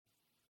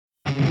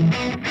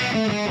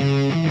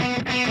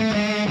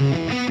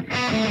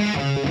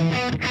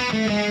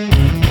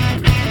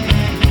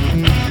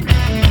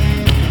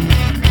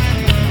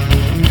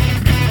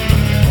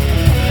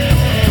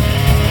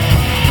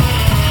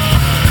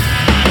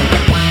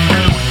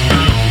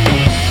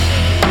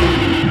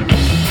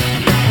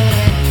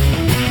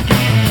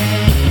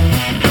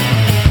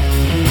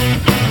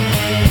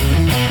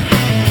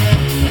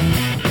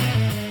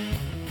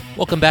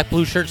Welcome back,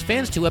 Blue Shirts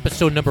fans, to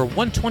episode number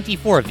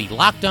 124 of the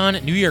Locked On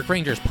New York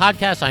Rangers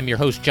podcast. I'm your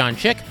host, John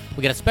Chick.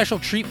 We got a special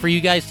treat for you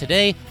guys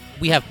today.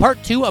 We have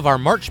part 2 of our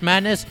March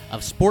Madness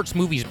of Sports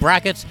Movies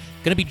brackets.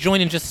 Going to be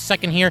joined in just a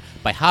second here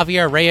by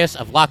Javier Reyes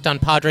of Locked On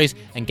Padres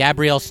and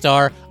Gabrielle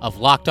Starr of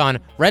Locked On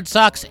Red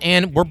Sox.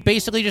 And we're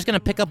basically just going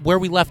to pick up where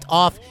we left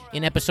off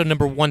in episode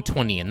number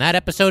 120. In that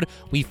episode,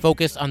 we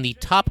focused on the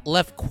top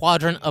left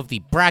quadrant of the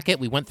bracket.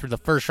 We went through the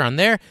first round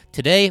there.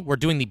 Today, we're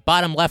doing the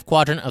bottom left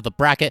quadrant of the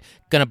bracket.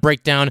 Going to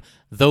break down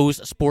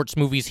those sports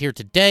movies here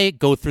today,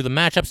 go through the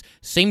matchups.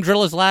 Same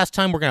drill as last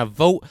time. We're going to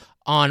vote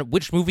on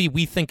which movie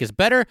we think is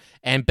better,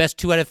 and best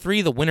 2 out of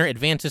 3, the winner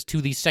advances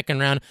to the second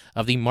round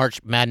of the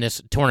March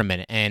Madness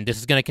tournament. And this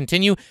is going to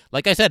continue.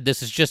 Like I said,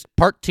 this is just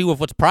part 2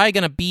 of what's probably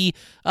going to be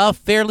a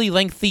fairly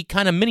lengthy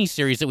kind of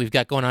mini-series that we've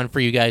got going on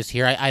for you guys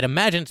here. I'd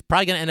imagine it's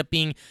probably going to end up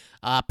being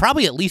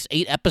probably at least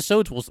 8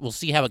 episodes. We'll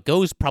see how it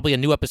goes. Probably a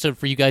new episode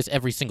for you guys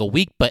every single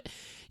week. But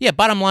yeah,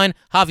 bottom line,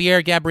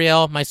 Javier,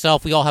 Gabrielle,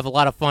 myself, we all have a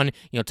lot of fun,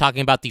 talking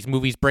about these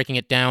movies, breaking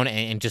it down,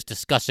 and just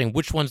discussing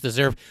which ones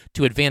deserve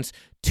to advance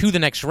to the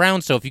next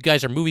round. So if you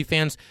guys are movie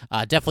fans,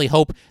 definitely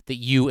hope that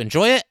you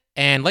enjoy it.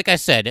 And like I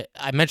said,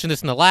 I mentioned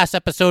this in the last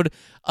episode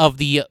of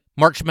the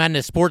March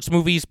Madness sports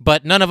movies,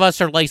 but none of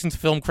us are licensed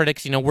film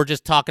critics. We're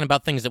just talking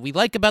about things that we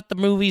like about the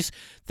movies,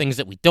 things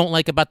that we don't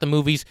like about the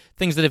movies,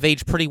 things that have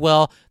aged pretty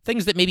well,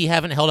 things that maybe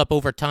haven't held up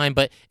over time,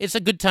 but it's a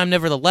good time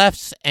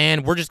nevertheless,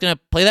 and we're just going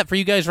to play that for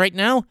you guys right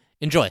now.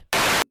 Enjoy.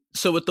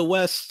 So with the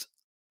West,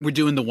 we're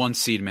doing the 1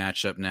 seed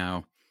matchup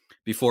now.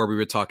 Before we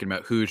were talking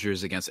about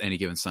Hoosiers against Any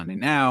Given Sunday.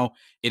 Now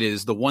it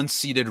is the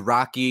 1-seeded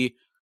Rocky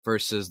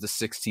versus the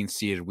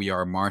 16-seeded We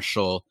Are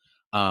Marshall.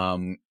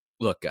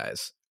 Look,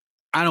 guys,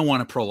 I don't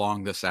want to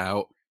prolong this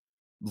out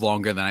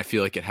longer than I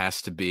feel like it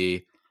has to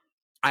be.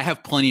 I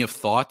have plenty of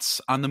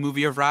thoughts on the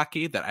movie of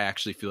Rocky that I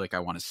actually feel like I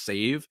want to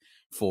save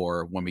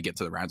for when we get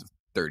to the rounds of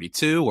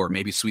 32 or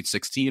maybe Sweet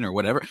 16 or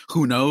whatever.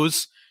 Who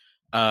knows?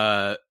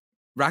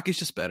 Rocky's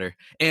just better.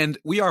 And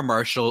We Are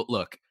Marshall,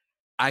 look,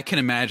 I can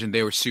imagine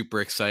they were super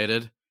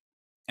excited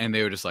and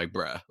they were just like,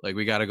 bruh, like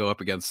we got to go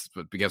up against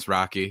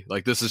Rocky.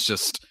 Like this is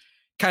just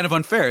kind of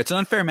unfair. It's an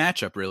unfair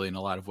matchup really in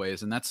a lot of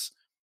ways. And that's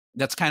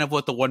kind of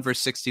what the 1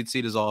 versus 16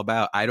 seed is all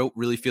about. I don't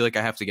really feel like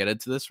I have to get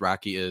into this.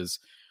 Rocky is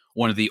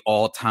one of the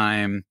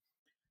all-time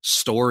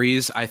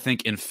stories, I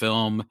think, in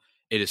film.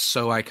 It is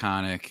so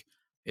iconic.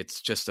 It's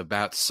just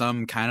about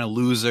some kind of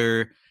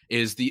loser.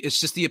 It's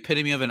just the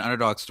epitome of an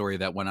underdog story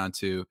that went on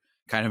to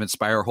kind of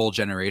inspire a whole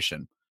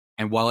generation.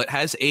 And while it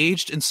has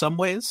aged in some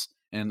ways,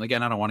 and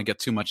again, I don't want to get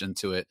too much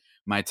into it,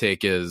 my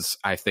take is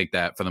I think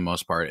that for the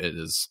most part, it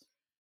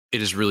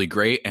is really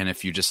great. And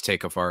if you just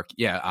take apart,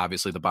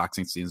 obviously the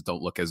boxing scenes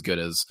don't look as good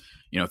as,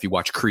 if you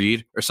watch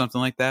Creed or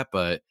something like that,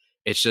 but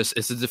it's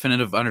a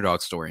definitive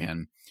underdog story.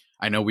 And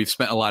I know we've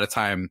spent a lot of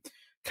time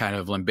kind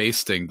of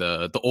lambasting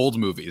the old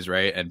movies,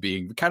 right? And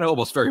being kind of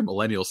almost very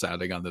millennial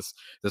sounding on this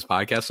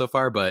podcast so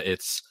far, but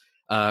it's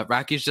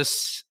Rocky's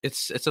just,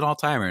 it's an all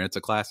timer and it's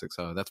a classic.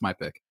 So that's my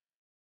pick.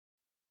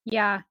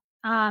 Yeah.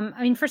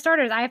 For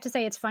starters, I have to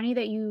say it's funny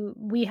that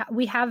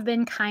we have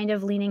been kind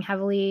of leaning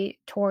heavily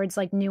towards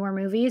like newer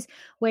movies,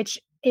 which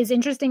is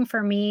interesting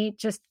for me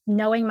just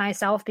knowing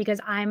myself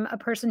because I'm a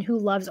person who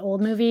loves old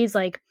movies,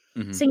 like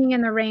Singing in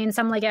the Rain,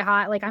 Some Like It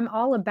Hot. Like I'm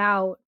all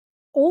about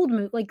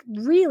like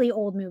really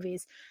old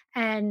movies.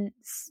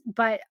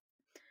 But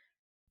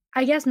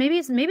I guess maybe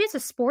it's a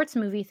sports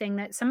movie thing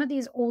that some of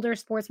these older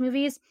sports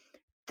movies,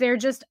 they're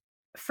just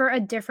for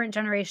a different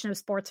generation of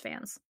sports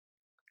fans.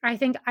 I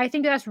think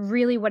that's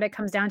really what it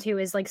comes down to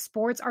is like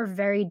sports are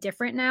very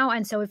different now.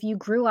 And so if you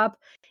grew up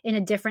in a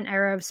different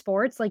era of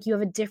sports, like you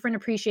have a different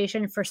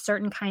appreciation for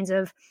certain kinds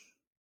of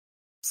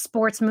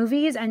sports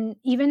movies and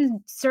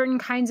even certain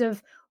kinds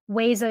of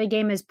ways that a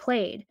game is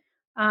played.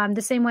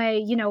 The same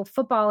way,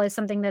 football is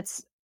something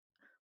that's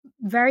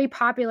very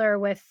popular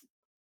with,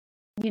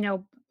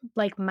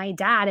 like my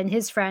dad and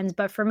his friends.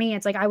 But for me,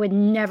 it's like I would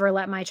never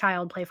let my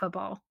child play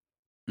football.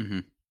 Mm-hmm.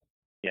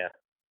 Yeah.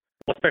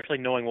 Well, especially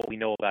knowing what we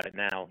know about it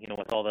now,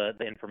 with all the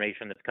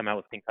information that's come out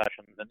with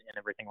concussions and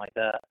everything like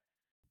that.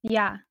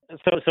 Yeah.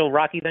 So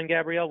Rocky then,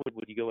 Gabrielle,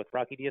 would you go with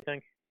Rocky, do you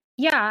think?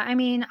 Yeah,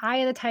 Eye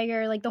of the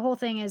Tiger, like the whole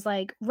thing is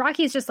like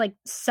Rocky is just like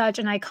such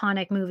an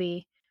iconic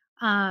movie.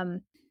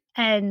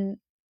 And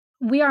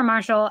We Are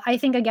Marshall, I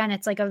think again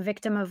it's like a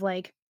victim of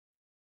like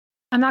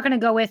I'm not going to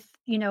go with,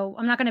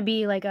 I'm not going to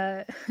be like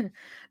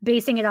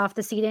basing it off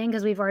the seating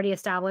because we've already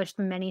established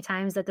many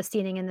times that the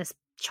seating in this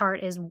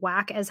chart is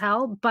whack as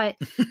hell. But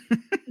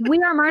We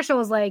Are Marshall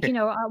is like,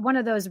 one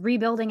of those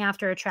rebuilding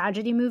after a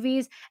tragedy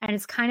movies. And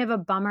it's kind of a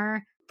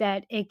bummer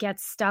that it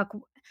gets stuck.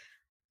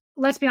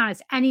 let's be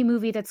honest, any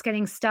movie that's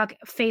getting stuck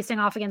facing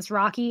off against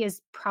Rocky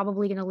is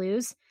probably going to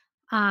lose.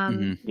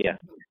 Yeah.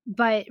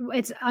 But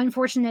it's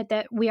unfortunate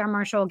that We Are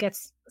Marshall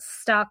gets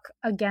stuck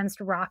against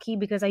Rocky,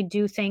 because I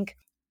do think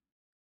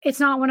it's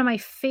not one of my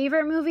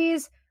favorite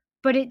movies,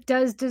 but it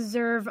does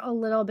deserve a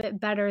little bit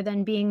better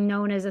than being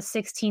known as a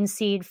 16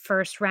 seed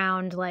first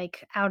round,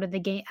 like out of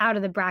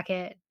the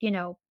bracket,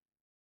 It's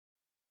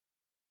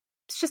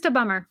just a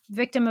bummer.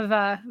 Victim of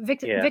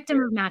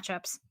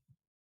matchups.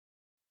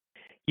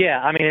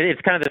 Yeah, I mean,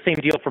 it's kind of the same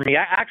deal for me.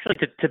 I actually,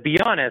 to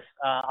be honest,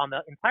 on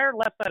the entire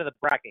left side of the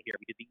bracket here,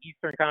 we did the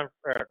Eastern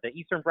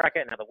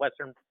bracket and now the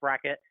Western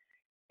bracket.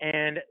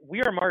 And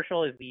We Are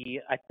Marshall is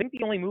I think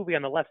the only movie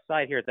on the left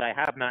side here that I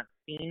have not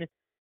seen.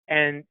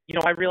 And,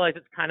 I realize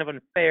it's kind of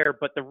unfair,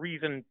 but the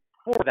reason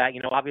for that,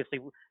 obviously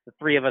the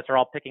three of us are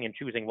all picking and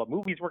choosing what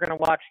movies we're going to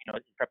watch, in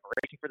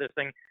preparation for this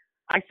thing.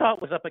 I saw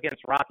it was up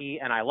against Rocky,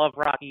 and I love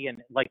Rocky. And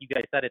like you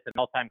guys said, it's an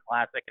all-time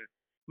classic. And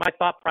my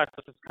thought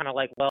process is kind of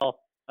like, well,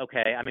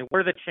 okay, I mean, what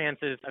are the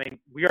chances? I mean,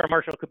 We Are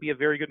Marshall could be a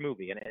very good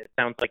movie, and it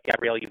sounds like,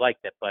 Gabrielle, you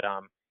liked it, but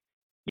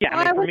yeah,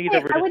 I mean, for me, I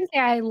wouldn't say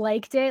I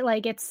liked it.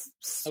 Like, it's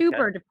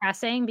super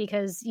depressing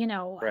because,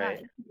 right.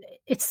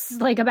 It's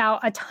like about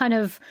a ton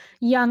of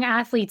young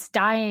athletes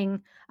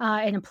dying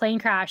in a plane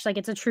crash. Like,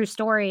 it's a true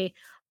story,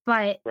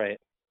 but right.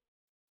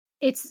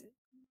 It's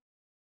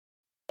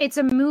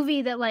a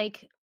movie that,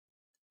 like,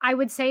 I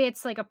would say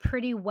it's like a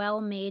pretty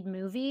well-made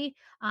movie,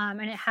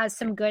 and it has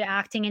some good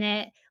acting in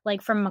it,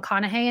 like from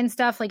McConaughey and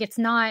stuff. Like, it's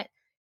not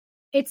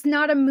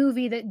a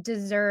movie that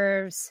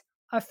deserves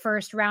a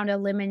first round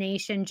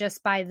elimination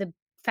just by the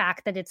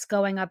fact that it's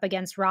going up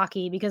against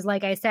Rocky, because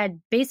like I said,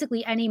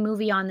 basically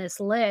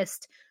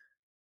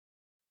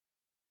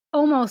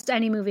almost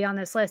any movie on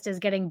this list is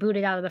getting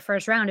booted out of the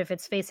first round if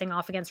it's facing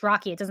off against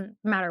Rocky. It doesn't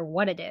matter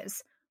what it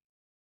is.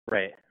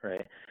 Right.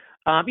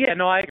 Yeah,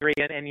 no, I agree.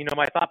 And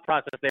my thought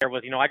process there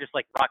was, I just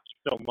like Rocky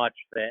so much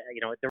that,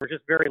 there was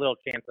just very little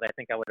chance that I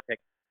think I would have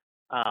picked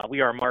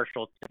We Are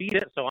Marshall to beat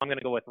it. So I'm going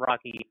to go with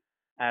Rocky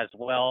as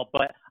well.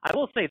 But I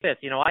will say this,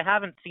 I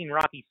haven't seen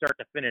Rocky start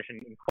to finish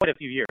in quite a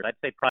few years. I'd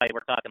say probably we're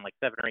talking like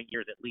 7 or 8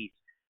 years at least.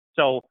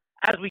 So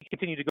as we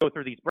continue to go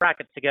through these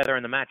brackets together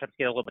and the matchups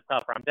get a little bit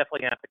tougher, I'm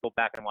definitely going to have to go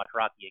back and watch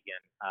Rocky again,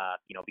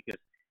 because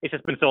it's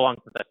just been so long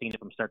since I've seen it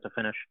from start to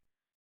finish.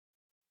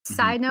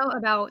 Side note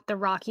about the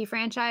Rocky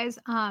franchise.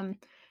 Have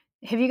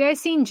you guys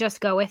seen Just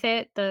Go With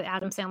It, the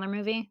Adam Sandler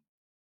movie?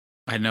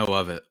 I know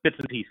of it. Bits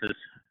and pieces.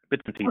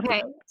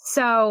 Okay,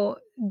 so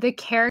the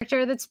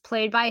character that's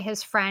played by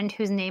his friend,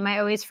 whose name I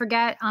always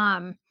forget,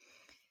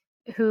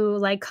 who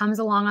like comes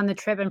along on the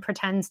trip and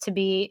pretends to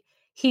be,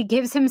 he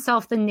gives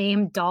himself the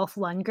name Dolph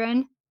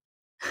Lundgren.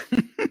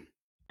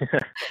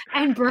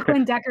 And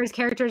Brooklyn Decker's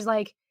character is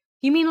like,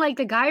 you mean like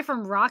the guy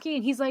from Rocky?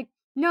 And he's like,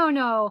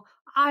 no,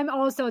 I'm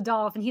also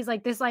Dolph. And he's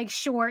like this like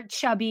short,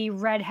 chubby,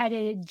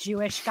 redheaded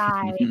Jewish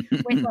guy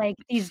with like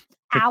these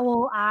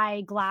owl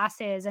eye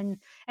glasses. And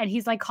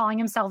he's like calling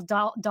himself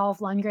Dolph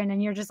Lundgren.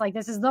 And you're just like,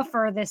 this is the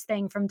furthest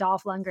thing from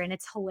Dolph Lundgren.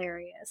 It's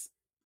hilarious.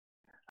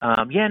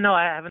 Yeah, no,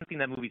 I haven't seen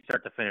that movie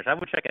start to finish. I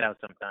would check it out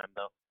sometime,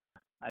 though.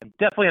 I'm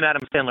definitely an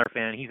Adam Sandler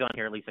fan. He's on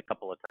here at least a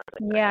couple of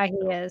times. Yeah, he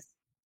is.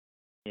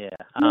 Yeah.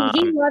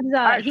 He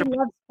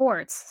loves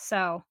sports,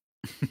 so.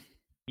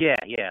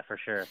 Yeah, for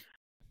sure.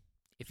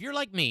 If you're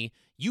like me,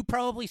 you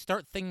probably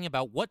start thinking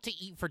about what to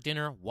eat for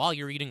dinner while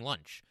you're eating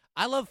lunch.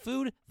 I love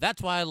food,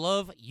 that's why I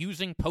love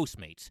using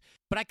Postmates.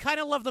 But I kind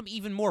of love them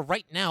even more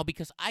right now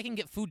because I can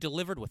get food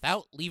delivered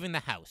without leaving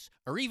the house,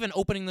 or even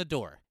opening the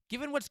door.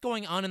 Given what's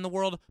going on in the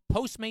world,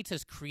 Postmates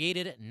has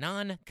created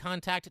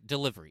non-contact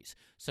deliveries.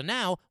 So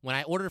now, when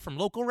I order from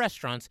local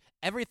restaurants,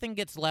 everything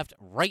gets left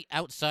right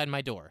outside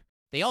my door.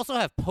 They also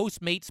have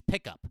Postmates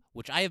Pickup,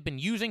 which I have been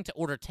using to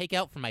order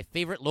takeout from my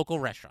favorite local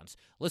restaurants.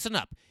 Listen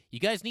up,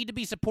 you guys need to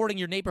be supporting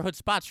your neighborhood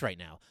spots right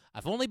now.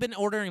 I've only been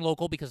ordering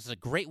local because it's a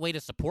great way to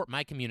support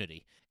my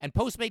community. And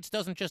Postmates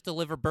doesn't just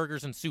deliver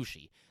burgers and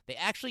sushi. They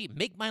actually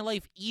make my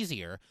life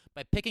easier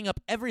by picking up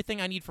everything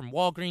I need from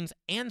Walgreens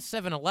and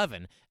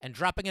 7-Eleven and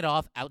dropping it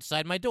off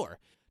outside my door.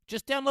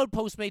 Just download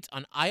Postmates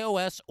on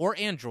iOS or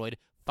Android,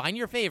 find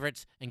your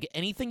favorites, and get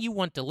anything you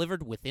want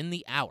delivered within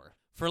the hour.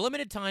 For a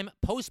limited time,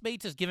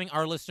 Postmates is giving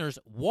our listeners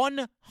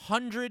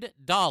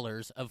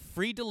 $100 of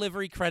free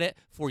delivery credit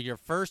for your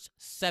first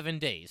 7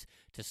 days.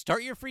 To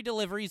start your free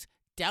deliveries,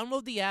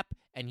 download the app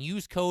and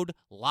use code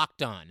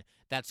LOCKEDON.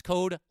 That's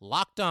code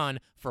LOCKEDON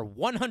for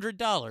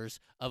 $100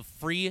 of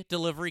free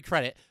delivery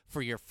credit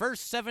for your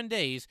first 7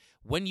 days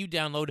when you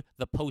download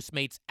the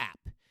Postmates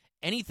app.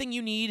 Anything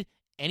you need,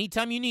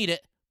 anytime you need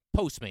it,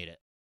 Postmate it.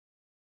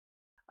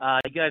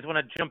 You guys want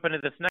to jump into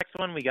this next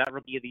one? We got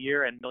Rookie of the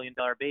Year and $1 Million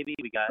Baby.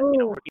 We got Rookie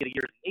of the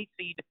Year is the 8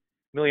 seed.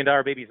 $1 Million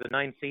Baby is the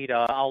 9 seed.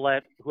 I'll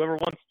let whoever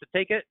wants to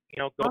take it,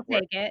 go for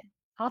it.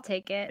 I'll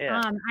take it.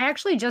 Yeah. I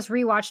actually just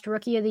rewatched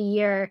Rookie of the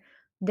Year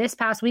this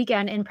past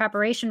weekend in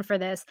preparation for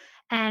this.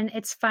 And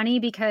it's funny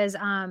because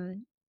have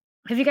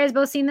you guys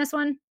both seen this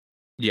one?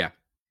 Yeah.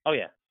 Oh,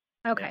 yeah.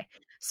 Okay.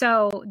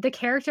 So the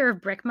character of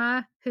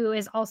Brickma, who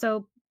is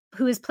also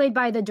who is played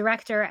by the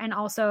director and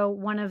also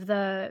one of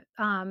the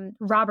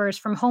robbers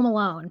from Home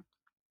Alone.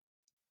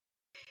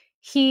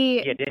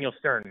 Daniel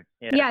Stern.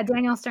 Yeah,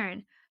 Daniel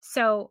Stern.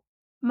 So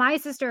my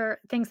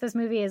sister thinks this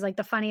movie is like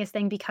the funniest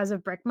thing because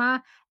of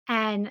Brickma,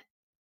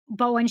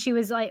 but when she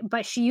was like,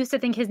 but she used to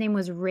think his name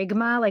was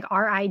Rigma, like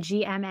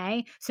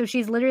Rigma. So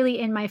she's literally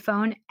in my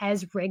phone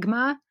as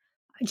Rigma,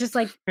 just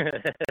like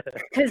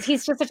because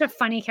he's just such a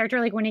funny character.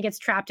 Like when he gets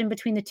trapped in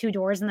between the two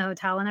doors in the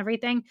hotel and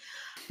everything.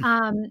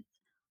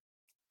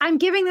 I'm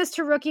giving this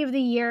to Rookie of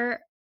the Year,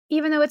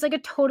 even though it's like a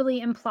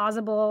totally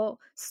implausible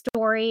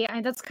story.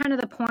 And that's kind of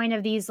the point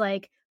of these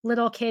like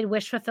little kid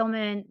wish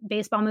fulfillment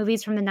baseball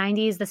movies from the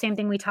 90s. The same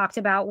thing we talked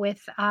about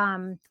with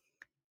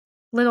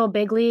Little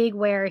Big League,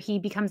 where he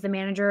becomes the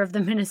manager of the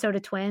Minnesota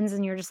Twins,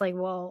 and you're just like,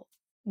 well,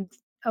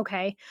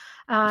 okay.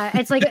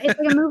 It's like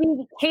a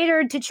movie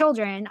catered to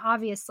children,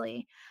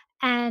 obviously.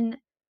 And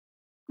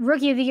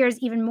Rookie of the Year is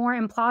even more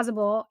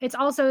implausible. It's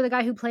also the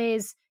guy who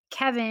plays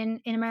Kevin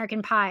in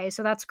American Pie,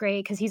 so that's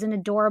great because he's an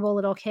adorable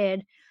little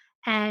kid,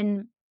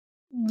 and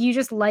you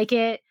just like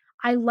it.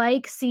 I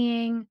like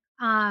seeing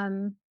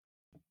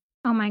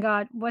oh my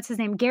god, what's his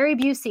name? Gary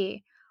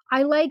Busey.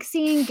 I like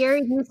seeing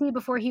Gary Busey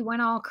before he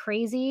went all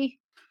crazy.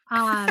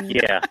 Not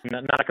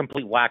a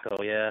complete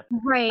wacko. Yeah,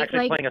 right. Actually,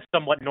 like, playing a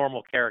somewhat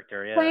normal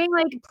character. Yeah,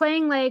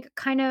 playing like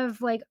kind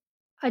of like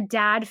a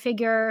dad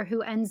figure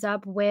who ends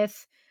up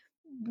with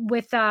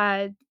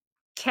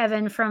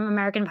Kevin from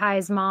American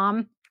Pie's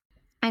mom,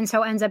 and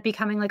so ends up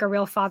becoming like a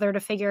real father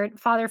figure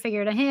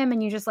to him,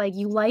 and you just like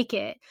you like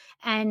it,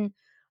 and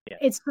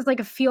it's just like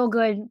a feel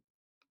good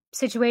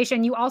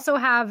situation. You also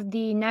have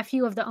the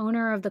nephew of the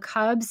owner of the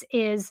Cubs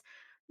is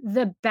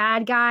the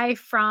bad guy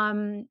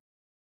from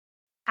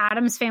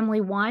Addams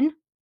Family 1,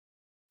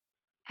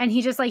 and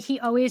he just like he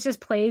always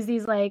just plays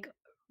these like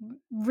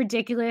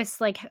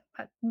ridiculous like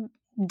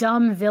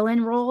dumb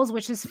villain roles,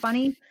 which is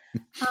funny.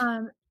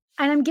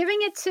 And I'm giving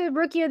it to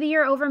Rookie of the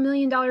Year over $1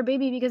 Million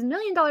Baby because $1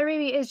 Million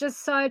Baby is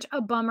just such a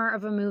bummer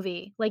of a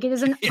movie. Like it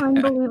is an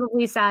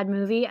unbelievably sad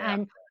movie,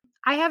 and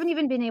I haven't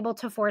even been able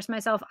to force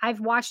myself. I've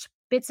watched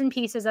bits and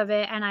pieces of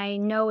it, and I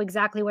know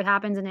exactly what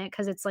happens in it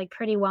because it's like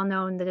pretty well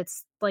known that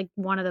it's like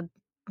one of the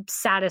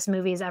saddest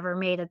movies ever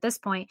made at this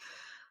point.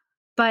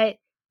 But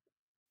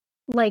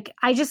like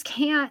I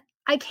can't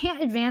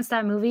advance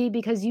that movie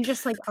because you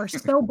just like are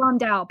so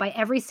bummed out by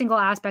every single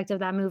aspect of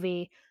that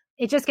movie.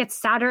 It just gets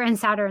sadder and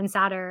sadder and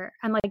sadder,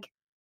 and like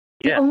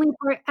the only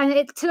part, and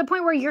it's to the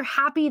point where you're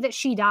happy that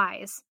she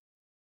dies.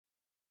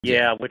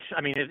 Yeah, which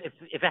I mean,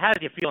 if it has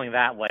you feeling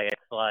that way,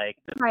 it's like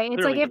right.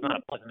 It's like it's not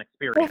a pleasant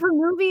experience. If a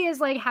movie is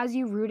like has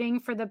you rooting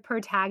for the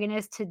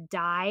protagonist to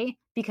die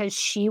because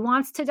she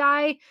wants to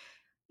die,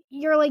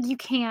 you're like you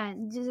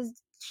can't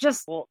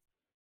just. Well,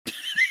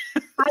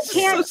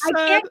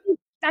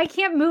 I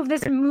can't move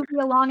this movie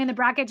along in the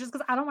bracket just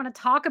because I don't want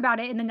to talk about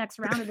it in the next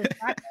round of this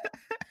bracket.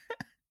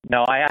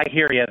 No, I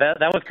hear you. That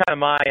was kind of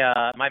my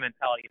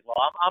mentality as well.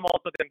 I'm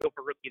also going to go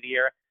for Rookie of the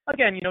Year.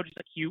 Again, just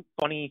a cute,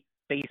 funny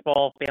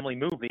baseball family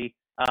movie.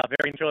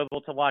 Very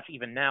enjoyable to watch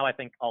even now. I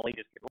think all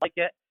ages could like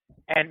it.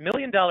 And $1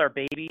 Million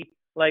Baby,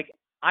 like,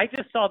 I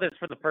just saw this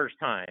for the first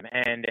time.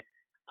 And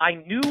I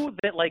knew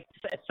that, like,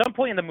 at some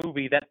point in the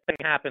movie, that thing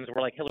happens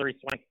where, like, Hilary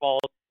Swank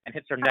falls and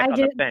hits her neck on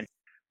the bench.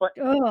 But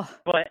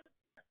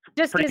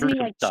just gives me,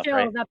 like, stuff, chills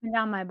right? up and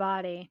down my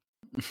body.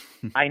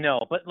 I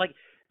know. But, like,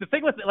 the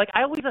thing with, like,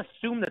 I always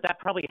assume that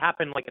probably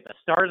happened, like, at the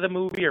start of the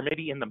movie or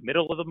maybe in the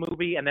middle of the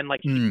movie. And then,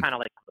 like, she kind of,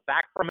 like, comes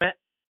back from it.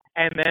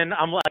 And then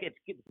I'm like,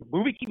 the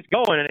movie keeps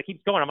going and it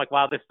keeps going. I'm like,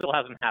 wow, this still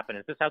hasn't happened.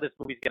 Is this how this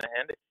movie's going to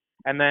end?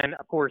 And then,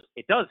 of course,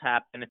 it does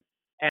happen.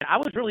 And I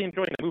was really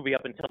enjoying the movie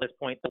up until this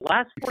point. The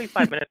last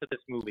 45 minutes of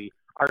this movie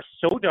are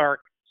so dark,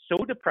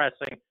 so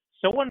depressing,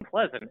 so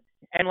unpleasant.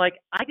 And,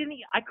 like, I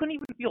couldn't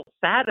even feel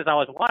sad as I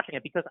was watching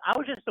it because I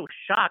was just so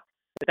shocked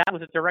that was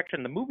the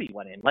direction the movie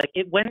went in. Like,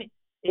 it went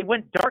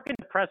dark and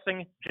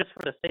depressing just for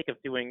the sake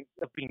of being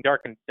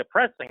dark and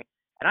depressing.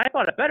 And I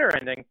thought a better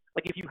ending,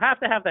 like if you have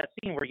to have that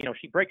scene where,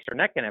 she breaks her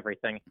neck and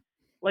everything,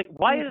 like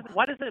why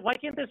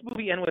can't this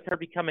movie end with her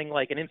becoming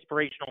like an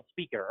inspirational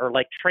speaker or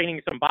like training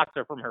some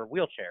boxer from her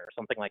wheelchair or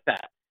something like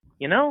that?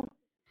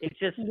 It's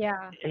just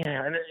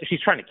and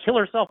she's trying to kill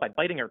herself by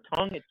biting her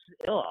tongue. It's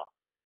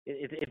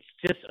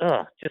just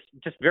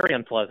very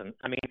unpleasant.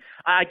 I mean,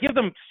 I give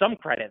them some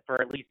credit for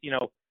at least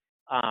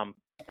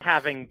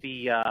having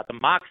the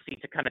moxie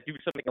to kind of do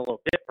something a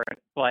little different,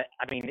 but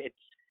I mean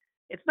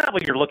it's not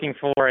what you're looking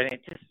for, and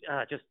it's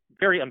just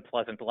very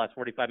unpleasant the last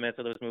 45 minutes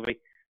of this movie.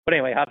 But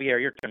anyway, Javier,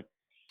 your turn.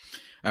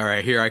 All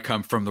right, here I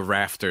come from the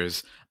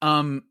rafters.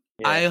 I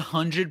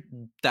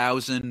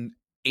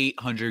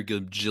 100,800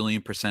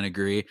 gajillion%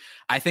 agree.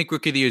 I think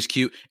Rookie of the Year is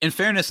cute. In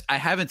fairness, I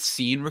haven't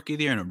seen Rookie of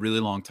the Year in a really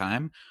long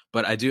time,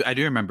 but I do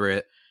remember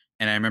it,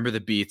 and I remember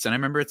the beats, and I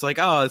remember it's like,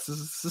 oh, this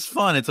is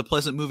fun. It's a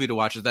pleasant movie to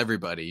watch with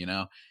everybody,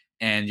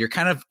 And you're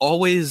kind of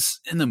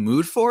always in the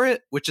mood for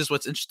it, which is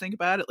what's interesting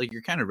about it. Like,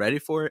 you're kind of ready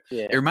for it.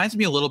 Yeah. It reminds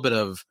me a little bit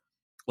of,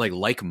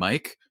 like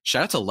Mike.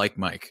 Shout out to Like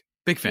Mike.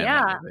 Big fan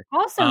Yeah. of that movie.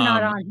 Also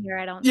not on here,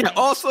 I don't think.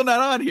 Also not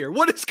on here.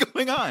 What is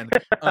going on?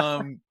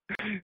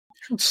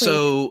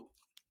 So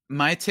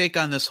my take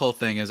on this whole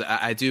thing is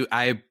I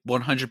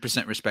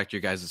 100% respect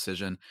your guys'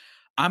 decision.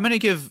 I'm going to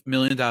give $1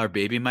 Million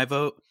Baby my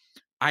vote.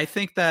 I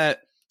think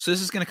that, so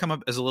this is going to come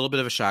up as a little bit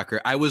of a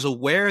shocker. I was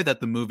aware that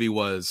the movie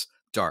was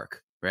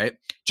dark, right?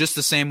 Just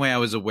the same way I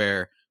was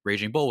aware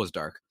Raging Bull was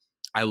dark.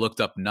 I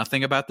looked up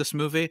nothing about this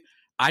movie.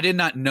 I did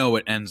not know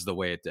it ends the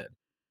way it did.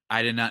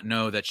 I did not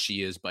know that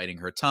she is biting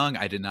her tongue.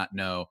 I did not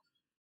know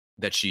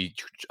that she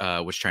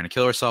was trying to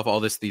kill herself, all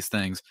these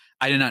things.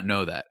 I did not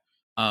know that.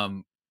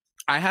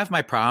 I have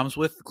my problems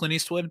with Clint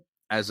Eastwood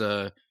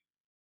in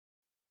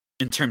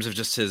terms of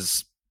just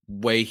his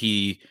way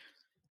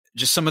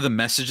just some of the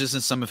messages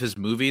in some of his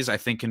movies, I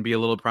think can be a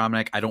little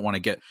problematic. I don't want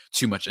to get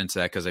too much into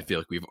that because I feel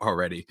like we've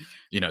already,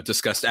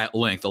 discussed at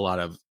length a lot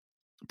of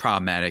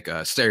problematic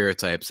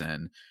stereotypes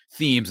and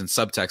themes and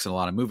subtext in a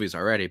lot of movies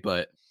already.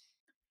 But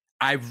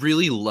I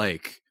really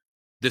like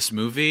this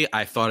movie.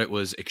 I thought it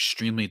was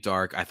extremely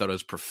dark. I thought it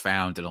was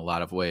profound in a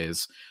lot of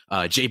ways.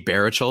 Jay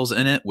Baruchel's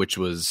in it, which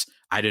was,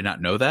 I did not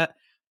know that.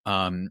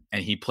 And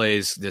he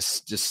plays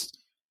this just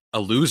a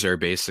loser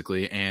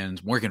basically.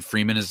 And Morgan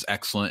Freeman is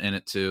excellent in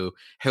it too.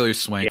 Hilary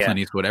Swank, Clint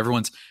Eastwood,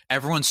 everyone's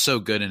so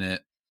good in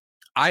it.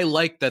 I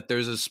like that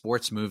there's a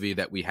sports movie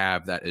that we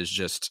have that is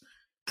just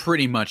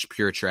pretty much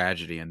pure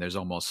tragedy. And there's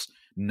almost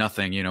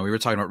nothing, we were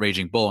talking about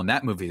Raging Bull, and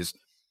that movie is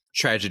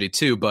tragedy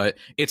too, but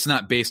it's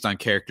not based on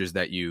characters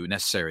that you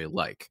necessarily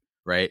like,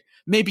 right?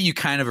 Maybe you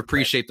kind of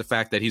appreciate the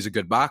fact that he's a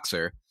good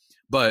boxer,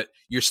 but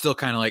you're still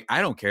kind of like,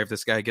 I don't care if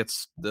this guy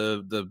gets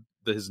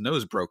his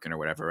nose broken or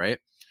whatever, right?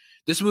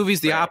 This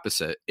movie's the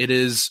opposite. It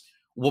is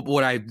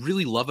what I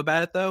really love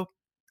about it, though,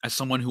 as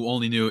someone who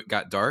only knew it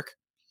got dark,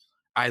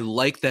 I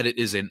like that it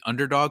is an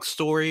underdog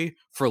story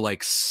for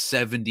like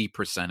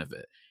 70% of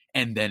it,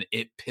 and then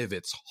it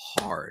pivots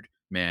hard,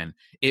 man.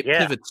 It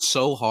pivots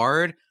so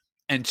hard.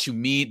 And to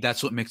me,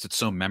 that's what makes it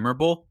so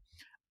memorable.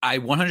 I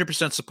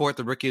 100% support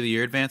the Rookie of the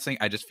Year advancing.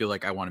 I just feel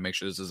like I want to make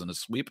sure this isn't a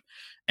sweep.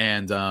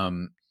 And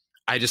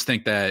I just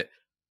think that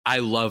I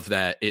love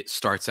that it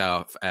starts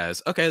out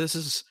as, okay,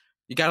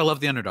 you got to love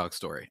the underdog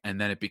story.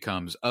 And then it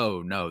becomes,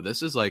 oh, no,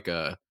 this is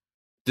an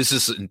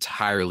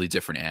entirely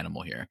different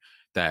animal here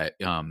that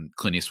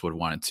Clint Eastwood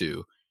wanted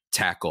to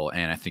tackle.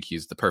 And I think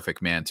he's the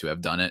perfect man to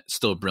have done it.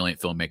 Still a brilliant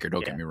filmmaker,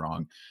 don't get me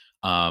wrong.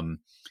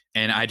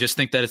 And I just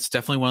think that it's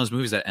definitely one of those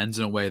movies that ends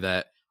in a way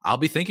that I'll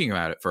be thinking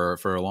about it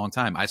for a long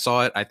time. I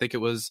saw it, I think it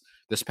was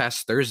this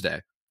past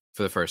Thursday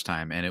for the first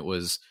time, and it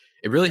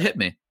really hit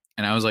me.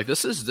 And I was like,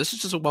 this is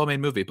just a well-made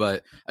movie.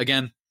 But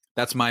again,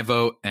 that's my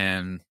vote,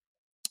 and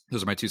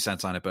those are my 2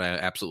 cents on it. But I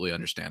absolutely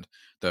understand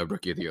the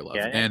Rookie of the Year love.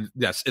 And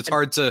yes, it's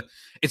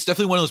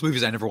definitely one of those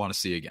movies I never want to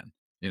see again,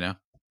 And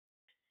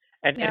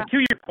to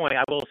your point,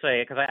 I will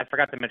say, because I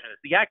forgot to mention this,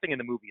 the acting in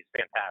the movie is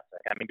fantastic.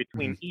 I mean,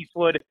 between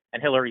Eastwood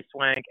and Hilary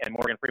Swank and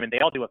Morgan Freeman, they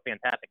all do a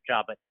fantastic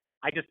job. But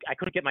I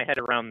couldn't get my head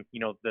around,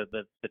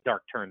 the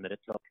dark turn that it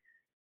took.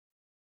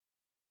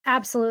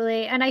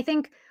 Absolutely. And I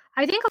think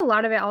a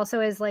lot of it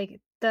also is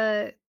like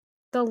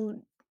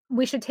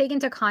we should take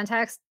into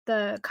context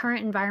the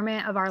current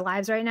environment of our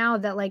lives right now,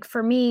 that like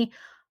for me,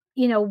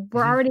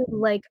 we're already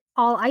like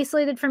all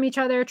isolated from each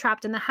other,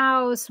 trapped in the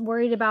house,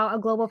 worried about a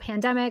global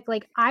pandemic.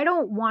 Like, I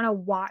don't want to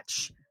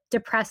watch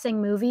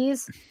depressing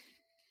movies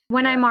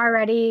when I'm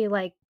already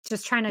like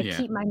just trying to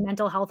keep my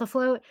mental health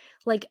afloat.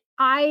 Like,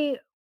 I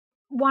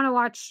want to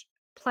watch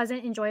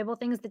pleasant, enjoyable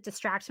things that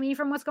distract me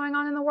from what's going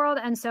on in the world.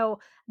 And so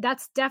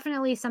that's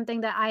definitely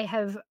something that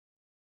has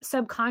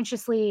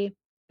subconsciously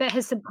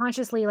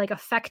like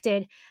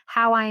affected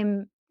how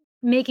I'm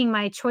making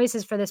my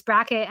choices for this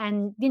bracket.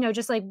 And,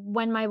 just like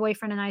when my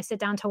boyfriend and I sit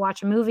down to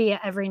watch a movie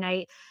every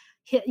night,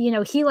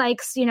 he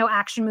likes,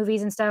 action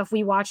movies and stuff.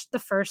 We watched the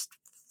first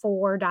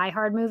 4 Die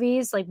Hard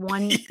movies, like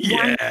one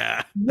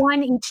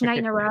each night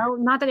in a row.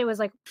 Not that it was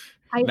like,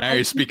 now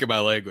you're speaking my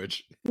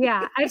language.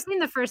 Yeah. I've seen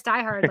the first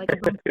Die Hard like a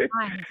bunch of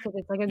times because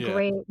it's like a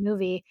great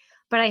movie,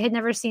 but I had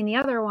never seen the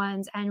other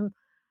ones. And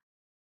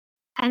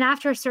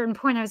after a certain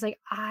point, I was like,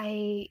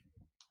 I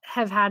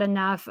have had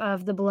enough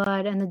of the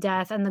blood and the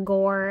death and the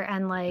gore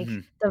and like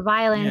the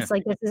violence.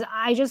 Like,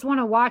 I just want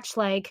to watch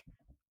like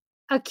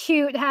a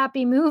cute,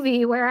 happy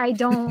movie where I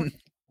don't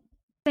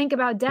think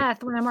about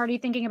death when I'm already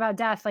thinking about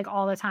death like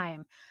all the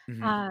time.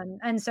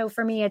 And so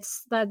for me,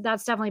 that's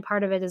definitely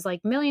part of it, is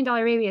like $1 Million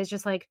Baby is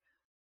just like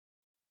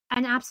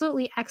an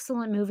absolutely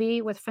excellent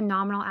movie with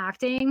phenomenal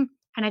acting.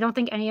 And I don't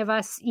think any of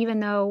us, even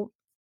though,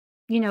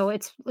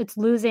 it's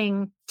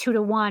losing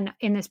 2-1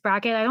 in this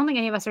bracket, I don't think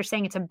any of us are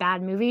saying it's a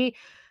bad movie.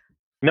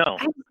 No,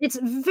 it's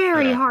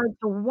very hard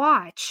to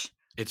watch.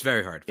 It's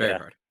very hard, very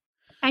hard.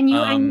 And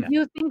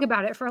you think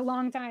about it for a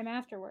long time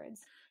afterwards.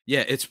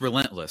 Yeah, it's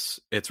relentless.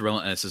 It's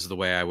relentless is the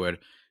way I would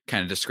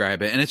kind of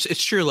describe it. And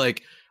it's true.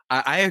 Like,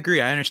 I agree.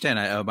 I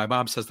understand. My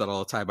mom says that all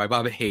the time. My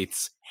mom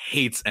hates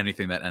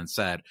anything that ends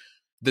sad.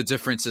 The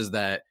difference is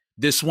that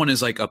this one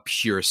is like a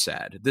pure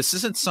sad. This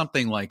isn't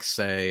something like,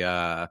 say,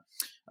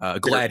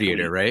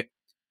 Gladiator, right?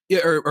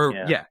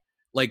 Yeah,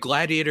 Like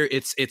Gladiator,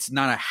 it's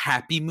not a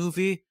happy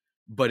movie,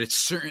 but it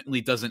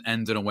certainly doesn't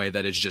end in a way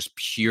that is just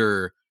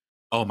pure,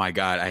 oh my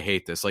God, I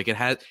hate this. Like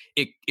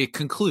it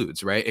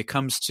concludes, right? It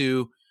comes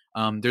to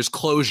there's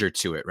closure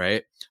to it,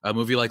 right? A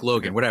movie like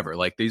Logan, whatever.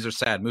 Like these are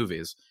sad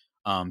movies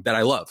that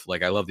I love.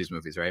 Like I love these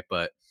movies, right?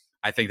 But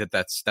I think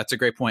that's a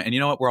great point. And you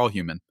know what? We're all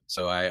human,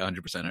 so I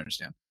 100%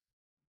 understand.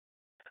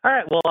 All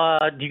right.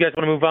 Well, do you guys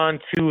want to move on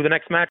to the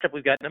next matchup?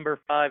 We've got number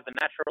 5, The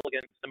Natural,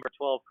 against number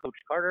 12, Coach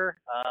Carter.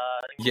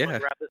 Yeah. Want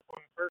to wrap this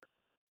one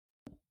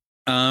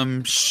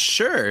first?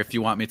 Sure. If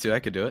you want me to,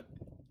 I could do it.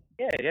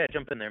 Yeah.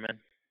 Jump in there, man.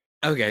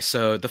 Okay,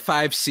 so the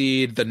 5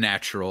 seed, The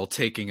Natural,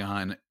 taking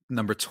on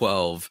number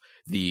 12,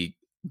 the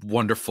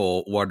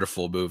wonderful,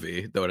 wonderful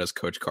movie, though it has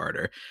Coach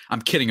Carter.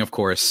 I'm kidding, of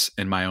course,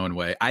 in my own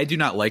way. I do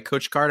not like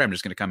Coach Carter. I'm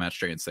just going to come out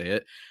straight and say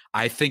it.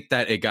 I think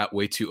that it got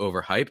way too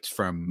overhyped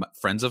from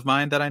friends of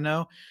mine that I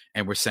know,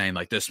 and we're saying,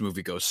 like, this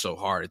movie goes so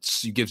hard.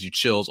 It gives you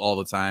chills all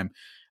the time.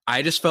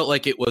 I just felt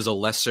like it was a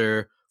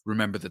lesser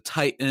Remember the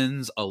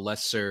Titans, a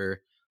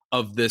lesser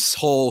of this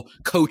whole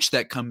coach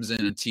that comes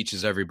in and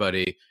teaches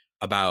everybody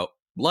about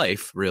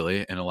life,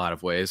 really, in a lot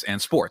of ways,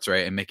 and sports,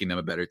 right, and making them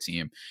a better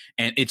team.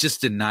 And it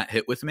just did not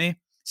hit with me.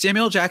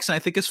 Samuel L. Jackson, I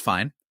think, is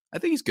fine. I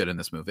think he's good in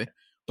this movie,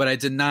 but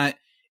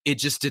it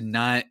just did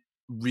not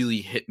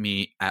really hit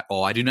me at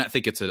all. I do not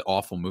think it's an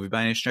awful movie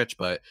by any stretch,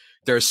 but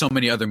there are so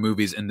many other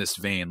movies in this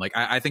vein. Like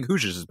I think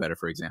Hoosiers is better,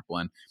 for example,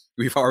 and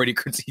we've already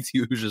critiqued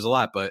Hoosiers a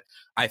lot, but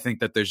I think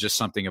that there's just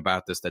something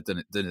about this that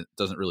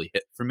doesn't really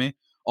hit for me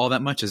all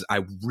that much as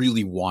I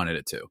really wanted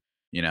it to.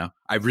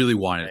 I really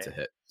wanted it to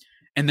hit.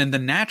 And then The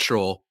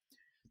Natural,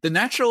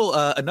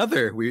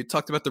 another, we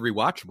talked about the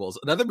Rewatchables,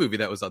 another movie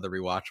that was on the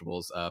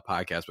Rewatchables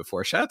podcast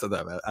before. Shout out to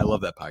them. I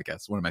love that podcast.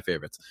 It's one of my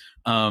favorites.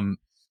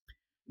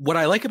 What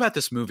I like about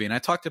this movie, and I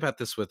talked about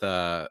this with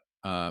my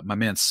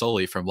man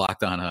Sully from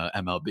Locked On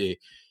MLB,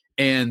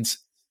 and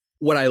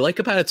what I like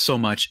about it so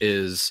much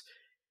is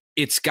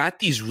it's got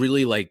these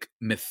really like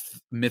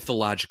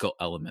mythological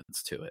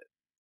elements to it.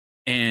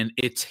 And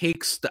it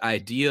takes the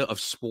idea of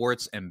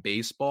sports and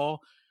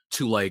baseball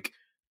to like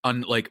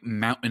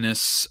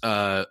mountainous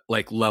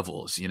like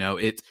levels.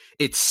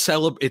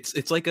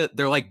 It's like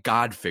they're like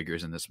god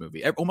figures in this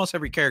movie. Almost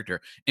every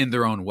character in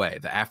their own way.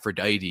 The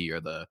Aphrodite or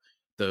the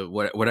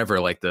whatever,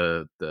 like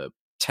the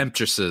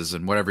temptresses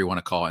and whatever you want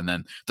to call it, and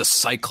then the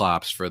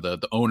Cyclops for the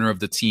owner of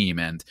the team,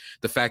 and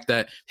the fact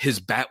that his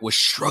bat was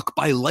struck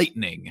by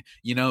lightning.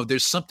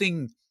 There's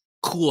something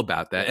cool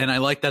about that, and I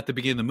like that the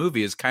beginning of the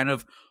movie is kind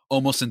of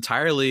almost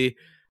entirely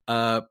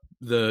the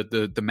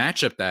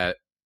matchup that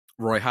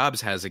Roy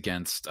Hobbs has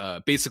against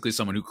basically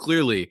someone who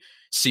clearly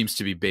seems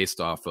to be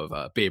based off of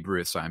Babe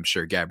Ruth. So I'm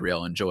sure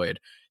Gabrielle enjoyed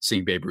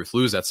seeing Babe Ruth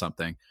lose at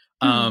something.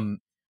 Mm-hmm.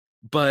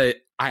 But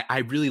I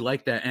really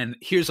like that. And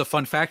here's a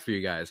fun fact for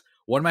you guys.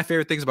 One of my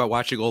favorite things about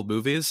watching old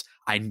movies,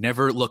 I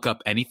never look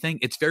up anything.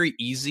 It's very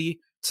easy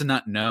to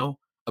not know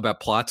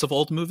about plots of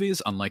old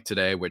movies, unlike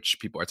today, which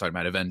people are talking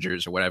about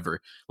Avengers or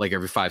whatever, like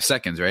every 5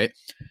 seconds, right?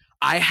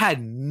 I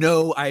had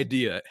no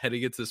idea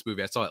heading into this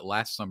movie. I saw it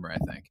last summer, I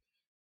think,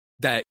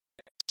 that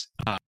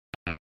by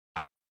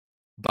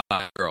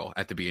a girl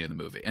at the beginning of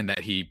the movie, and that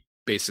he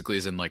basically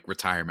is in like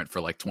retirement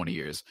for like 20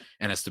 years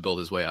and has to build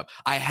his way up.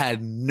 I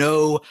had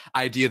no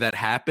idea that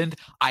happened.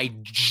 I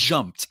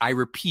jumped. I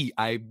repeat,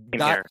 I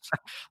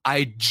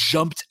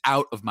jumped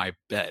out of my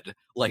bed.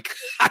 Like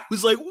I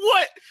was like,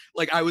 what?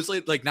 Like I was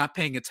like not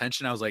paying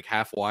attention. I was like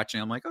half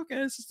watching. I'm like, okay,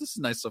 this is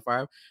nice so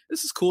far.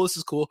 This is cool.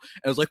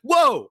 And I was like,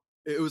 whoa.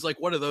 It was like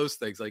one of those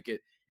things. Like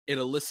it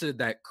elicited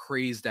that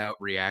crazed out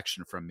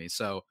reaction from me.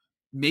 So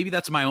maybe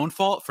that's my own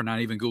fault for not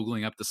even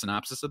Googling up the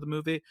synopsis of the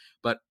movie,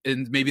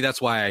 and maybe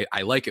that's why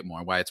I like it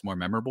more, why it's more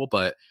memorable.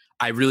 But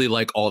I really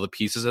like all the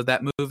pieces of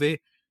that movie.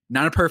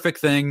 Not a perfect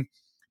thing.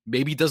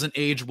 Maybe doesn't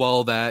age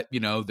well that,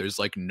 there's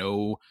like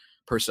no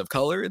person of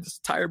color in this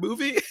entire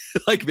movie.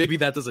 Like maybe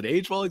that doesn't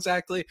age well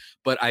exactly.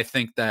 But I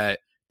think that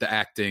the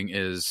acting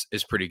is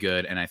pretty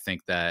good. And I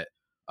think that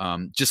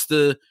just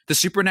the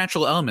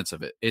supernatural elements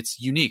of it, it's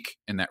unique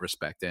in that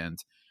respect.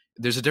 And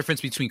there's a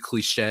difference between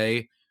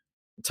cliche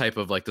type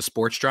of like the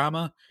sports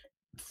drama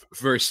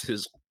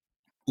versus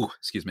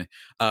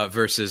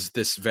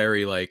this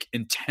very like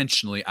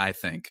intentionally, I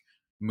think,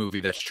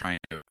 movie that's trying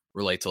to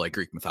relate to like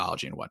Greek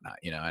mythology and whatnot,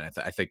 and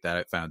I think that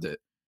I found it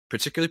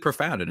particularly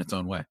profound in its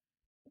own way.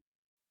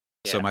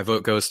 Yeah. So my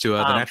vote goes to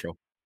The Natural.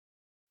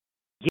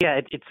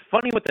 Yeah, it's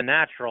funny with The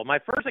Natural. My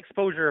first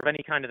exposure of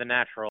any kind of The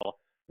Natural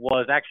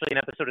was actually an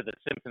episode of The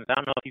Simpsons. I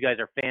don't know if you guys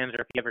are fans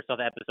or if you ever saw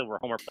the episode where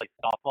Homer plays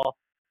softball.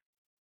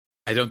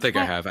 I don't think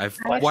I have. I've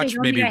watched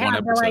maybe one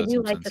episode. I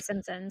do like The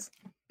Simpsons.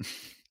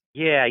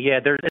 Yeah.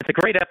 It's a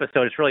great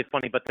episode. It's really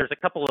funny, but there's a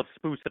couple of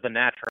spoofs of The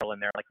Natural in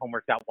there. Like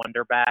Homer's got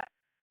Wonder Bat,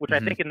 which I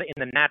think in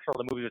the Natural,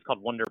 the movie was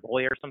called Wonder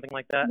Boy or something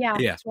like that. Yeah.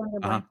 It's Wonder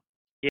Boy.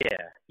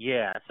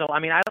 Yeah. So I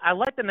mean, I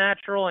like The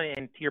Natural,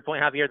 and to your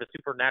point, Javier, the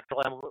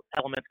supernatural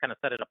elements kind of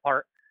set it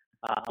apart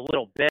a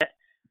little bit.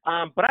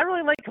 But I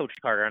really like Coach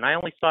Carter, and I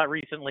only saw it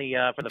recently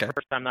for the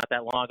first time not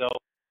that long ago.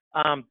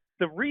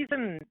 the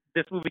reason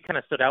this movie kind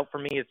of stood out for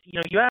me is,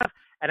 you have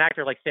an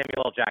actor like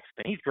Samuel L.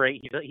 Jackson. He's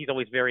great. He's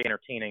always very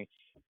entertaining.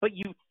 But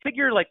you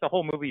figure like the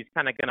whole movie is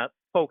kind of going to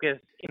focus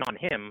in on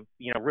him,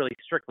 really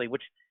strictly,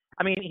 which,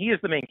 I mean, he is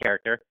the main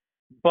character.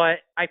 But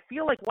I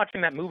feel like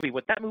watching that movie,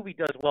 what that movie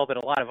does well that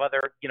a lot of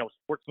other,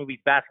 sports movies,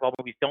 basketball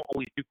movies don't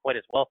always do quite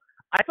as well.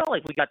 I felt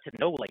like we got to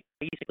know like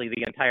basically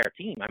the entire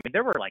team. I mean,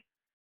 there were like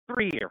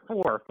 3 or 4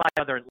 or 5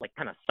 other like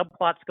kind of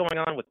subplots going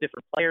on with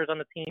different players on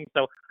the team.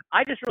 So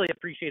I just really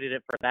appreciated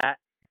it for that.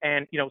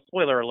 And,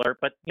 spoiler alert,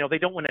 but, they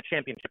don't win a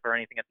championship or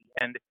anything at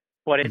the end,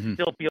 but it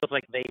still feels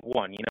like they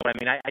won. You know what I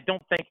mean? I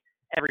don't think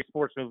every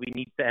sports movie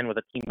needs to end with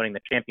a team winning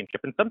the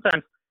championship. And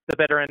sometimes the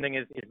better ending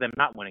is them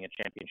not winning a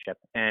championship.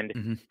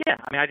 And yeah,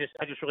 I mean, I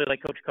just really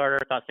like Coach Carter.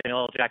 I thought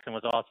Samuel L. Jackson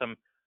was awesome.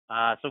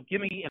 So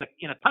give me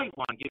in a tight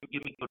one,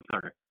 give me Coach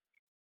Carter.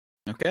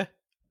 Okay.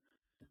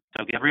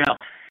 So Gabrielle.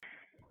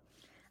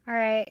 All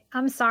right.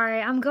 I'm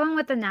sorry. I'm going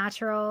with The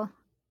Natural.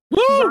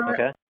 Woo!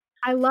 Okay.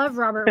 I love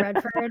Robert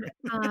Redford.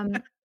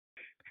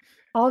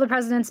 All the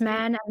President's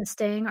Men and The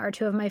Sting are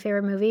 2 of my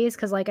favorite movies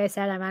because, like I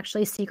said, I'm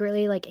actually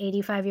secretly like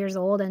 85 years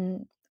old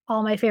and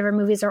all my favorite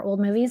movies are old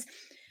movies.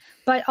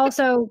 But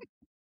also,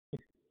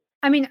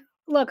 I mean,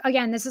 look,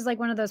 again, this is like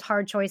one of those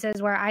hard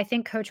choices where I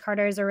think Coach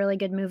Carter is a really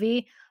good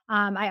movie.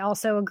 I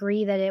also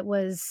agree that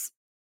it's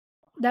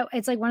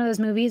like one of those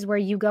movies where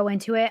you go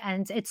into it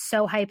and it's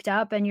so hyped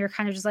up and you're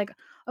kind of just like,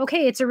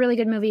 okay, it's a really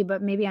good movie,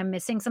 but maybe I'm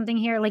missing something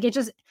here. Like it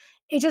just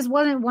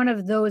wasn't one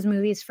of those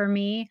movies for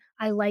me.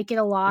 I like it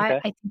a lot. Okay.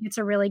 I think it's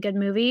a really good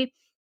movie,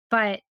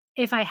 but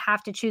if I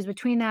have to choose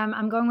between them,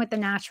 I'm going with The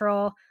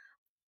Natural.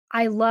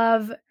 I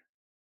love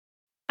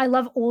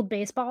old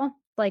baseball.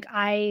 Like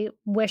I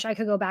wish I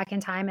could go back in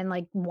time and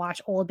like watch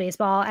old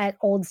baseball at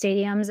old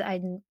stadiums.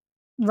 And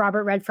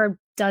Robert Redford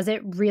does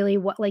it really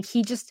well. Like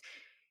he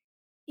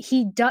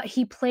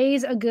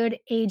plays a good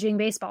aging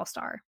baseball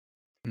star.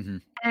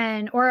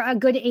 Or a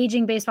good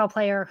aging baseball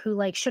player who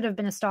like should have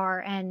been a star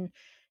and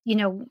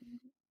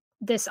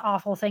this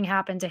awful thing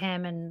happened to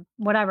him and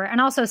whatever. And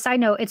also side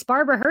note, it's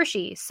Barbara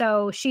Hershey.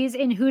 So she's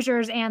in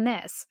Hoosiers and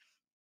this,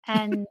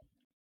 and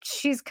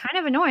she's kind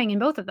of annoying in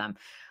both of them.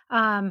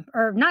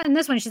 Or not in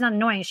this one. She's not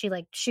annoying. She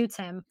like shoots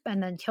him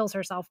and then kills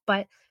herself,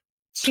 but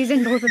she's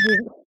in both of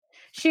these.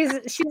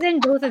 She's in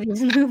both of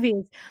these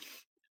movies.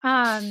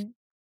 And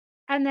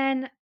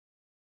then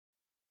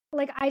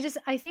like I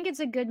think it's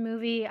a good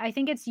movie. I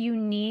think it's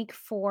unique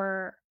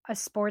for a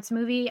sports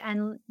movie.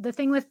 And the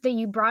thing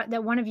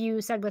that one of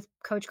you said with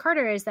Coach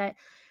Carter is that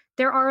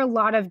there are a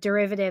lot of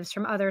derivatives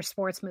from other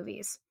sports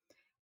movies.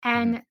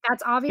 And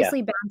that's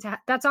obviously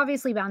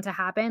bound to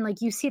happen.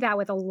 Like you see that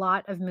with a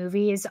lot of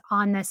movies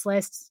on this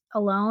list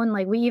alone.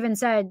 Like we even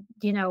said,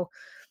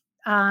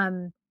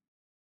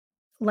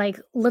 like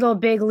Little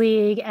Big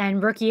League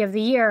and Rookie of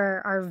the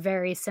Year are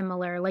very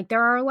similar. Like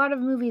there are a lot of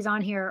movies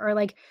on here, or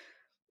like,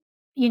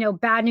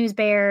 Bad News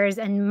Bears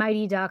and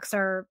Mighty Ducks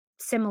are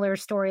similar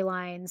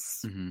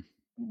storylines.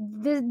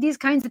 These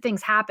kinds of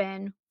things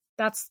happen.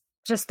 That's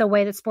just the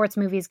way that sports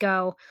movies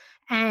go.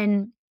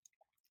 And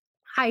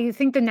I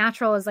think The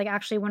Natural is like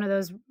actually one of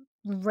those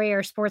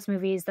rare sports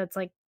movies that's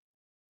like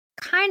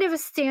kind of a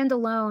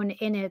standalone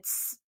in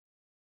its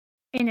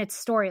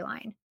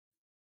storyline.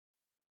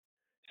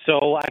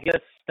 So I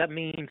guess that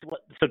means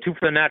so 2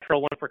 for The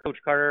Natural, 1 for Coach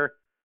Carter.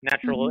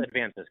 Natural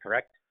advances,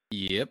 correct?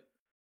 Yep.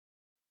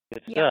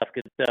 Good stuff.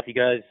 Good stuff. You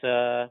guys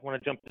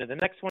want to jump into the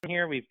next one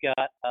here? We've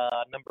got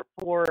number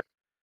 4,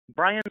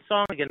 Brian's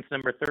Song against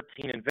number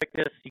 13,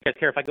 Invictus. You guys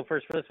care if I go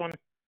first for this one?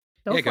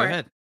 Go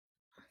ahead.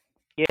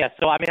 Yeah,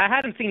 so I mean, I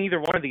hadn't seen either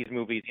one of these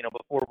movies,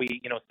 before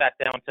we, sat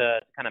down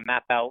to kind of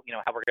map out,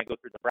 how we're going to go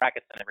through the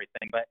brackets and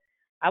everything. But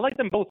I like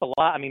them both a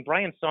lot. I mean,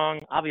 Brian's Song,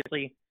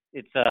 obviously,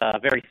 it's a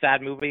very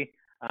sad movie.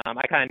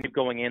 I kind of knew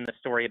going in the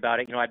story about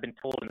it. I've been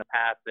told in the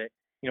past that,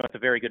 it's a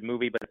very good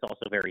movie, but it's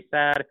also very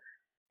sad.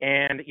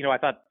 And, I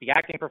thought the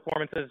acting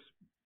performances,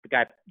 the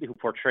guy who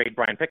portrayed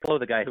Brian Piccolo,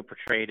 the guy who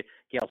portrayed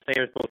Gale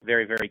Sayers, both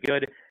very, very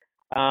good.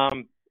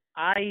 And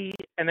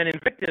then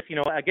Invictus,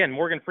 again,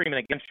 Morgan Freeman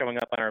again showing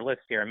up on our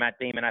list here, and Matt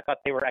Damon, I thought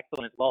they were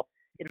excellent as well.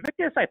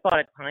 Invictus, I thought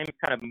at times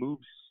kind of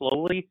moves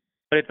slowly,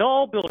 but it's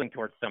all building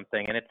towards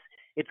something, and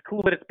it's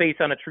cool that it's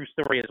based on a true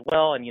story as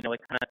well, and, it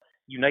kind of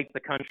unites the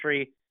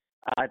country.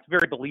 It's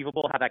very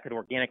believable how that could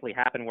organically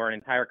happen, where an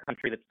entire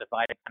country that's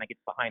divided kind of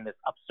gets behind this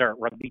upstart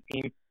rugby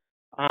team.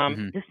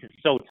 This is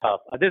so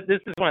tough. This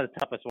is one of the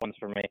toughest ones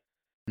for me.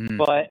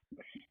 But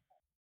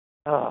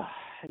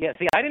yeah,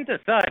 see, I didn't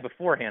decide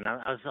beforehand.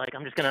 I was like,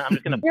 I'm just gonna.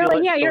 You're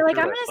like,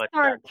 I'm gonna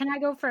start. Can I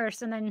go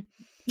first? And then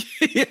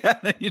yeah,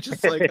 then you're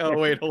just like, oh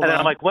wait, hold on. And then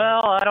I'm like,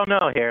 well, I don't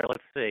know here.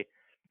 Let's see.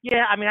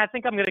 Yeah, I mean, I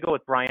think I'm gonna go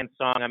with Brian's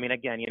Song. I mean,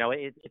 again,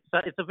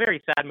 it's a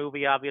very sad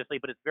movie, obviously,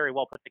 but it's very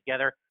well put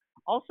together.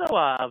 Also,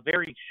 a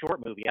very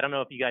short movie. I don't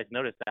know if you guys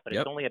noticed that, but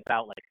it's only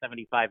about like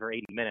 75 or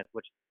 80 minutes,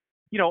 which,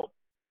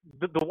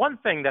 the one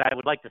thing that I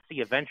would like to see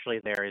eventually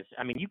there is,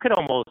 I mean, you could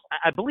almost,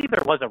 I believe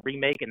there was a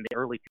remake in the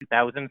early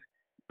 2000s,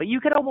 But you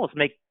could almost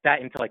make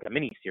that into like a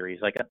mini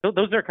series. Like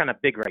those are kind of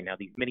big right now.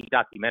 These mini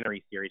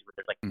documentary series where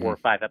there's like 4 or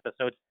 5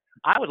 episodes.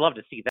 I would love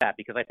to see that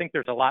because I think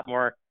there's a lot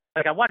more.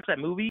 Like I watched that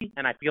movie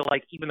and I feel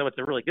like even though it's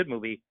a really good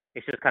movie,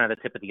 it's just kind of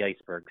the tip of the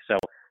iceberg. So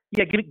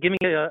yeah, give me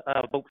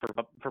a vote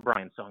for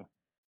Brian's Song.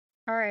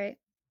 All right.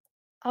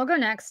 I'll go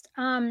next.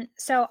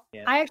 So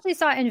Yeah. I actually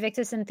saw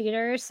Invictus in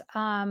theaters.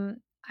 I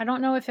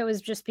don't know if it was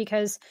just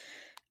because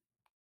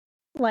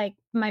like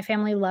my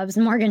family loves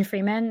Morgan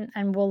Freeman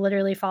and will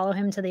literally follow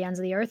him to the ends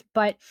of the earth,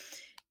 but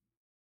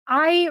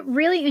I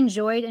really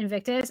enjoyed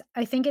Invictus.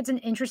 I think it's an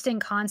interesting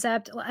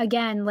concept.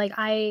 Again, like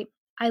I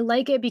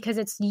like it because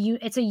it's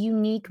a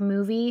unique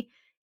movie.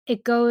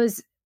 It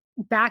goes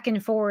back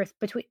and forth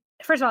between,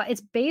 first of all,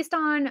 it's based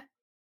on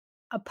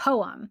a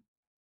poem.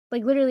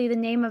 Like literally the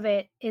name of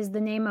it is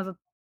the name of a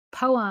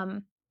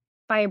poem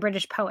by a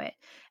British poet.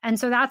 And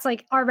so that's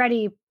like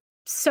already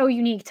so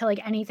unique to like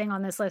anything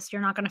on this list.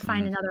 You're not going to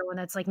find another one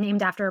that's like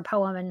named after a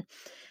poem, and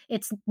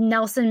it's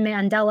Nelson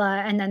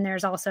Mandela, and then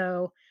there's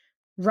also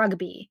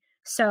rugby.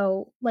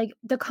 So like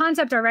the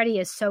concept already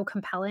is so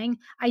compelling.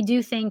 I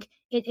do think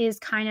it is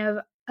kind of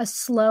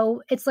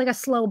it's like a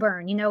slow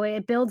burn, you know,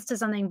 it builds to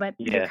something, but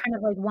you're kind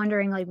of like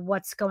wondering like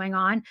what's going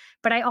on.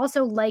 But I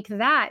also like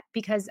that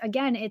because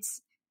again,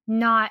 it's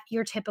not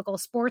your typical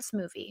sports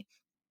movie.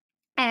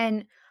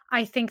 And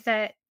I think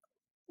that,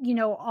 you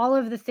know, all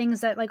of the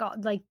things that like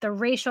the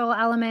racial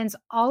elements,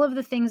 all of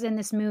the things in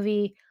this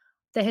movie,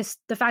 the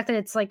fact that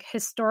it's like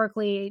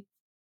historically,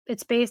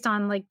 it's based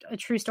on like a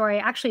true story.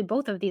 Actually,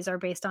 both of these are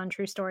based on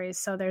true stories.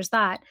 So there's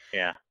that.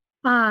 Yeah.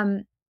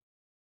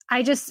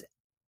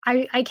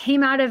 I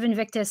came out of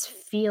Invictus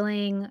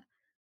feeling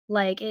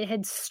like it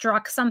had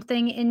struck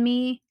something in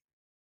me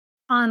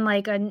on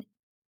like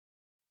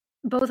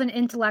both an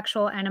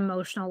intellectual and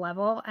emotional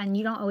level. And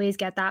you don't always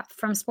get that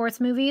from sports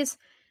movies.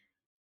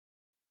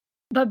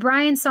 But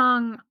Brian's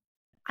Song,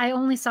 I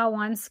only saw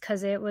once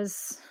because it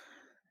was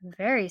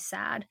very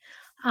sad.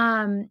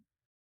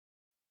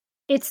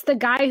 It's the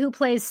guy who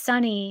plays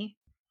Sonny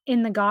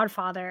in The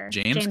Godfather,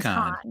 James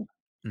Caan.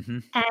 Mm-hmm.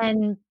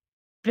 And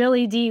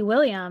Billy D.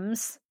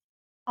 Williams,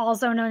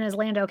 also known as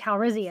Lando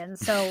Calrissian.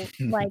 So,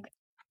 like,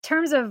 in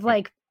terms of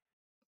like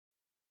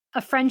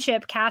a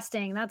friendship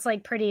casting, that's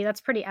pretty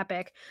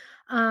epic.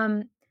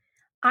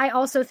 I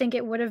also think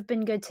it would have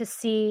been good to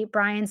see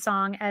Brian's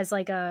Song as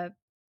like a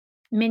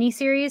mini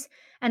series,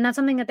 and that's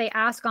something that they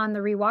ask on the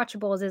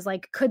rewatchables is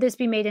like, could this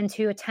be made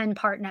into a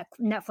 10-part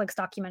Netflix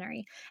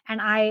documentary? And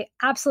I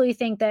absolutely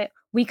think that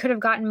we could have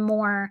gotten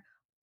more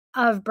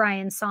of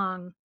Brian's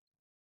Song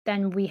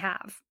than we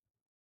have.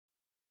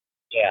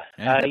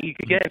 Yeah, you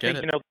could get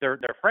into, you know, their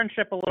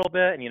friendship a little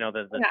bit, and you know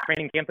the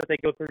training camp that they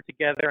go through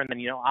together, and then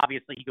you know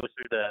obviously he goes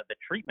through the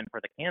treatment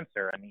for the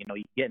cancer, and you know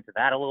you get into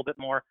that a little bit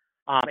more.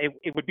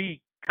 It would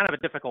be kind of a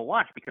difficult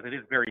watch because it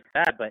is very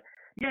sad, but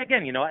yeah,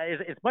 again, you know, as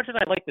much as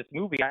I like this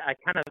movie, I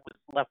kind of was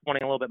left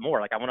wanting a little bit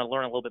more. Like I want to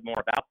learn a little bit more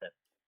about this.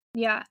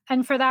 Yeah,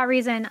 and for that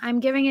reason, I'm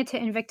giving it to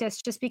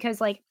Invictus just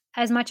because, like,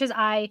 as much as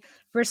I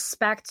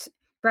respect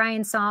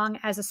Brian's Song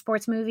as a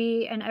sports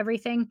movie and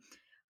everything,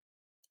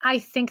 I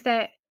think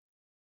that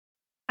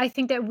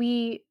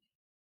we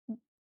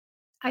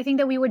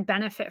would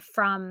benefit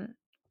from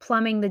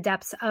plumbing the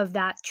depths of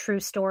that true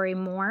story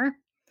more.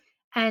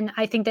 And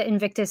I think that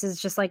Invictus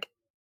is just like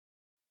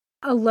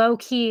a low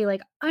key,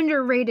 like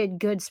underrated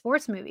good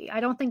sports movie.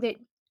 I don't think that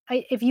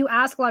if you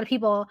ask a lot of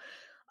people,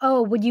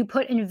 oh, would you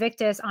put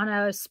Invictus on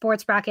a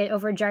sports bracket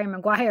over Jerry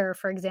Maguire,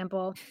 for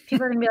example?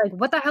 People are going to be like,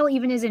 what the hell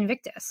even is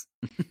Invictus?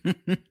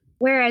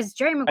 Whereas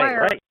Jerry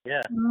Maguire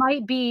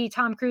might be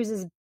Tom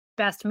Cruise's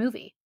best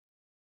movie.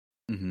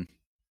 Mm-hmm.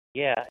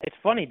 Yeah, it's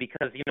funny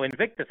because, you know,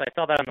 Invictus, I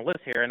saw that on the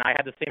list here, and I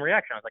had the same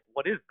reaction. I was like,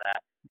 what is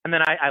that? And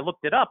then I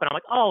looked it up, and I'm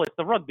like, oh, it's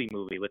the rugby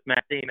movie with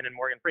Matt Damon and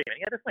Morgan Freeman.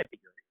 Yeah, this might be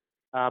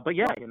good. But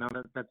yeah, you know,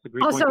 that's a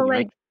great point. Also,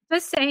 like,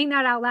 just saying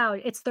that out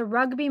loud, it's the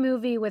rugby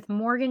movie with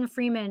Morgan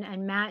Freeman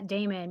and Matt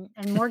Damon,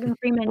 and Morgan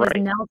Freeman is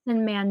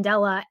Nelson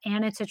Mandela,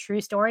 and it's a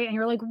true story. And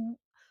you're like,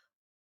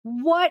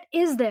 what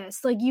is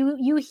this? Like,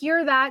 you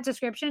hear that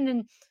description,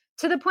 and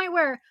to the point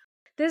where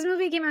this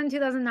movie came out in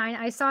 2009.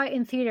 I saw it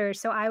in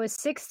theaters, so I was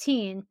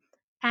 16,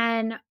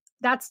 and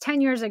that's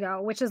 10 years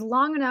ago, which is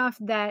long enough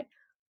that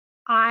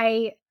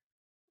I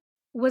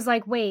was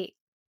like, wait,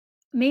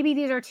 maybe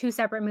these are two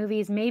separate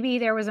movies. Maybe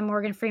there was a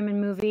Morgan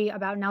Freeman movie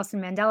about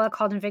Nelson Mandela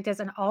called Invictus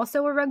and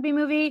also a rugby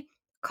movie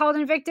called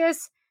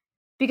Invictus,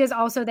 because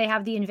also they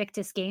have the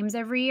Invictus Games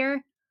every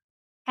year.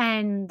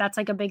 And that's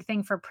like a big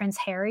thing for Prince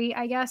Harry,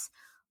 I guess.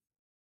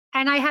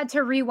 And I had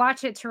to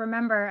rewatch it to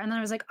remember. And then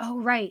I was like, oh,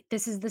 right,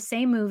 this is the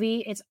same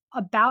movie. It's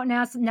about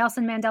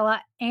Nelson Mandela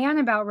and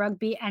about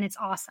rugby, and it's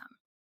awesome.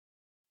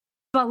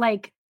 But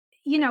like,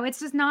 you know, it's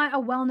just not a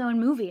well-known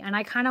movie. And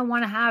I kind of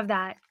want to have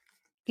that,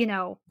 you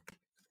know,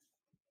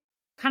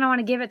 kind of want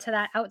to give it to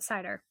that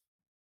outsider.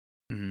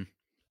 Mm-hmm.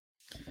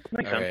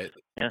 All right.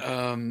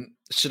 Yeah.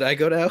 Should I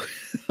go now?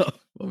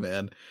 Oh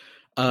man.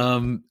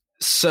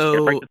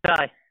 So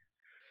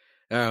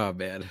oh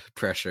man,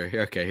 pressure.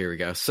 Okay, here we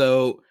go.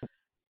 So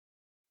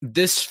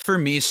This for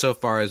me so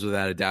far is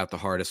without a doubt the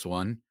hardest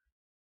one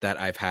that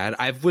I've had.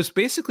 I've was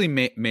basically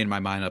made my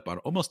mind up on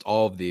almost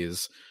all of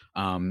these.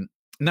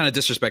 Not a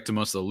disrespect to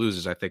most of the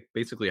losers. I think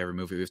basically every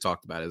movie we've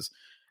talked about is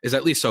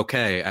at least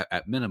okay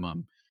at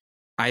minimum.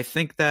 I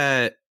think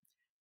that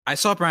I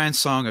saw Brian's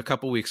Song a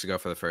couple weeks ago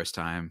for the first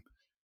time.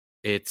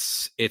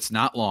 It's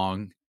not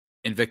long.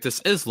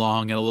 Invictus is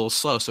long and a little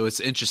slow, so it's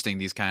interesting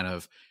these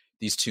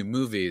two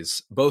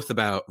movies, both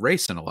about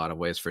race in a lot of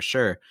ways for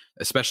sure,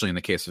 especially in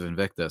the case of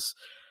Invictus.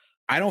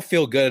 I don't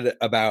feel good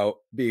about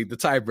being the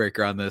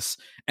tiebreaker on this.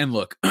 And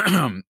look,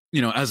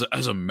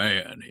 as a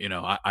man,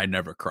 I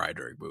never cry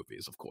during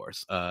movies, of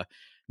course. No,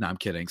 I'm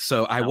kidding.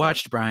 So I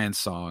watched Brian's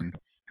Song.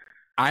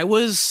 I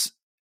was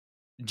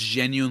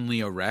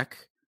genuinely a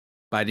wreck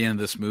by the end of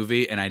this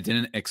movie, and I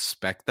didn't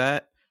expect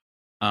that.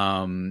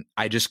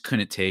 I just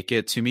couldn't take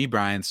it. To me,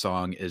 Brian's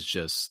Song is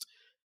just,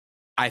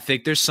 I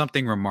think there's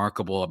something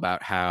remarkable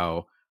about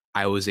how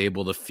I was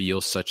able to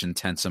feel such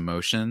intense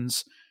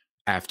emotions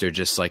after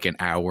just like an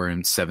hour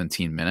and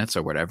 17 minutes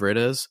or whatever it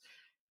is.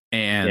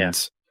 And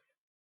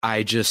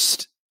it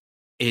just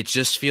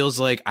feels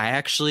like I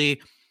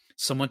actually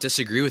somewhat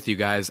disagree with you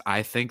guys.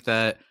 I think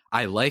that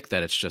I like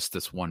that it's just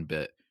this one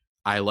bit.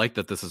 I like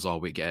that this is all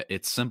we get.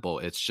 It's simple.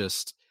 It's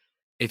just,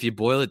 if you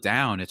boil it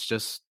down, it's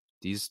just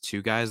these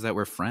two guys that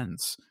were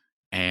friends.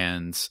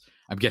 And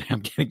I'm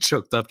getting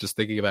choked up just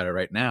thinking about it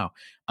right now.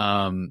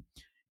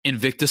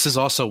 Invictus is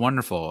also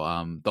wonderful.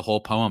 The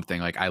whole poem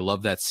thing, like I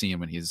love that scene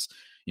when he's,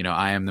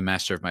 I am the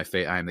master of my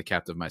fate, I am the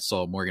captain of my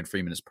soul. Morgan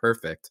Freeman is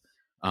perfect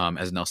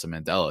as Nelson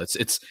Mandela.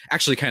 It's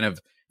actually kind of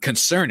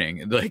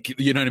concerning, like,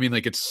 you know what I mean?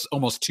 Like it's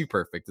almost too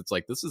perfect. It's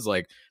like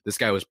this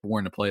guy was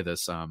born to play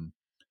this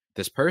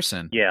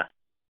person. Yeah.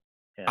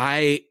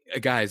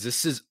 Guys,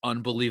 this is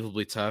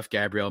unbelievably tough.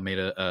 Gabrielle made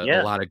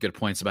a lot of good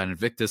points about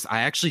Invictus.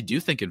 I actually do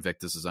think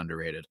Invictus is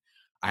underrated.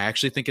 I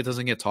actually think it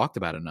doesn't get talked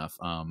about enough.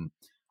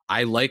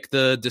 I like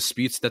the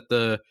disputes that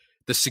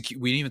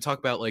we didn't even talk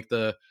about, like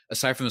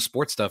aside from the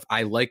sports stuff,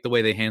 I like the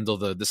way they handle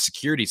the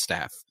security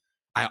staff.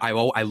 I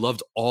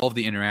loved all of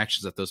the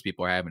interactions that those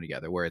people are having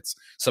together, where it's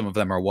some of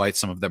them are white,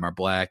 some of them are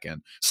black,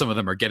 and some of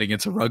them are getting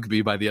into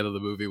rugby by the end of the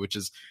movie, which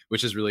is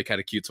really kind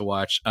of cute to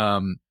watch.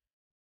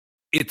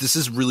 This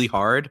is really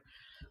hard.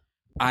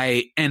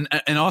 And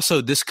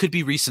also this could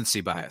be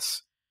recency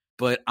bias,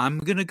 but I'm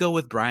gonna go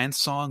with Brian's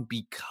Song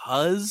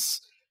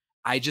because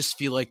I just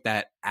feel like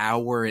that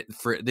hour,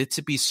 for it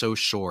to be so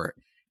short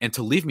and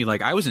to leave me,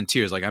 like, I was in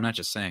tears. Like, I'm not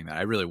just saying that,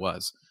 I really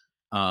was.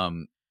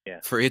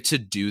 For it to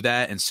do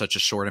that in such a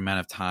short amount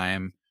of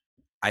time,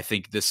 I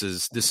think this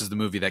is the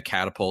movie that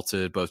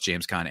catapulted both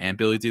James Caan and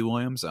Billy Dee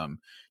Williams.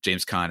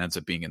 James Caan ends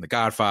up being in The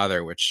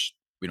Godfather, which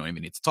we don't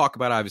even need to talk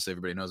about. Obviously,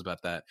 everybody knows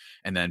about that.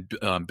 And then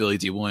Billy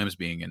Dee Williams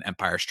being in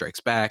Empire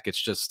Strikes Back.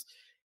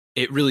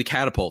 It really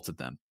catapulted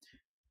them.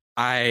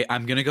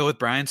 I'm going to go with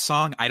Brian's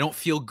Song. I don't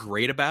feel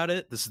great about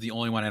it. This is the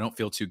only one I don't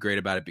feel too great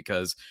about it,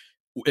 because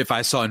if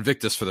I saw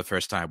Invictus for the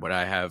first time, would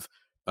I have,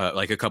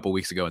 like a couple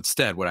weeks ago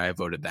instead, would I have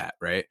voted that,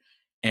 right?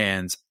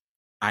 And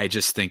I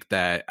just think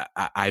that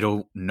I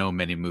don't know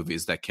many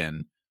movies that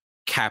can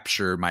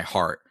capture my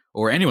heart,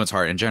 or anyone's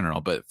heart in general,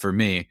 but for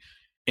me,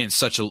 in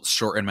such a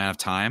short amount of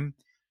time,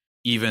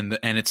 and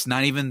it's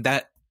not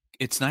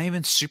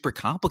even super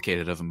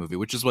complicated of a movie,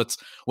 which is what's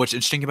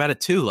interesting about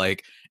it too.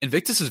 Like,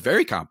 Invictus is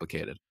very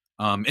complicated,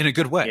 in a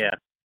good way. Yeah.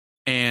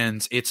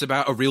 And it's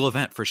about a real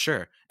event for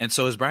sure. And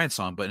so is Brian's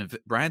Song. But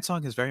Brian's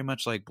Song is very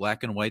much like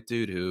black and white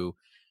dude who,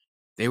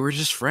 they were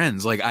just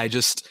friends. Like,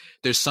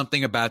 there's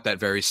something about that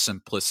very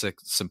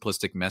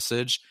simplistic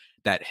message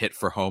that hit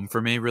for home for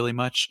me really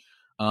much,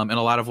 in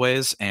a lot of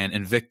ways. And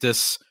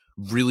Invictus,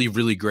 really,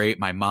 really great.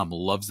 My mom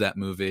loves that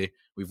movie.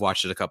 We've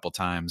watched it a couple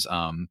times.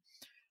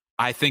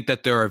 I think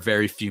that there are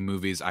very few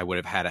movies I would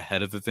have had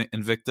ahead of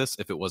Invictus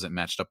if it wasn't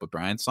matched up with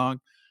Brian's Song.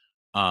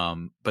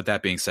 But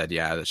that being said,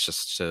 yeah, that's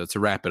just to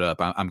wrap it up.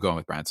 I'm going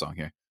with Brian's Song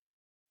here.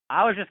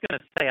 I was just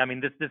gonna say, I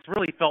mean, this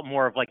really felt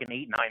more of like an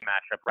 8-9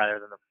 matchup rather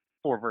than the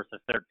 4 versus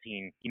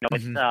 13.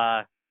 It's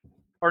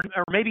or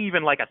maybe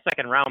even like a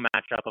second round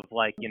matchup of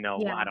like,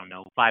 I don't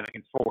know, 5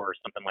 against 4 or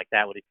something like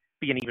that would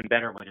be an even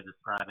better way to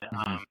describe it.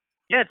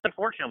 Yeah, it's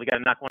unfortunate we got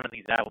to knock one of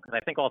these out, because I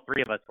think all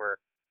three of us were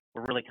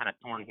really kind of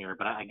torn here.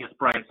 But I guess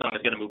Brian's Song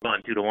is going to move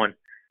on 2-1.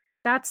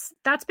 That's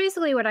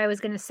basically what I was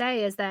going to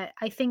say, is that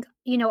I think,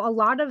 a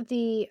lot of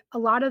the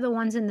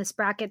ones in this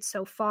bracket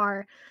so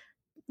far,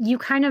 we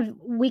kind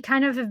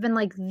of have been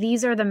like,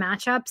 these are the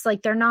matchups.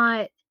 Like,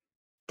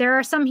 there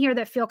are some here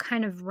that feel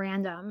kind of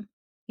random,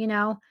 Yeah.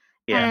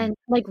 And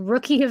like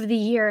Rookie of the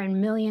Year and $1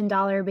 Million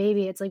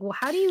Baby. It's like, well,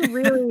 how do you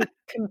really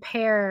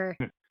compare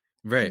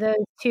those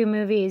two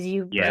movies?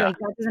 Like,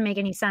 that doesn't make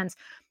any sense.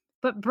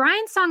 But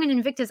Brian's Song and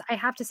Invictus, I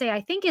have to say,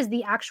 I think is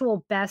the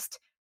actual best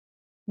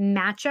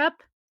matchup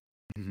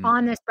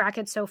on this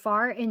bracket so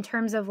far, in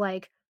terms of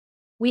like,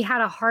 we had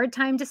a hard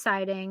time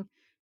deciding.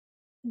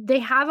 They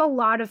have a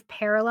lot of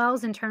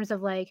parallels in terms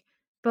of like,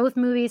 both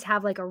movies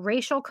have like a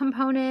racial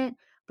component.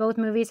 Both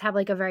movies have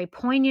like a very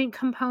poignant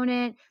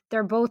component.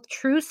 They're both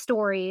true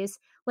stories.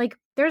 Like,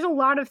 there's a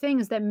lot of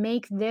things that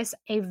make this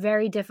a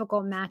very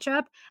difficult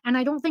matchup. And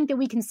I don't think that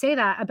we can say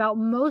that about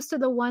most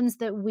of the ones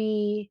that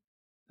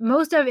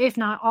most of, if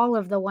not all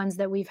of the ones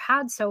that we've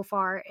had so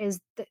far, is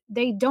that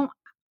they don't,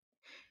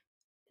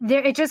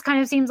 there, it just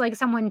kind of seems like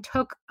someone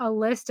took a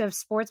list of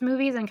sports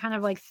movies and kind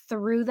of like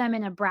threw them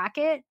in a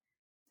bracket.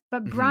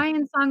 But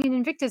Brian Song and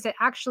Invictus, it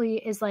actually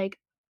is like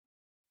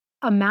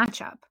a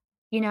matchup,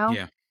 you know?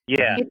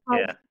 Yeah.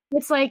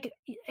 It's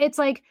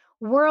like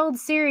World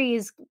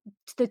Series,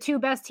 the two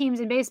best teams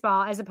in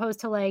baseball, as opposed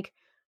to like,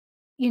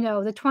 you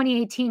know, the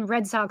 2018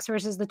 Red Sox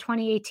versus the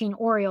 2018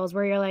 Orioles,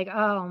 where you're like,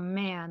 oh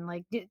man,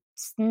 like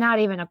it's not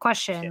even a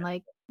question. Yeah.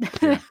 Like,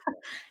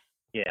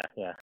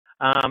 yeah.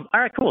 All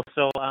right, cool.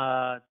 So,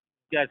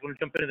 you guys want to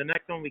jump into the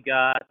next one? We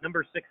got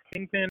number 6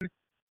 Kingpin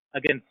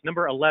against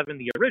number 11,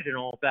 the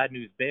original Bad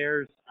News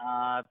Bears.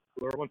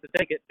 Whoever wants to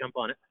take it, jump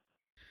on it.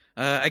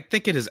 I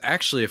think it is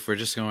actually, if we're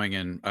just going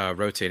in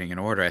rotating in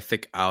order, I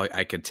think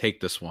I could take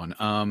this one.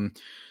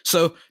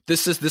 So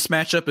this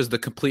matchup is the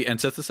complete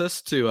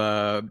antithesis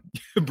to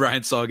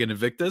Brian Song and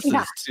Invictus.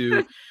 Yeah.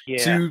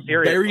 It's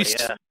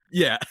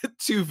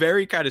two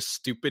very kind of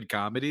stupid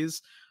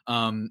comedies,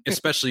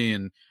 especially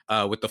in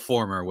with the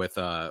former with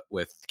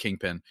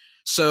Kingpin.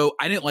 So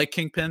I didn't like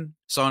Kingpin.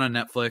 Saw it on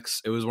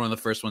Netflix. It was one of the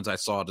first ones I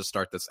saw to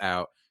start this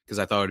out because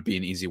I thought it would be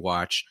an easy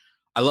watch.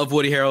 I love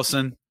Woody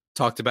Harrelson.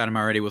 Talked about him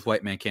already with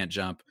White Man Can't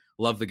Jump.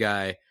 Love the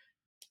guy.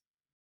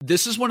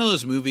 This is one of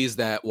those movies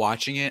that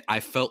watching it, I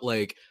felt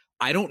like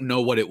I don't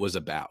know what it was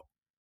about.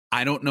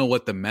 I don't know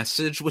what the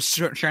message was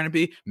trying to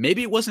be.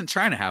 Maybe it wasn't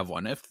trying to have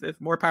one. If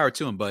more power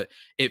to him, but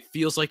it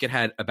feels like it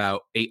had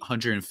about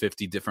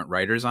 850 different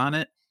writers on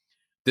it.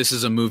 This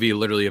is a movie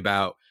literally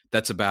about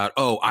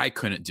oh, I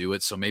couldn't do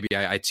it, so maybe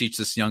I teach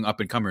this young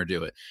up and comer to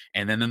do it.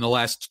 And then in the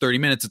last 30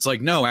 minutes, it's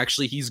like, no,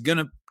 actually, he's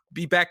gonna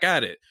be back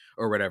at it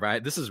or whatever.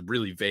 This is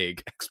really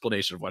vague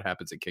explanation of what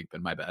happens in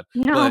Kingpin. My bad.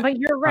 No, but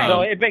you're right.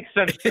 No, it makes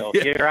sense though.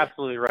 You're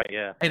absolutely right.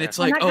 Yeah. And it's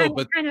like,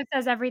 kind of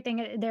says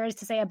everything there is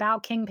to say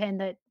about Kingpin,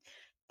 that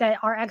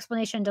our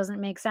explanation doesn't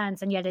make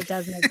sense, and yet it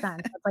does make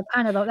sense. It's like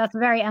that's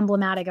very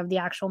emblematic of the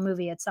actual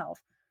movie itself.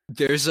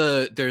 There's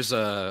a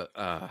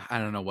I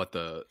don't know what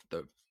the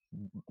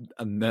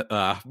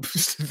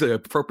the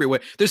appropriate way.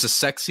 There's a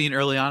sex scene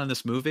early on in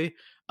this movie.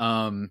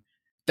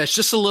 That's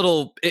just a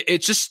little.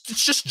 It's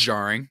just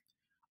jarring.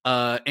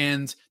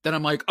 And then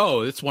I'm like,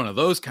 oh, it's one of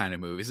those kind of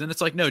movies. And it's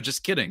like, no,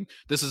 just kidding.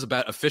 This is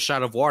about a fish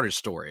out of water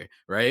story,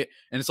 right?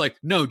 And it's like,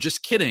 no,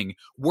 just kidding.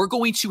 We're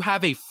going to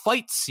have a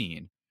fight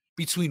scene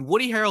between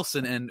Woody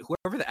Harrelson and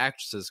whoever the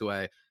actress is, who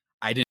I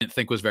didn't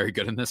think was very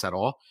good in this at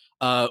all.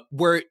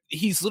 Where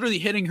he's literally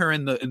hitting her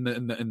in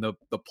the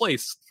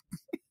place.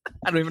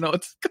 I don't even know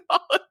what to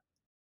call it.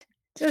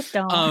 Just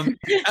don't.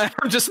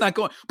 I'm just not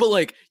going. But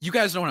like, you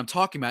guys know what I'm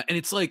talking about, and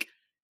it's like,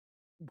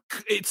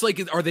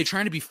 are they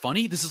trying to be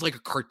funny? This is like a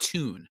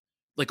cartoon,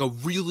 like a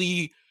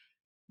really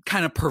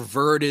kind of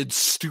perverted,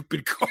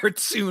 stupid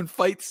cartoon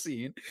fight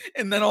scene,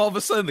 and then all of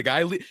a sudden the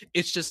guy.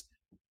 It's just,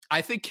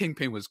 I think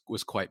Kingpin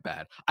was quite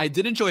bad. I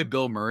did enjoy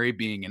Bill Murray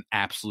being an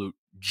absolute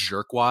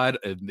jerkwad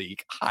in the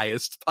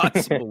highest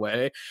possible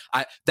way.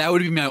 That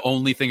would be my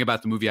only thing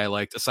about the movie I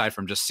liked, aside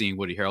from just seeing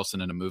Woody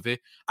Harrelson in a movie.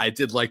 I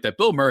did like that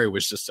Bill Murray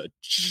was just a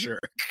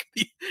jerk.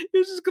 He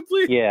was just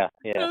complete. Yeah.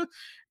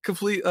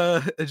 Complete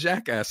a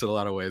jackass in a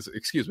lot of ways.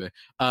 Excuse me.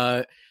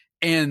 But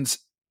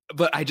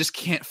I just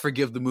can't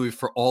forgive the movie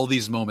for all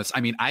these moments.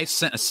 I mean, I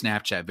sent a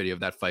Snapchat video of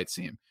that fight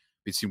scene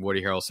between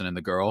Woody Harrelson and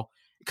the girl,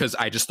 because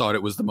I just thought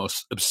it was the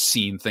most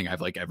obscene thing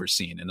I've like ever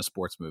seen in a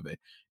sports movie.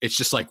 It's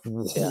just like,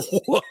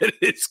 what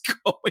is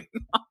going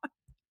on?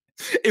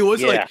 It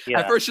was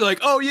at first you're like,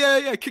 oh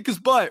yeah, kick his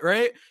butt,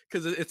 right?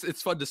 Because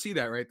it's fun to see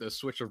that, right? The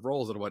switch of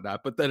roles and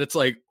whatnot. But then it's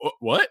like,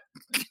 what?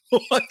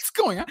 What's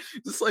going on?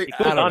 Just like,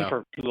 it goes on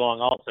for too long.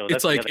 Also,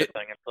 that's the other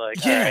thing. It's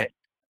like, yeah. All right.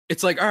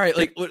 It's like, all right,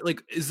 like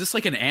is this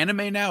like an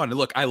anime now? And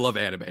look, I love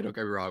anime. Don't get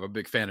me wrong, I'm a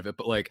big fan of it.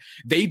 But like,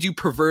 they do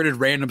perverted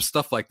random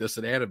stuff like this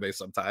in anime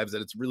sometimes,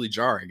 and it's really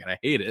jarring, and I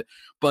hate it.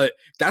 But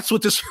that's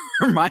what this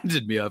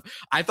reminded me of.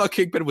 I thought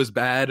Kingpin was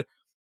bad.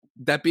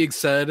 That being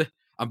said,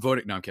 I'm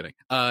voting. No, I'm kidding.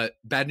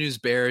 Bad News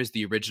Bears,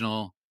 the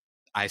original.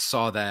 I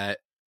saw that.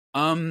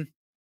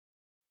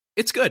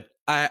 It's good.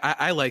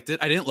 I liked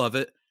it. I didn't love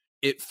it.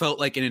 It felt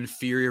like an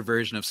inferior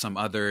version of some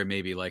other,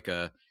 maybe like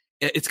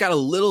it's got a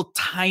little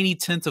tiny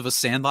tint of a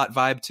Sandlot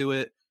vibe to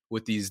it,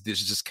 with this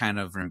just kind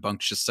of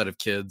rambunctious set of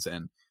kids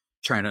and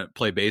trying to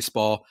play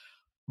baseball.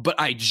 But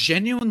I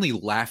genuinely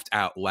laughed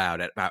out loud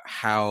about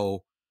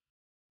how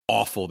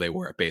awful they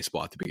were at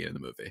baseball at the beginning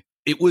of the movie.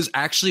 It was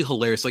actually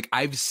hilarious. Like,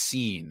 I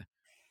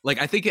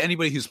think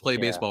anybody who's played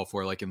baseball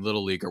before, like in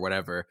Little League or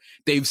whatever,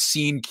 they've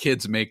seen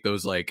kids make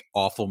those like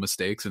awful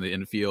mistakes in the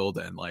infield,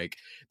 and like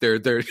they're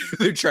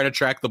trying to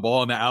track the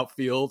ball in the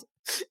outfield,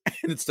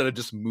 and instead of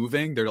just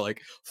moving, they're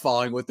like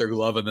falling with their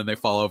glove, and then they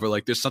fall over.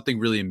 Like, there's something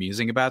really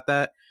amusing about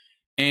that.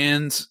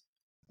 And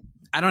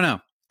I don't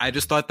know. I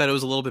just thought that it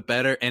was a little bit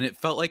better, and it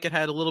felt like it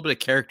had a little bit of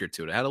character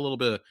to it. It had a little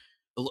bit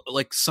of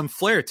like some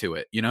flair to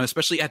it, you know,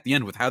 especially at the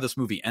end with how this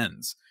movie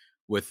ends,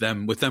 with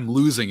them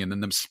losing and then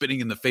them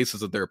spitting in the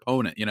faces of their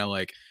opponent. You know,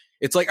 like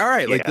it's like, all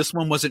right, like this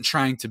one wasn't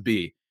trying to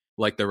be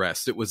like the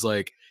rest. It was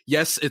like,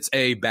 yes, it's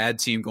a bad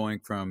team going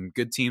from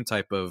good team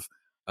type of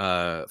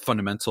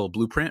fundamental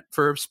blueprint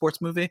for a sports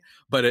movie,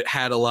 but it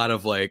had a lot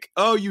of like,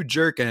 oh, you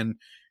jerk, and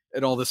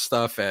all this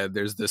stuff, and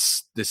there's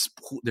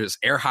there's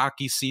air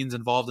hockey scenes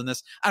involved in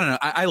this. I don't know,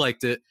 I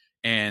liked it.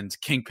 And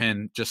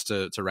Kingpin, just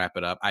to wrap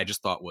it up, I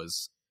just thought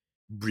was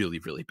really,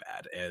 really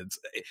bad. And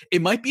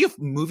it might be a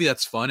movie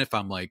that's fun if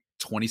I'm like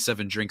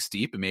 27 drinks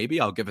deep, and maybe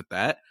I'll give it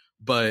that.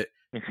 But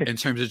in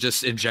terms of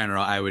just in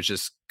general, I was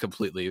just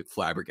completely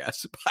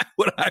flabbergasted by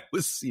what I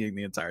was seeing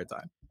the entire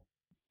time.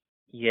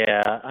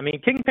 Yeah, I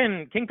mean,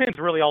 Kingpin's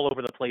really all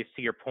over the place,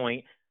 to your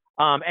point.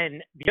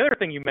 And the other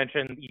thing you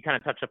mentioned, you kind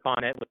of touched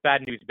upon it with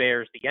Bad News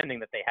Bears, the ending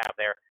that they have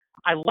there.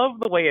 I love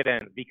the way it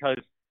ends because,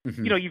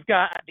 you know, you've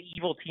got the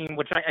evil team,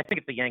 which I think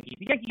it's the Yankees.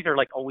 The Yankees are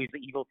like always the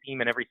evil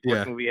team in every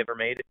sports movie ever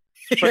made.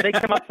 But they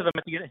come up to them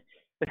at the end.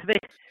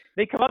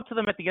 They come up to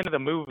them at the end of the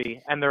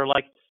movie, and they're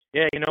like,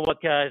 "Yeah, you know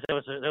what, guys? That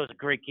was a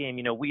great game.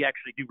 You know, we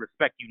actually do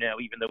respect you now,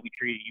 even though we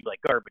treated you like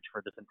garbage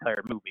for this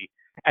entire movie."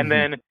 And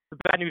then the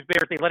Bad News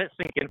Bears, they let it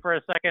sink in for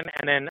a second,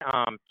 and then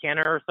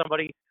Canner or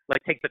somebody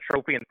like takes the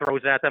trophy and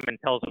throws at them and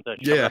tells them to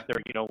shut up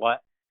there. You know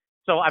what?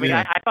 So I mean,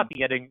 I thought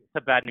the ending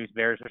to Bad News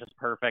Bears was just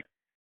perfect.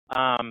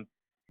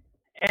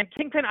 And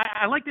Kingpin,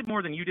 I liked it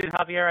more than you did,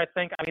 Javier. I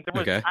think. I mean,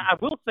 there was. I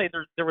will say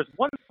there was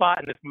one spot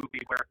in this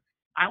movie where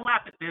I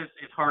laughed at this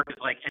as hard as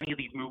like any of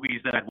these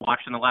movies that I've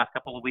watched in the last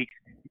couple of weeks.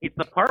 It's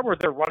the part where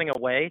they're running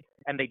away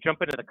and they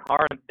jump into the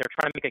car and they're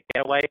trying to make a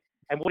getaway.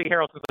 And Woody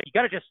Harrelson's like, "You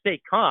got to just stay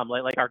calm,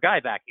 like our guy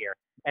back here."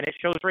 And it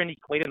shows Randy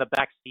Quaid in the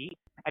back seat,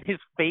 and his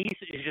face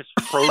is just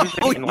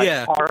frozen in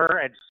like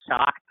horror and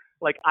shock.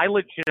 Like I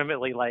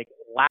legitimately like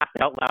laughed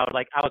out loud.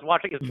 Like I was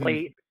watching it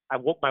late. I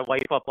woke my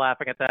wife up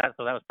laughing at that,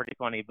 so that was pretty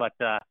funny. But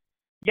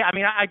yeah, I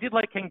mean, I did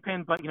like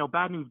Kingpin, but you know,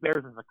 Bad News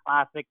Bears is a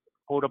classic,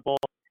 quotable,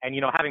 and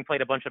you know, having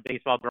played a bunch of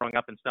baseball growing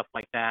up and stuff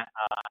like that,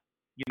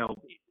 you know,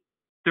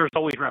 there's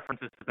always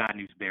references to Bad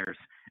News Bears,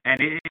 and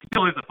it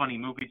still is a funny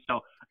movie. So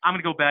I'm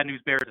gonna go Bad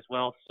News Bears as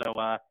well. So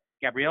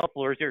Gabrielle,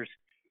 floor is yours.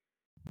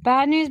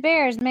 Bad News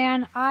Bears,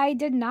 man. I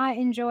did not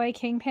enjoy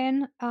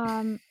Kingpin.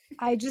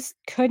 I just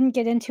couldn't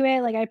get into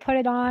it. Like I put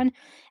it on,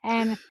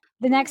 and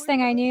the next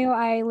thing I knew,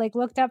 I like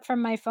looked up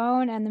from my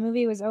phone and the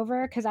movie was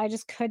over because I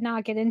just could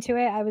not get into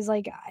it. I was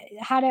like,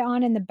 I had it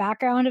on in the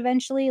background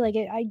eventually. Like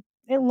it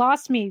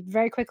lost me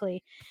very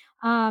quickly.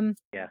 I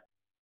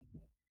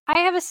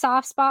have a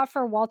soft spot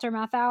for Walter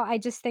Matthau. I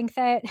just think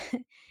that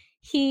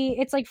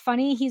it's like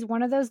funny. He's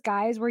one of those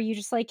guys where you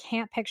just like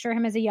can't picture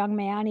him as a young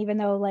man, even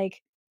though like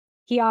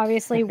he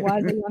obviously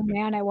was a young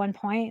man at one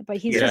point, but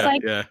he's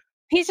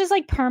he's just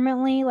like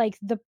permanently like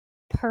the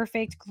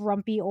perfect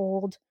grumpy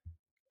old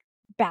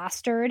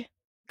bastard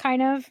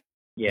kind of,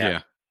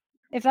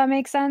 if that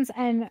makes sense.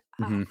 And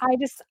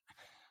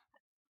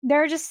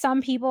there are just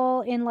some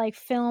people in like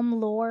film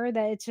lore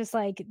that it's just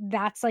like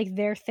that's like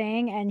their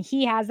thing, and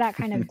he has that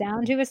kind of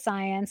down to a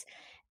science.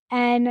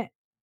 And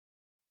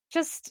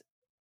just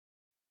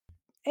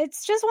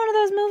it's just one of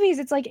those movies.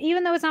 It's like,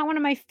 even though it's not one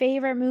of my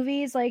favorite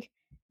movies, like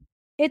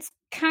it's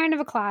kind of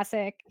a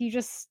classic. You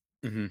just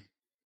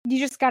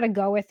got to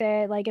go with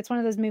it. Like it's one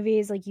of those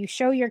movies like you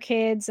show your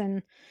kids,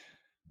 and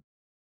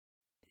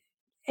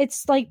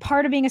it's like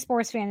part of being a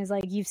sports fan is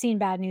like you've seen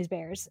Bad News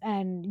Bears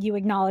and you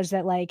acknowledge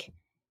that like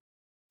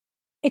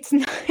it's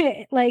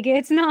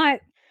not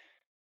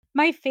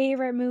my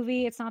favorite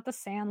movie. It's not The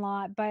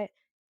Sandlot, but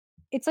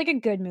it's like a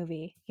good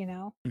movie, you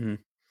know?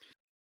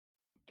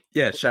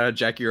 Yeah, shout out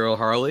Jackie Earle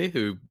Harley,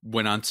 who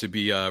went on to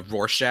be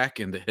Rorschach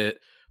in the hit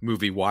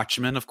movie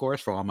Watchmen, of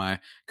course, for all my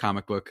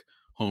comic book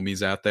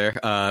homies out there.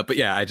 But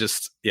yeah,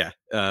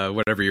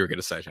 whatever you were going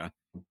to say, John.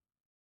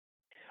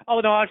 Oh,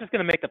 no, I was just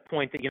going to make the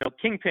point that, you know,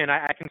 Kingpin,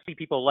 I can see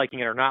people liking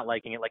it or not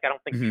liking it. Like, I don't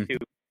think you two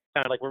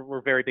sound like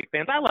we're very big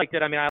fans. I liked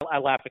it. I mean, I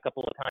laughed a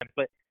couple of times.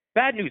 But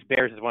Bad News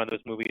Bears is one of those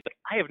movies. Like,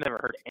 I have never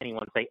heard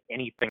anyone say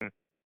anything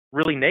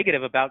really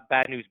negative about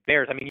Bad News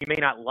Bears. I mean, you may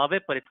not love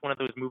it, but it's one of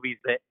those movies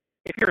that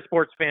if you're a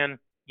sports fan,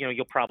 you know,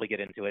 you'll probably get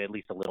into it at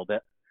least a little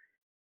bit.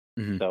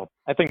 So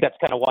I think that's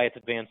kind of why it's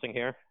advancing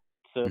here.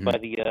 So by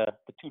the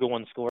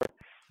 2-1 score.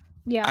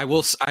 Yeah. I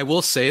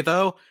will say,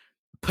 though,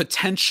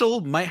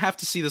 potential might have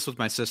to see this with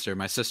my sister.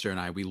 My sister and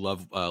I, we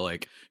love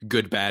like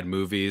good bad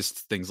movies,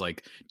 things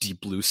like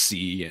Deep Blue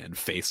Sea and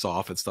Face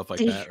Off and stuff like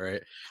that,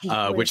 right?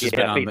 Which has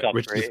been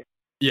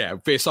on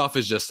Face Off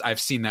is just,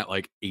 I've seen that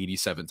like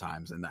 87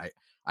 times, and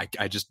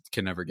I just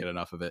can never get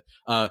enough of it.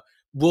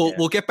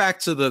 We'll get back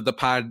to the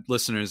pod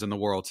listeners in the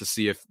world to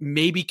see if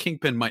maybe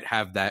Kingpin might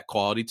have that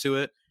quality to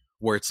it,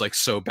 where it's like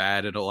so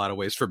bad in a lot of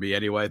ways for me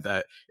anyway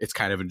that it's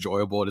kind of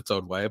enjoyable in its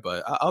own way.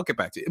 But I'll get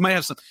back to it. It might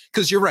have some,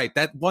 because you're right,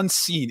 that one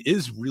scene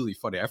is really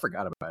funny. I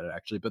forgot about it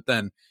actually, but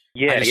then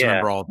I just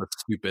remember all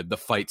the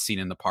fight scene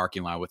in the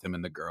parking lot with him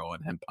and the girl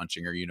and him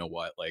punching her, you know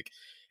what, like,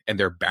 and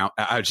they're bound.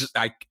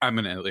 I'm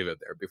gonna leave it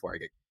there before I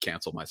get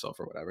canceled myself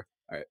or whatever.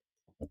 All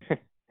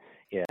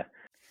right.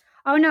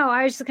 Oh no,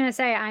 I was just gonna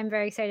say I'm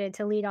very excited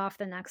to lead off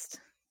the next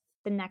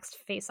the next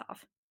Face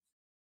Off.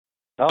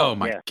 Oh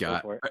my yeah,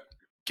 God. go for it.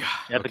 God,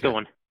 That's a good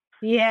one.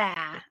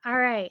 Yeah. All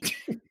right.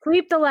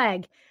 Sweep the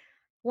leg.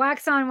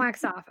 Wax on,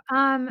 wax off.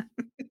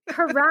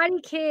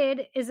 Karate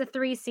Kid is a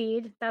 3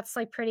 seed. That's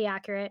like pretty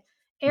accurate.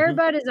 Air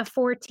Bud is a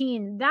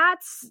 14.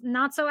 That's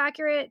not so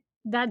accurate.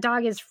 That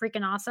dog is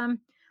freaking awesome.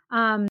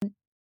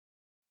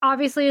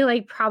 Obviously,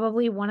 like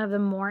probably one of the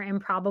more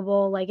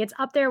improbable, like it's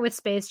up there with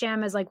Space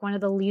Jam as like one of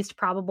the least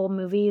probable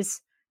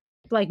movies,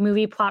 like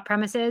movie plot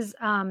premises.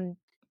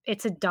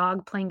 It's a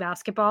dog playing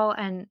basketball,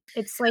 and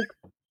it's like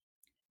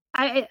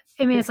I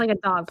mean it's like a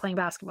dog playing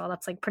basketball.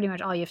 That's like pretty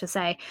much all you have to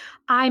say.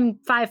 I'm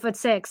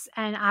 5'6"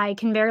 and I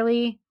can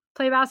barely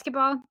play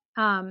basketball.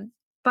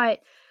 But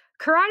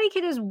Karate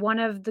Kid is one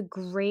of the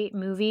great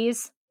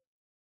movies,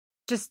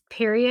 just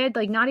period,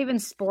 like not even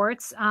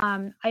sports.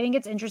 I think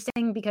it's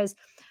interesting because,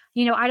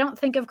 you know, I don't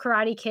think of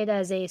Karate Kid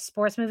as a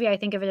sports movie. I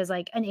think of it as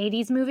like an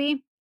 80s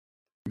movie.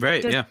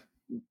 Right.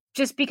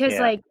 Just because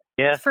like,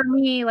 Yeah. for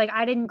me, like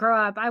I didn't grow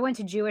up. I went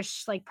to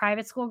Jewish like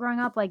private school growing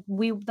up. Like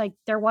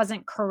there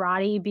wasn't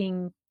karate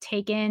being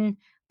taken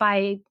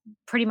by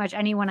pretty much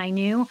anyone I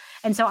knew.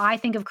 And so I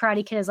think of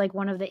Karate Kid as like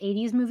one of the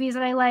 80s movies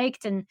that I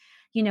liked, and,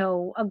 you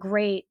know, a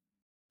great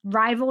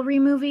rivalry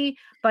movie,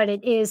 but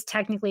it is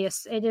technically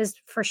it is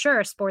for sure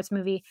a sports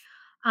movie.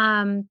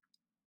 I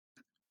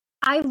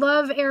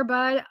love Air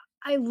Bud.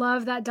 I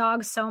love that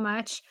dog so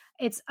much.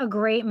 It's a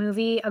great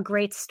movie, a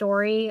great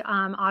story.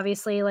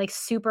 Obviously, like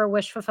super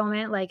wish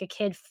fulfillment, like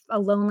a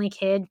lonely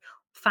kid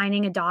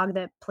finding a dog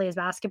that plays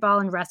basketball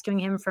and rescuing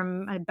him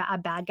from a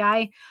bad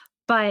guy.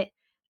 But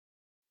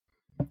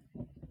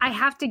I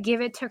have to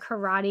give it to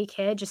Karate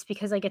Kid just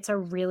because like it's a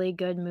really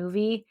good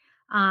movie.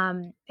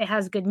 It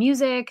has good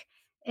music.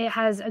 It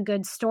has a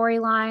good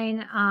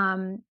storyline.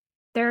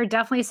 There are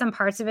definitely some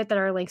parts of it that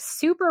are like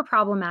super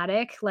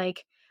problematic,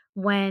 like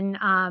when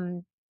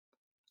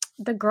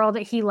the girl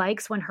that he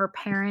likes, when her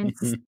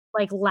parents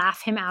like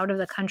laugh him out of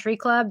the country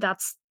club.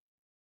 That's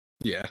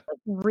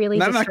really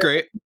not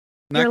great.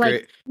 Not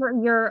great.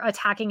 You're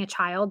attacking a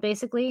child,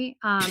 basically.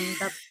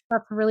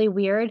 That's really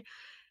weird.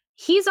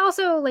 He's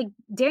also like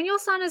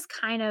Daniel-san is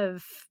kind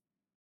of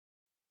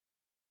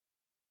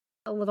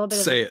a little bit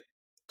Say of it.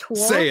 Tool.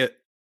 Say it.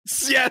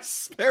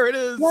 Yes, there it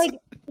is. Like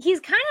he's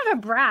kind of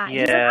a brat. Yeah.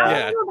 He's like, I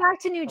want to go back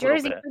to New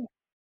Jersey. bit.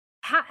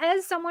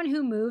 As someone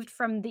who moved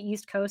from the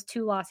East Coast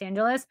to Los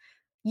Angeles,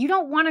 you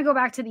don't want to go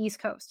back to the East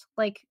Coast.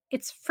 Like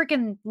it's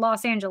freaking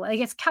Los Angeles. Like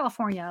it's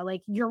California.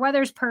 Like your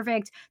weather's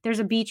perfect. There's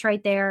a beach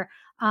right there.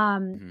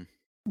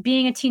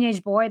 Being a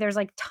teenage boy, there's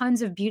like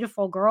tons of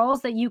beautiful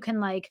girls that you can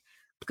like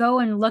go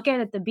and look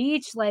at the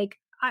beach. Like,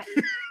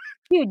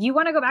 dude, you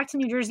want to go back to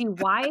New Jersey?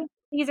 Why?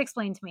 Please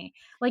explain to me.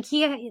 Like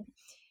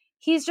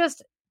he's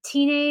just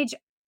teenage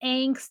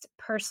angst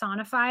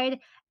personified.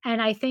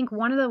 And I think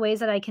one of the ways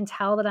that I can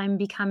tell that I'm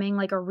becoming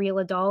like a real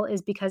adult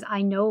is because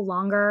I no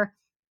longer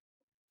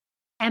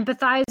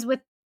empathize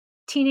with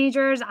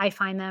teenagers. I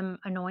find them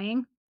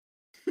annoying.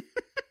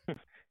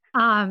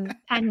 And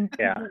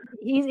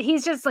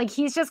he's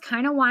just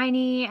kind of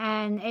whiny,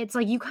 and it's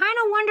like you kind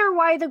of wonder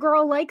why the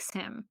girl likes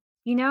him,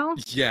 you know?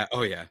 Yeah.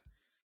 Oh yeah.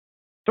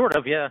 Sort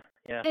of. Yeah.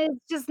 Yeah. It's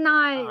just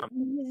not.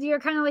 You're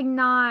kind of like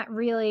not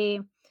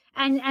really.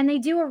 And they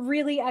do a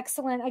really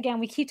excellent. Again,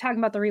 we keep talking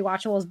about the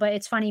rewatchables, but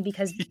it's funny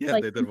because they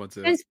did one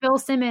too. Since Bill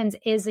Simmons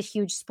is a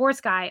huge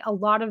sports guy, a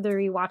lot of the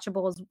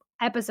rewatchables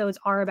episodes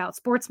are about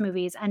sports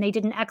movies, and they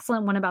did an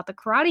excellent one about the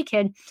Karate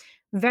Kid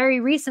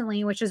very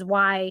recently, which is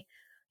why,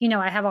 you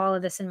know, I have all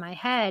of this in my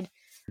head.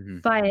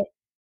 But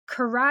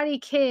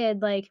Karate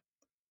Kid, like,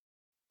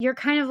 you're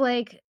kind of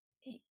like,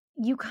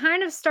 you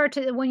kind of start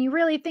to, when you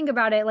really think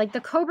about it, like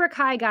the Cobra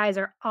Kai guys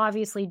are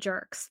obviously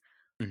jerks,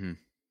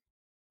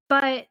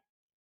 but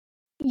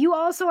you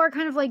also are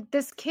kind of like,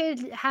 this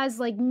kid has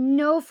like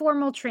no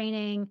formal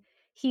training.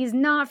 He's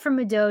not from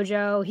a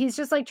dojo. He's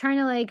just like trying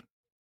to like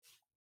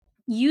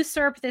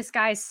usurp this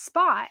guy's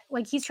spot.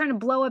 Like he's trying to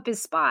blow up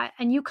his spot.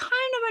 And you kind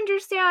of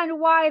understand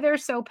why they're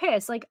so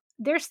pissed. Like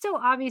they're still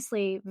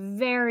obviously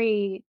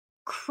very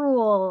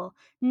cruel,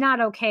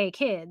 not okay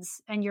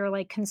kids. And you're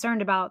like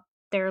concerned about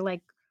their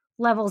like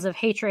levels of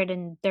hatred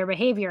and their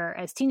behavior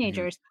as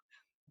teenagers.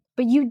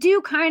 But you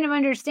do kind of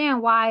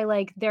understand why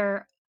like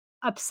they're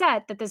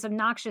upset that this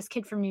obnoxious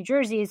kid from New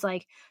Jersey is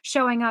like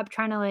showing up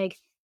trying to like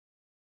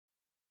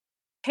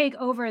take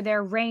over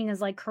their reign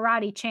as like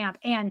karate champ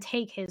and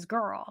take his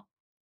girl.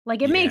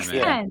 Like it makes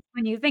sense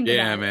when you think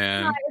about it.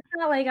 Man. It's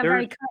not like a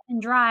very cut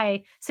and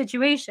dry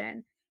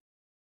situation.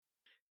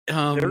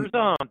 There's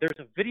a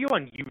video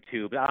on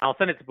YouTube. I'll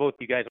send it to both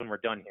you guys when we're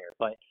done here.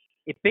 But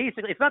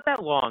it's not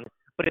that long,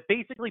 but it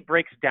basically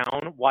breaks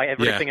down why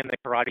everything in the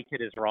Karate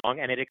Kid is wrong,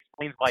 and it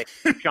explains why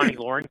Johnny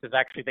Lawrence is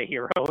actually the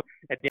hero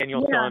and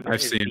Daniel-san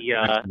is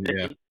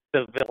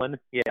the villain.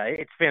 Yeah,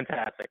 it's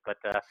fantastic. But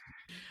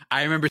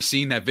I remember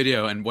seeing that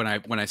video, and when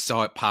I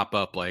saw it pop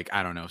up, like,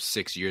 I don't know,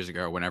 6 years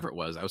ago or whenever it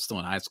was, I was still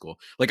in high school.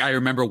 Like, I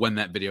remember when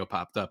that video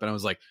popped up, and I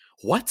was like,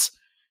 what?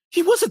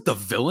 he wasn't the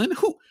villain.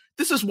 Who?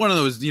 This is one of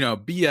those, you know,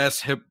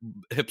 BS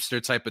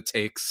hipster type of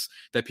takes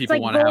that people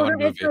want to have in a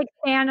movie. It's like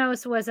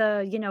Thanos was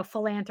a, you know,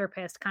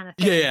 philanthropist kind of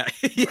thing.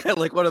 Yeah,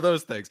 like one of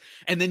those things.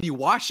 And then you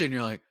watch it and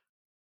you're like,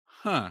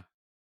 huh.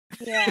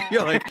 Yeah.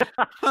 You're like,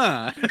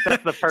 huh.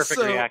 That's the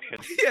perfect reaction.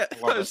 Yeah,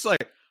 it's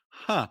like,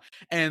 huh.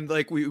 And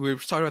like we were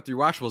talking about the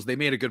rewatchables, they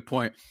made a good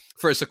point.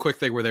 First, a quick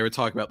thing where they were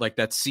talking about like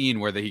that scene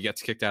where he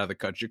gets kicked out of the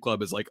country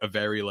club is like a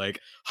very like,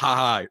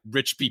 haha,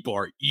 rich people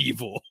are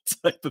evil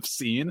type of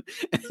scene.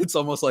 And it's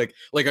almost like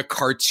a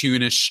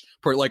cartoonish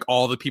part, like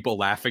all the people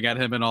laughing at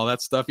him and all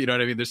that stuff. You know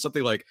what I mean? There's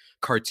something like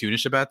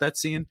cartoonish about that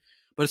scene.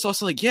 But it's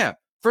also like, yeah,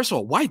 first of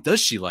all, why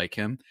does she like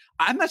him?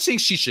 I'm not saying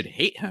she should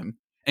hate him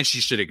and she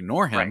should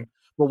ignore him. Right.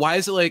 But why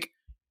is it like,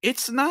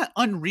 it's not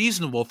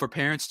unreasonable for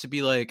parents to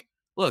be like,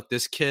 look,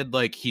 this kid,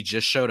 like, he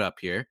just showed up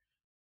here,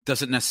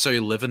 doesn't necessarily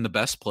live in the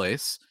best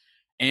place,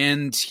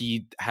 and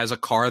he has a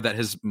car that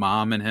his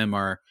mom and him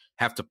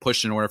have to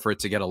push in order for it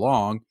to get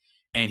along,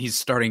 and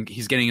he's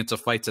getting into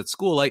fights at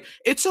school. Like,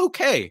 it's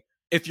okay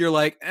if you're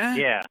like,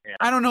 yeah.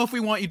 I don't know if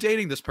we want you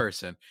dating this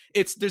person.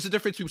 There's a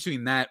difference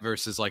between that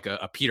versus like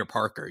a Peter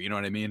Parker, you know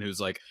what I mean? Who's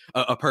like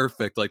a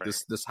perfect, like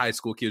this high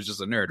school kid who's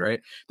just a nerd,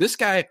 right? This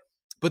guy,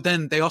 but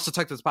then they also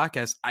talked to this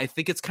podcast. I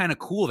think it's kind of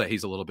cool that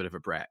he's a little bit of a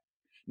brat.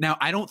 Now,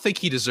 I don't think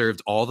he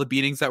deserved all the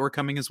beatings that were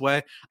coming his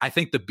way. I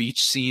think the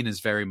beach scene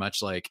is very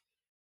much like,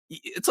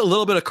 it's a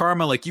little bit of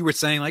karma, like you were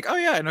saying, like, oh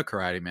yeah, I know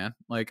karate, man.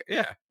 Like,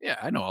 yeah,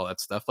 I know all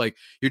that stuff. Like,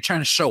 you're trying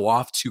to show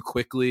off too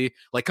quickly.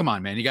 Like, come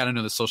on, man, you got to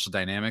know the social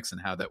dynamics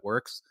and how that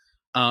works.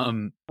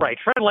 Right,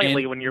 tread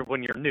lightly when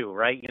you're new,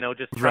 right? You know,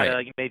 just try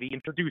to maybe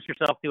introduce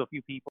yourself to a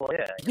few people.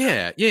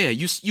 Yeah.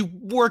 You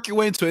work your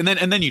way into it,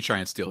 and then you try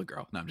and steal a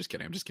girl. No, I'm just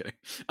kidding.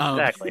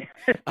 Exactly.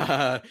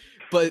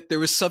 But there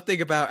was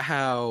something about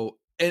how.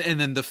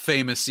 And then the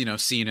famous, you know,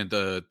 scene in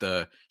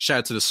the shout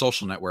out to The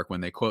Social Network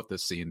when they quote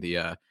this scene,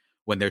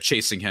 when they're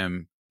chasing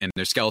him in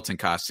their skeleton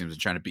costumes and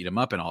trying to beat him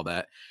up and all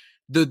that.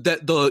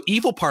 The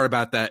evil part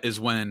about that is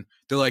when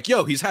they're like,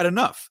 yo, he's had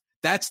enough.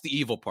 That's the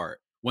evil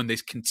part, when they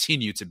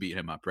continue to beat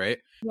him up, right?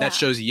 Yeah. That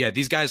shows you,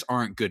 these guys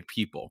aren't good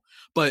people.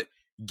 But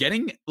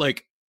getting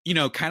like, you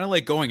know, kind of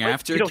like going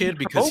after a kid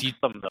because he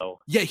them though.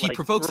 Yeah, he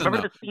provokes them.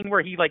 Remember the scene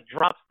where he like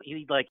drops,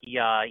 he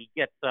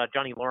gets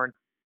Johnny Lawrence.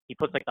 He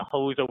puts like the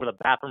hose over the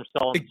bathroom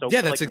stall. And so yeah,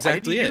 that's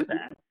exactly it.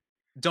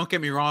 Don't get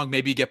me wrong.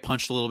 Maybe you get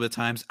punched a little bit of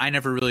times. I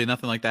never really,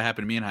 nothing like that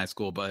happened to me in high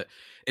school, but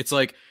it's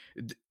like,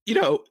 you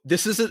know,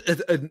 this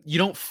isn't, you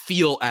don't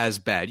feel as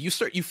bad. You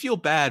feel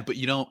bad, but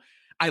you don't.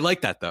 I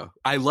like that though.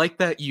 I like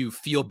that you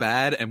feel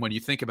bad. And when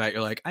you think about it,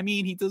 you're like, I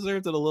mean, he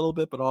deserves it a little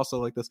bit, but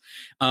also like this.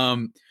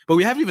 But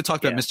we haven't even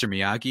talked about Mr.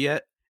 Miyagi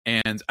yet.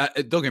 And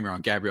don't get me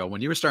wrong, Gabrielle, when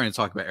you were starting to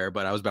talk about Air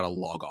Bud, I was about to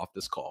log off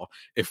this call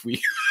if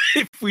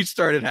we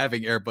started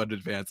having Air Bud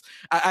advance.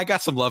 I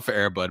got some love for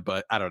Air Bud,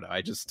 but I don't know.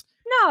 I was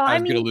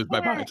going to lose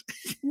my mind.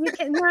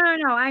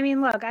 No. I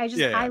mean, look, I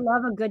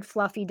love a good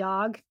fluffy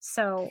dog.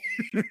 So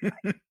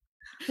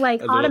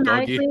like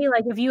automatically,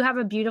 like if you have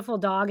a beautiful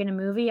dog in a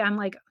movie, I'm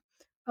like,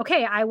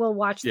 okay, I will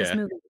watch this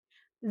movie.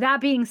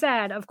 That being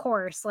said, of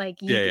course, like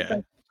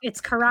it's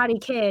Karate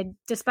Kid,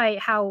 despite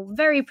how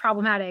very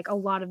problematic a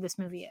lot of this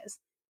movie is.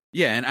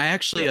 Yeah, and I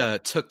actually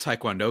took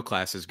Taekwondo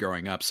classes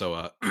growing up,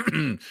 so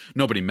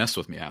nobody messed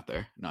with me out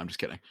there. No, I'm just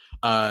kidding.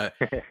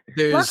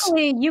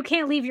 Luckily, you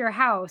can't leave your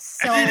house,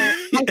 so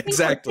I think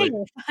exactly.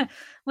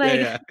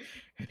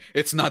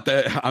 It's not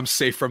that I'm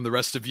safe from the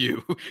rest of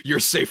you.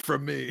 You're safe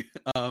from me.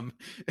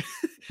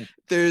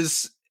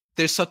 There's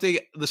something,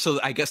 so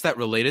I guess that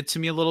related to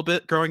me a little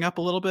bit growing up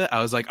a little bit.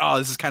 I was like, oh,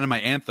 this is kind of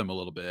my anthem a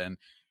little bit,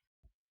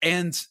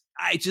 and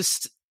I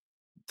just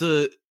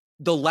the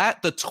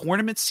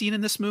tournament scene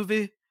in this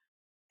movie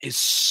is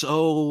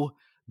so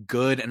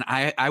good, and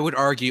I would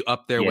argue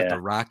up there with the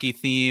Rocky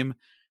theme.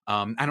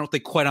 I don't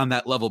think quite on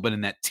that level, but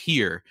in that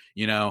tier,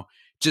 you know,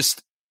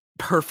 just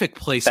perfect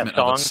placement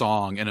of a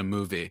song in a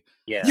movie.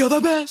 Yeah, you're the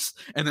best,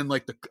 and then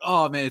like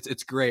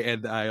it's great,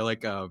 and I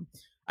like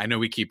I know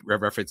we keep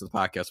referencing the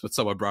podcast, but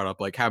someone brought up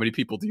like, how many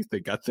people do you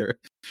think got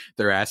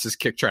their asses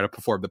kicked trying to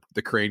perform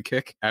the crane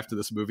kick after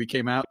this movie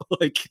came out?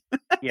 Like,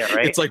 yeah,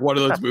 right. It's like one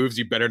of those moves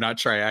you better not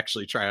try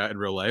out in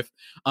real life.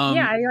 You're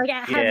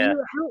like,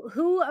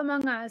 whom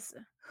among us?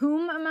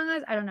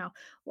 I don't know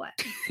what.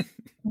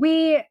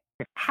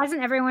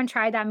 Hasn't everyone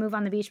tried that move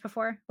on the beach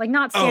before? Like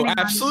not standing,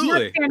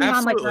 absolutely.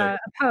 On like a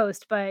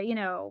post, but you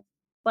know,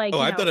 like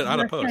I've done it on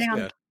a post.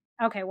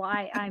 Okay, well,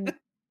 I'm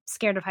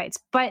scared of heights,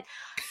 but.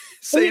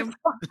 Same.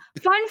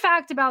 Fun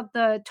fact about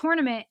the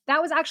tournament,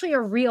 that was actually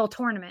a real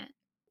tournament.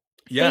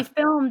 Yeah.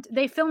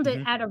 They filmed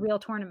it at a real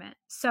tournament.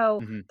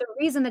 So the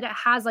reason that it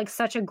has like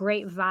such a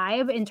great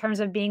vibe in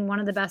terms of being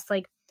one of the best,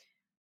 like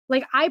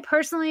I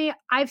personally,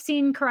 I've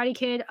seen Karate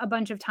Kid a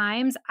bunch of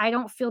times. I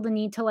don't feel the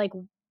need to like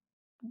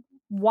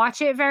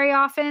watch it very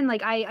often.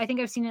 Like I think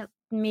I've seen it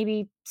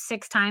maybe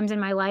 6 times in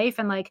my life,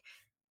 and like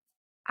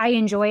I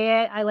enjoy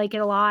it. I like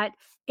it a lot.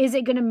 Is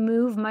it going to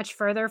move much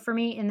further for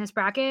me in this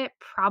bracket?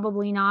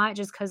 Probably not,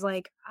 just because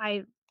like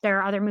there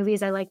are other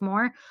movies I like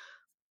more.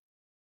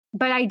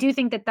 but I do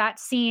think that that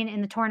scene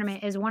in the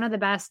tournament is one of the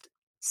best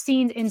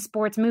scenes in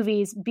sports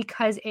movies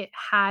because it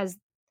has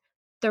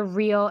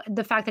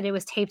the fact that it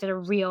was taped at a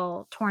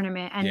real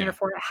tournament, and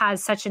therefore it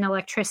has such an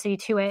electricity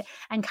to it,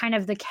 and kind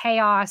of the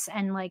chaos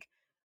and like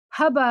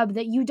hubbub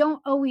that you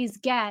don't always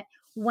get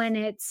when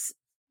it's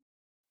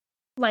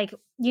like,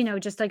 you know,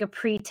 just like a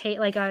pre-tape,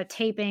 like a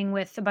taping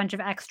with a bunch of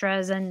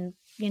extras and,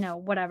 you know,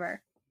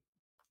 whatever.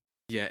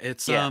 Yeah,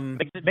 it's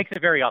makes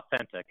it very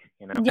authentic,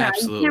 you know. Yeah,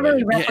 absolutely. you can't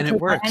really replicate and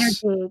it works.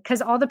 that energy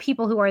because all the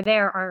people who are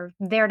there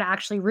to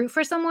actually root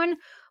for someone,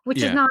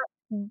 which is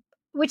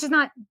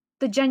not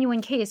the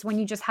genuine case when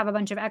you just have a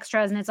bunch of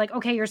extras and it's like,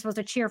 okay, you're supposed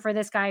to cheer for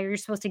this guy or you're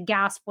supposed to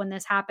gasp when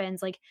this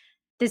happens. Like,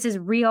 this is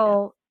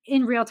real,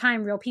 in real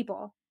time, real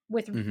people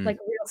with like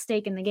real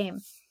stake in the game.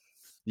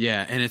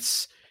 Yeah, and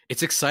it's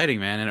exciting,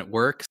 man, and it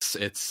works.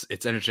 It's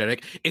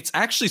energetic. It's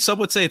actually, some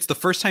would say it's the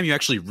first time you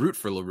actually root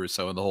for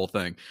LaRusso in the whole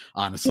thing,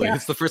 honestly.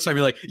 It's the first time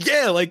you're like,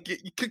 yeah, like,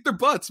 you kick their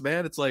butts,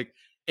 man. It's like,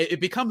 it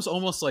becomes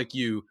almost like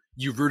you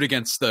root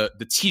against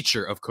the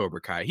teacher of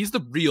Cobra Kai. He's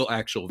the real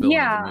actual villain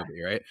of the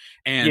movie, right?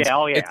 And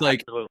it's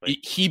like,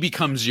 he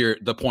becomes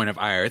the point of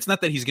ire. It's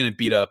not that he's going to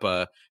beat up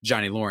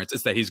Johnny Lawrence.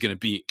 It's that he's going to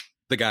beat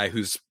the guy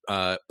who's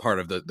part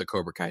of the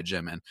Cobra Kai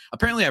gym. And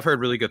apparently I've heard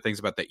really good things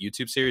about that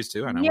YouTube series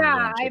too. And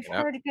I've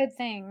heard good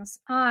things.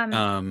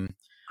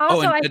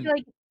 Also, I feel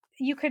like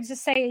you could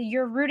just say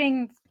you're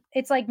rooting.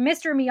 It's like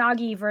Mr.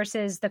 Miyagi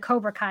versus the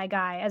Cobra Kai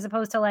guy, as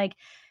opposed to like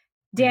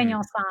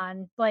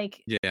Daniel-san.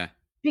 Like,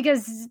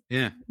 because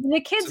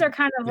the kids are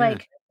kind of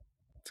like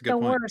the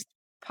worst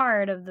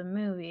part of the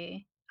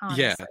movie.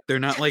 Honestly. Yeah, they're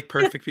not like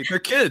perfect people. They're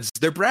kids.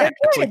 They're brats.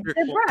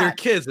 They're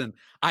kids. And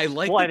I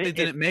like that they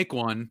didn't make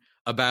one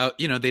about,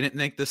 you know, they didn't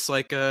make this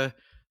like a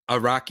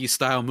Rocky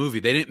style movie.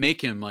 They didn't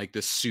make him like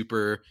this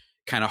super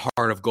kind of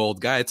heart of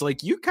gold guy. It's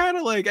like, you kind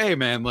of like, hey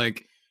man,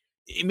 like,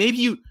 maybe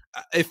you,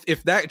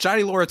 if that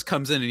Johnny Lawrence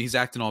comes in and he's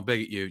acting all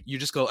big at you, you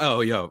just go,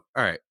 oh, yo,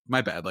 all right,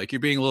 my bad. Like, you're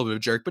being a little bit of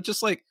a jerk, but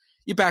just like,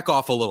 you back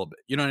off a little bit.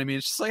 You know what I mean?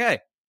 It's just like, hey,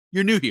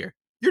 you're new here.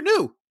 You're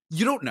new.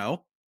 You don't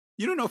know.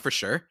 You don't know for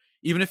sure.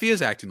 Even if he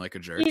is acting like a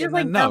jerk. He just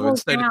like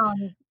doubles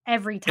down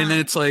every time. And then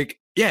it's like,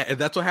 yeah,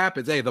 that's what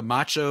happens. Hey, the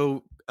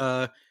macho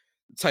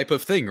type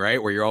of thing,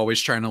 right? Where you're always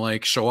trying to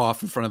like show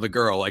off in front of the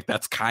girl. Like,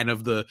 that's kind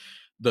of a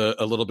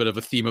little bit of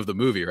a theme of the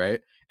movie,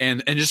 right?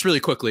 And just really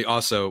quickly,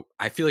 also,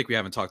 I feel like we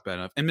haven't talked about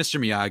enough. And Mr.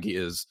 Miyagi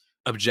is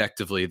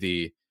objectively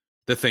the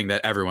thing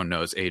that everyone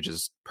knows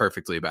ages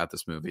perfectly about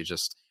this movie.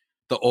 Just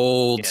the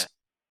old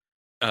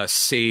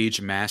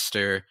sage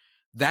master.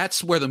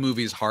 That's where the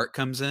movie's heart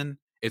comes in.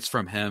 It's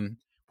from him.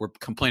 We're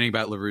complaining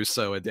about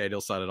LaRusso and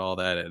Daniel-san and all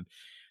that and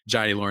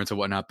Johnny Lawrence and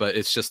whatnot, but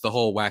it's just the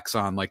whole wax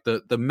on, like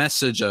the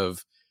message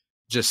of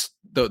just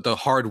the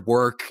hard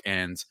work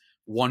and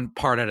one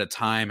part at a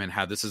time, and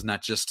how this is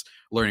not just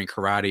learning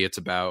karate, it's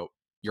about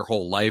your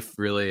whole life,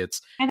 really.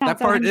 It's and that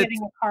part.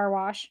 Getting a car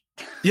wash.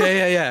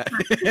 Yeah.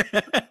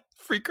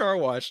 Free car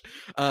wash.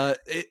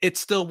 It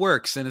still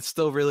works, and it's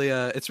still really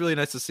it's really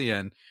nice to see.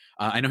 And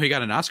I know he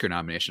got an Oscar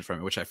nomination from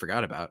it, which I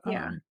forgot about.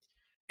 Yeah.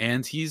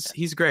 And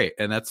he's great,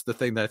 and that's the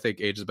thing that I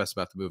think ages best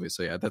about the movie.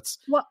 So yeah,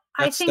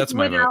 I think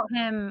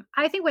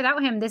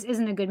without him, this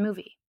isn't a good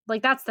movie.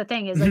 Like, that's the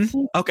thing, is like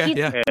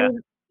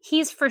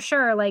he's for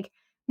sure, like,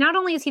 not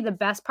only is he the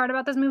best part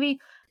about this movie,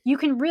 you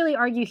can really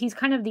argue he's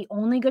kind of the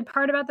only good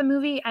part about the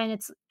movie, and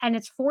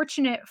it's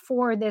fortunate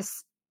for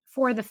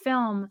the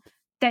film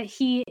that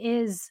he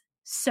is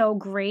so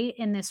great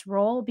in this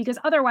role, because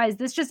otherwise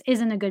this just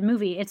isn't a good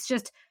movie. It's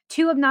just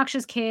two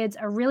obnoxious kids,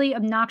 a really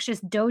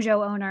obnoxious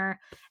dojo owner,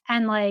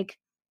 and like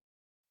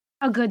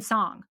a good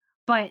song.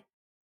 But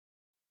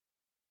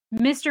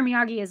Mr.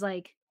 Miyagi is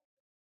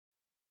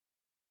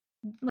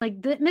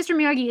Mr.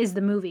 Miyagi is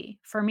the movie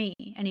for me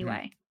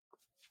anyway.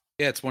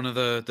 Yeah, it's one of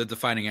the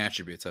defining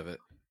attributes of it.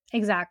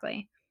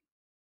 Exactly.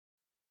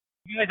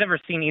 You guys ever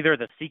seen either of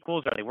the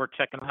sequels? Are they worth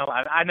checking out?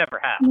 I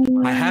never have.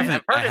 I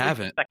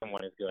haven't. The second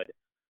one is good.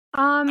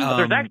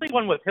 There's actually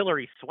one with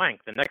Hilary Swank,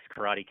 the next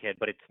Karate Kid,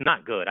 but it's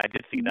not good. I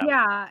did see that.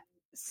 Yeah.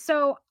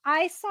 So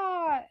I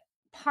saw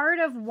part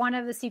of one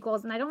of the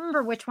sequels, and I don't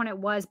remember which one it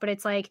was, but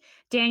it's like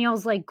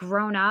Daniel's like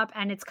grown up,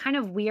 and it's kind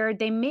of weird.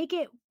 They make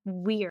it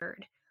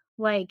weird.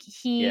 Like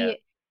he has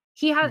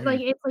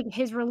like, it's like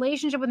his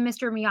relationship with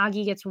Mr.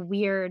 Miyagi gets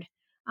weird.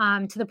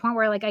 To the point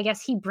where, like, I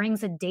guess he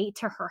brings a date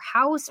to her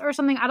house or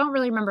something. I don't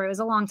really remember. It was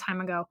a long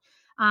time ago.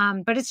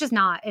 But it's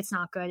not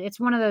good. It's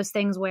one of those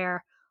things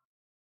where,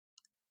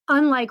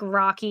 unlike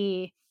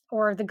Rocky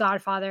or The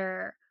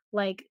Godfather,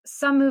 like,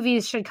 some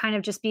movies should kind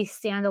of just be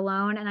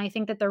standalone. And I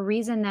think that the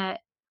reason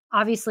that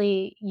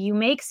obviously you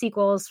make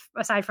sequels,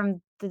 aside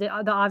from the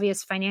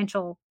obvious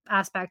financial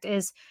aspect,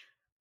 is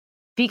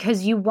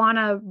because you want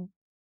to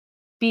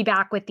be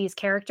back with these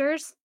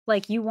characters.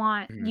 Like, you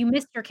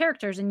missed your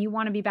characters and you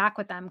want to be back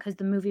with them because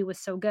the movie was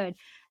so good,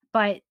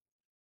 but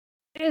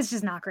it's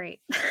just not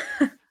great.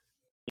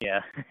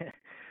 Yeah.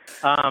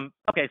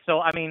 Okay. So,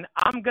 I mean,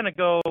 I'm going to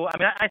go,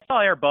 I saw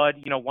Air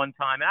Bud, one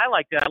time, and I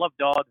liked it. I love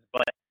dogs,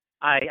 but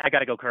I got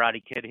to go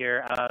Karate Kid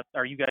here.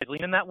 Are you guys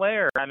leaning that way?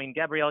 Or, I mean,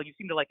 Gabrielle, you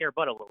seem to like Air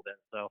Bud a little bit.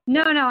 So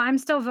No, I'm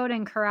still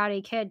voting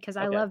Karate Kid because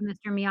I Okay. love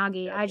Mr.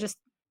 Miyagi. Yeah. I just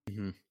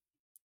Mhm.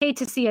 hate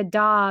to see a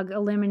dog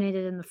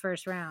eliminated in the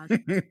first round.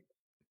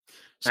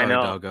 Sorry, I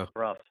know. doggo.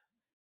 Rough.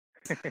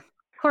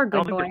 Poor I don't good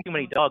think boy. there's too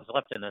many dogs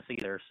left in this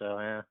either. So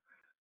yeah.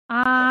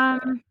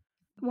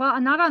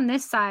 Well, not on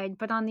this side,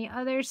 but on the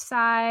other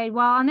side.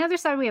 Well, on the other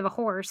side we have a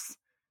horse.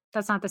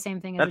 That's not the same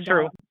thing as That's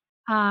a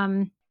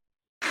dog.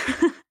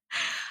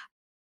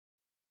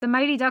 The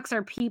Mighty Ducks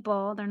are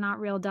people. They're not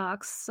real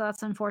ducks, so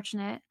that's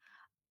unfortunate.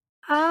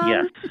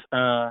 Yes. I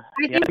I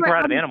think think we're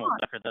out of of animals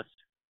dogs. after this.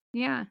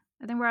 Yeah,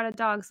 I think we're out of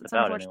dogs. That's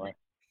About unfortunate.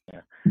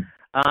 anyway. Yeah.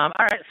 All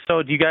right.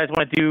 So do you guys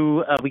want to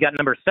do? We got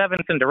number 7,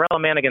 Cinderella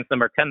Man, against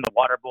number 10, The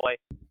Water Boy.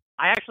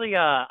 I actually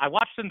I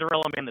watched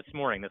Cinderella Man this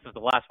morning. This is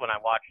the last one I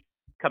watched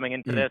coming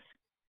into this,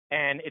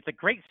 and it's a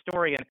great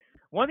story. And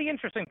one of the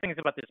interesting things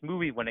about this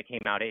movie when it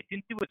came out, it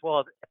didn't do as well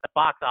at the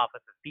box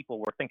office as people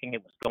were thinking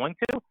it was going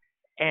to.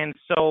 And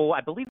so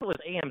I believe it was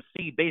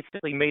AMC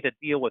basically made a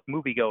deal with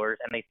moviegoers,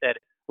 and they said,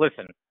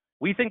 listen,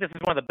 we think this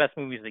is one of the best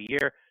movies of the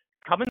year.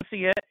 Come and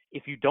see it.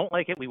 If you don't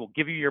like it, we will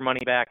give you your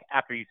money back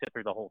after you sit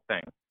through the whole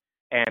thing.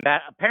 And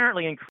that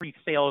apparently increased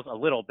sales a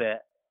little bit.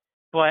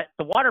 But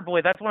The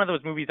Waterboy, that's one of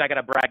those movies I got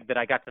to brag that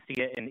I got to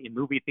see it in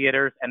movie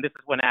theaters. And this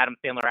is when Adam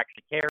Sandler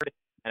actually cared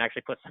and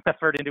actually put some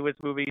effort into his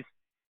movies.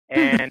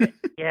 And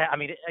yeah, I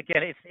mean,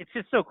 again, it's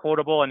just so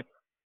quotable. And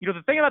you know,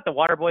 the thing about The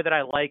Waterboy that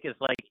I like is,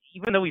 like,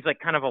 even though he's like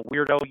kind of a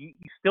weirdo, you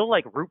still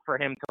like root for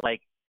him to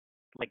like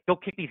go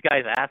kick these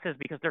guys' asses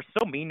because they're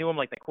so mean to him.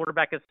 Like the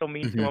quarterback is so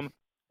mean to him.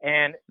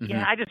 And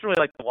yeah, I just really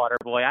like The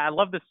Waterboy. I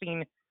love the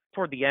scene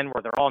toward the end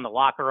where they're all in the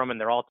locker room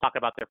and they're all talking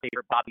about their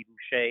favorite Bobby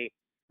Boucher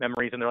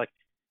memories, and they're like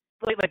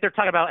they're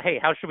talking about, hey,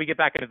 how should we get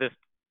back into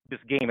this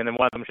game? And then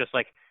one of them's just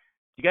like,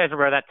 you guys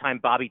remember that time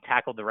Bobby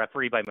tackled the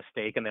referee by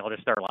mistake? And they all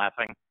just start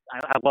laughing.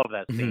 I love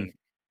that scene.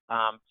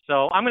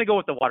 So I'm going to go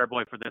with The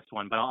Waterboy for this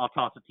one, but I'll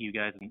toss it to you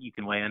guys and you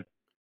can weigh in.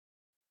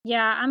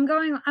 Yeah, I'm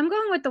going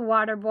with The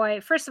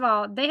Waterboy. First of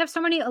all, they have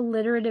so many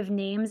alliterative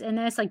names in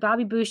this, like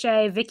Bobby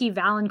Boucher, Vicky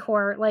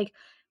Valancourt. Like,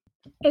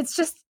 it's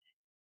just,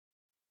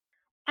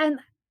 and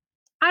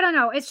I don't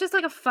know, it's just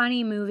like a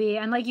funny movie.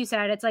 And like you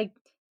said, it's like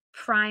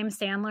prime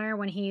Sandler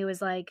when he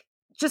was like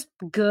just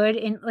good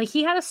in, like,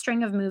 he had a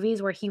string of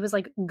movies where he was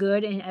like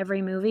good in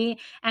every movie,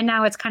 and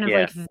now it's kind of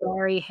like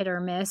very hit or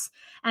miss.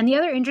 And the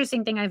other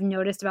interesting thing I've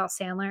noticed about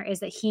Sandler is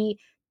that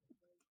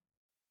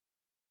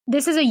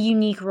this is a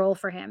unique role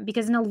for him,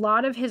 because in a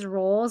lot of his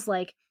roles,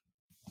 like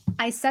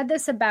I said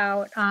this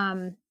about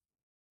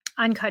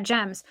Uncut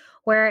Gems,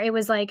 where it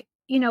was like,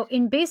 you know,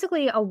 in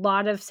basically a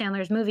lot of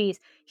Sandler's movies,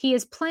 he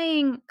is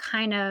playing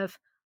kind of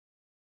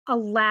a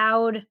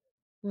loud,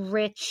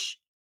 rich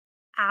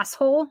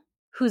asshole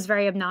who's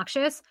very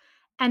obnoxious.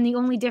 And the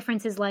only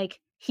difference is like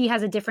he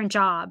has a different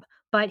job,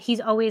 but he's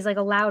always like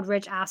a loud,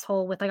 rich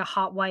asshole with like a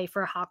hot wife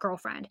or a hot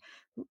girlfriend.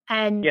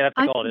 And yeah,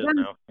 that's all it is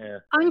now. Yeah.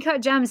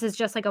 Uncut Gems is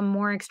just like a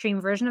more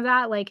extreme version of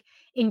that. Like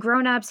in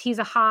Grown Ups, he's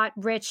a hot,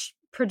 rich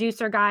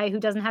producer guy who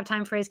doesn't have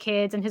time for his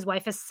kids, and his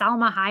wife is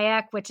Salma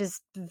Hayek, which is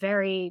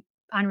very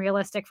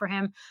unrealistic for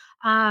him.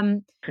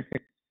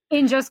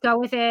 In Just Go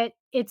With It,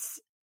 it's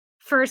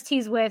first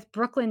he's with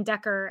Brooklyn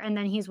Decker and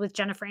then he's with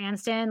Jennifer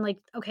Aniston. Like,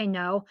 okay,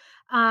 no.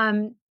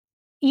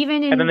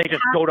 Even in, and then they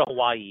just go to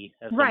Hawaii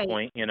at some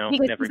point, you know,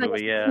 because in every like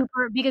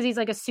movie, because he's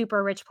like a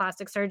super rich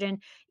plastic surgeon.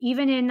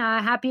 Even in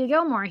Happy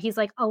Gilmore, he's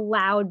like a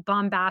loud,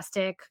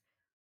 bombastic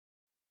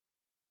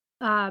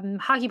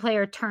hockey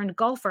player turned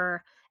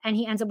golfer, and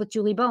he ends up with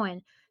Julie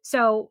Bowen.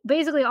 So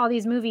basically all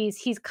these movies,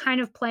 he's kind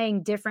of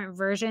playing different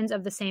versions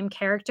of the same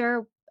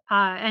character.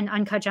 And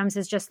Uncut Gems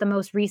is just the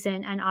most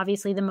recent and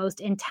obviously the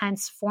most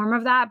intense form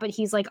of that. But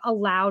he's like a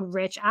loud,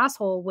 rich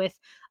asshole with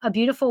a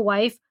beautiful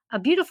wife, a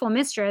beautiful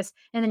mistress,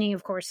 and then he,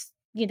 of course,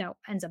 you know,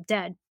 ends up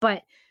dead.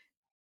 But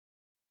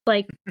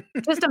like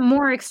just a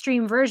more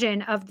extreme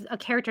version of a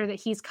character that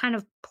he's kind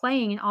of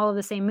playing in all of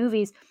the same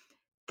movies.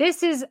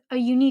 This is a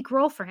unique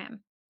role for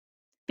him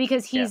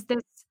because he's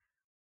this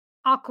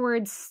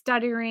awkward,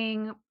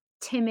 stuttering,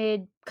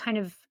 timid kind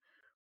of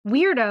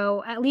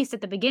weirdo, at least at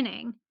the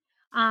beginning.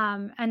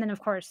 And then of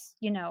course,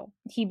 you know,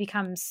 he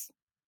becomes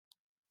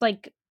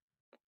like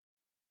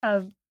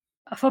a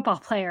football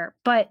player,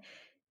 but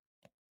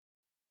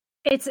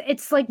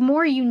it's like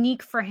more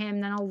unique for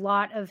him than a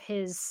lot of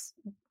his,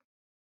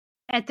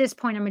 at this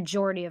point, a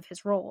majority of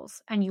his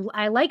roles. And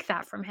I like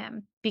that from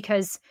him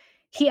because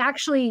he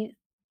actually,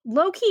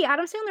 low-key,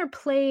 Adam Sandler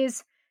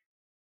plays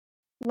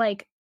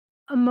like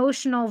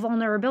emotional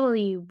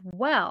vulnerability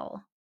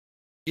well.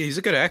 Yeah, he's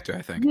a good actor,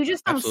 I think. You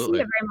just don't see it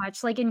very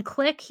much. Like in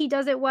Click, he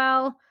does it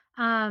well.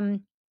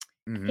 In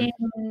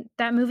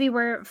that movie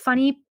where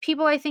Funny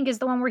People, I think, is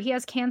the one where he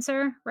has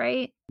cancer,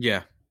 right?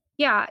 Yeah.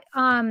 Yeah.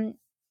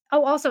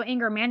 Also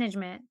Anger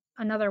Management,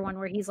 another one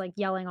where he's like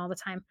yelling all the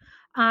time.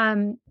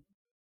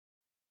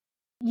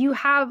 You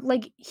have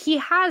like, he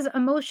has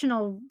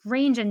emotional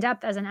range and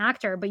depth as an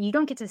actor, but you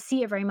don't get to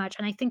see it very much.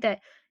 And I think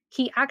that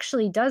he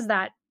actually does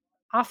that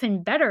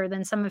often better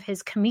than some of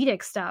his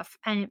comedic stuff.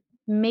 And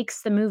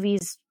makes the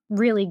movies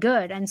really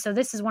good. And so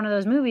this is one of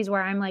those movies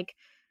where I'm like,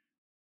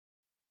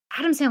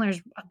 Adam Sandler's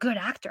a good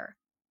actor,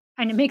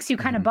 and it makes you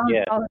kind of bummed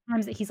all the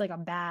times that he's like a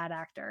bad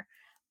actor.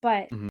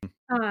 But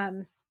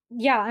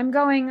yeah, I'm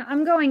going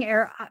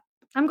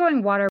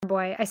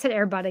Waterboy. I said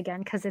Air Bud again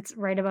because it's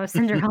right above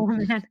Cinderella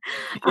Man.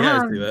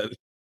 Yeah, I see that.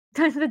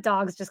 The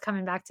dog's just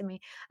coming back to me.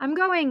 I'm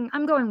going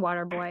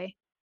Waterboy.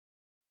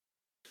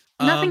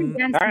 Nothing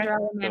against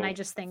Cinderella Man. I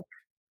just think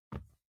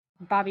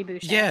Bobby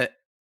Boucher. Yeah.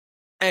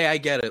 Hey, I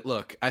get it.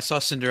 Look, I saw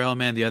Cinderella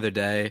Man the other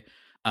day.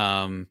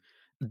 I'm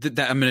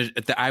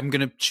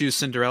gonna choose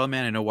Cinderella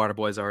Man. I know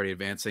Waterboy's already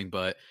advancing,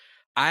 but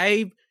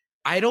I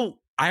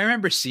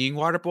remember seeing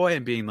Waterboy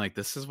and being like,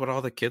 this is what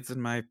all the kids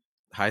in my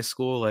high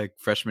school, like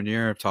freshman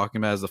year, are talking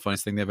about as the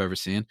funniest thing they've ever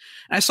seen. And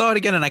I saw it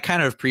again, and I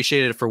kind of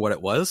appreciated it for what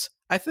it was,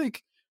 I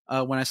think,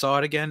 when I saw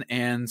it again.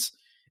 And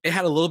it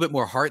had a little bit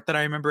more heart than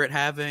I remember it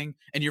having.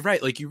 And you're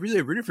right, like, you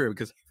really rooted for him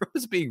because he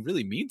was being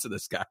really mean to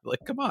this guy.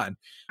 Like, come on.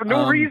 For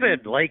no reason.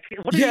 Like,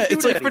 what did he do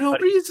it's like, for no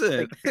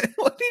reason. Like,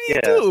 what did he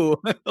do?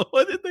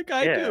 What did the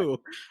guy do?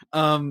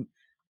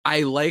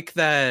 I like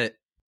that.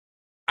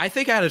 I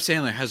think Adam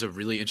Sandler has a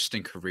really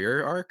interesting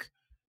career arc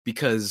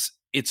because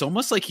it's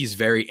almost like he's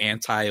very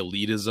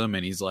anti-elitism,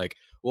 and he's like,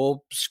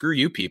 well, screw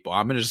you people.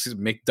 I'm going to just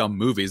make dumb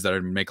movies that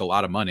are make a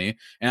lot of money,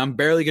 and I'm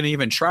barely going to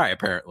even try,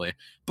 apparently.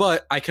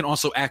 But I can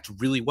also act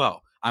really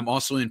well. I'm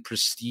also in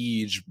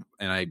prestige,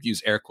 and I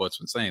use air quotes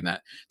when saying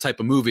that, type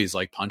of movies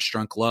like Punch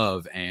Drunk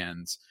Love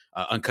and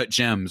Uncut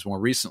Gems more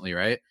recently,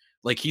 right?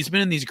 Like, he's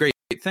been in these great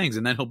things,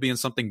 and then he'll be in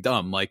something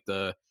dumb like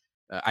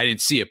I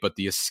didn't see it, but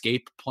The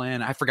Escape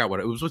Plan. I forgot what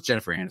it was with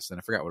Jennifer Aniston.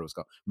 I forgot what it was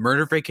called.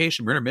 Murder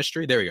Vacation, Murder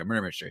Mystery. There we go.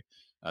 Murder Mystery.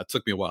 It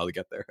took me a while to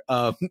get there.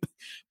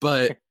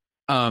 But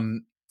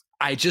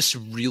I just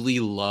really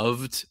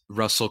loved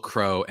Russell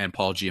Crowe and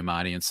Paul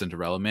Giamatti in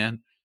Cinderella Man.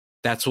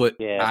 That's what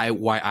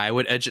why I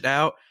would edge it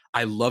out.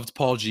 I loved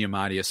Paul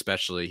Giamatti,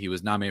 especially. He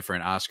was nominated for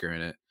an Oscar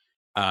in it.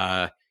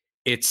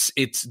 It's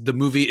the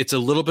movie. It's a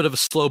little bit of a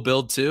slow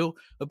build too,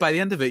 but by the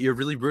end of it, you're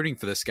really rooting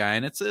for this guy,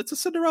 and it's a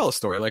Cinderella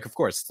story. Like, of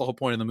course, it's the whole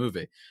point of the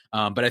movie.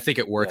 But I think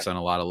it works on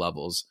a lot of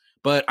levels.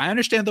 But I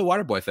understand the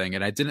Waterboy thing,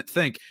 and I didn't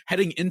think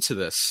heading into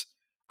this,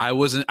 I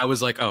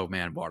was like, oh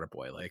man,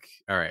 Waterboy. Like,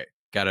 all right,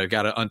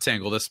 gotta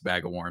untangle this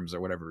bag of worms, or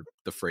whatever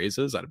the phrase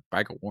is. A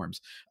bag of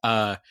worms.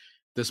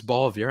 This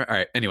ball of urine. All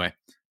right. Anyway,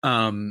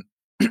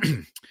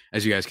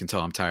 as you guys can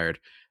tell, I'm tired.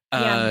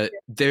 There's.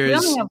 We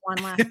only have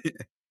one left.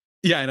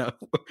 Yeah, I know.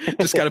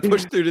 Just got to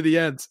push through to the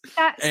end.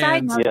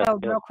 Side note, though,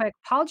 real quick.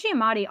 Paul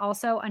Giamatti,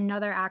 also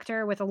another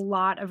actor with a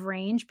lot of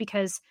range,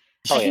 because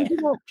I think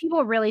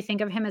people really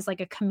think of him as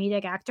like a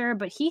comedic actor,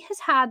 but he has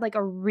had like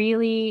a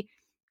really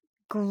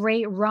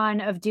great run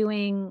of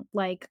doing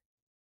like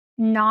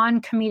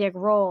non-comedic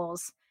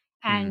roles.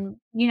 And,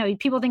 you know,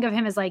 people think of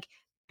him as like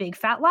Big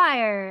Fat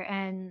Liar.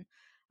 And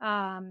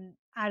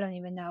I don't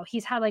even know.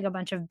 He's had like a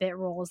bunch of bit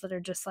roles that are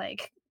just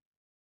like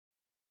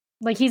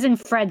he's in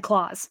Fred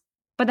Claus.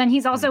 But then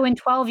he's also in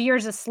 12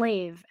 Years a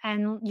Slave,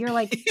 and you're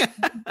like,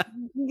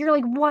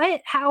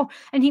 what? How?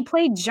 And he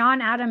played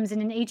John Adams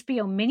in an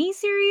HBO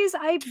miniseries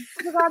I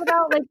forgot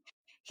about. Like,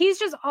 he's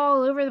just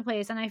all over the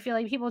place, and I feel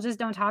like people just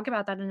don't talk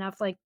about that enough.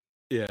 Like,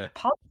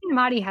 Paul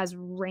Giamatti has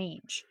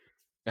range.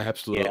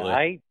 Absolutely.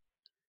 Yeah,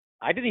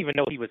 I didn't even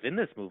know he was in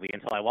this movie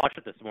until I watched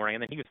it this morning,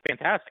 and then he was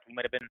fantastic. He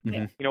might have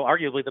been, you know,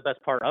 arguably the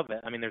best part of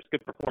it. I mean, there's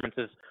good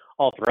performances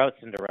all throughout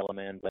Cinderella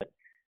Man, but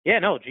yeah,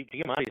 no,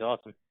 Giamatti's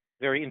awesome.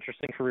 Very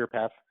interesting career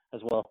path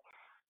as well.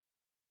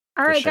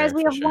 All right, guys,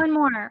 we have one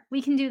more.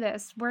 We can do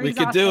this. We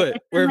can do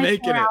it. We're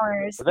making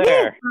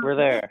it. We're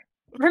there.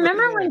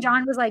 Remember when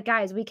John was like,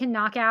 guys, we can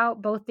knock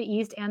out both the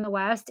East and the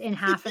West in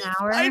half an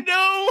hour? I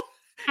know.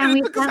 And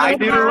we spent like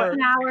half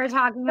an hour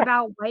talking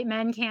about white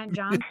men can't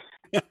jump.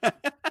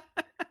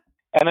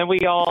 And then we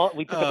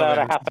took about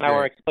a half an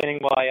hour explaining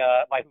why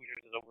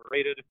Hoosiers is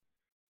overrated.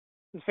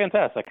 It's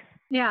fantastic.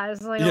 Yeah,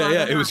 it's like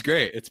it was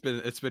great. It's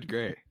been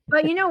great.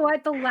 But you know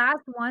what? The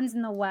last ones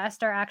in the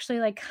West are actually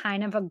like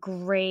kind of a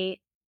great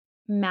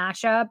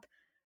mashup,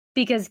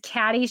 because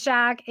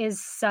Caddyshack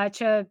is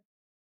such a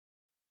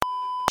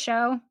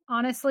show,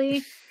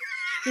 honestly.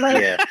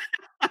 Like,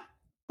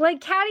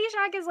 like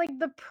Caddyshack is like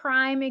the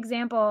prime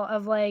example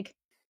of like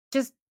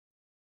just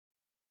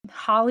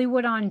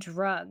Hollywood on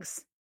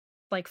drugs.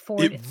 Like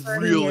 40, it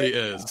really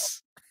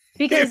is.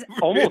 Because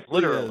almost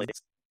literally.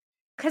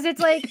 Because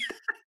it's like,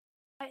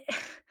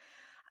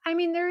 I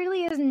mean, there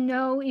really is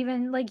no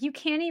even, like, you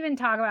can't even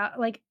talk about,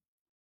 like,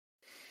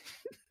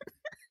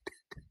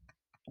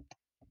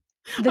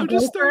 the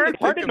gopher. It's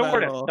hard to know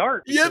where to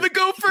start. Yeah, the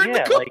gopher.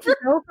 The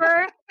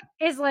gopher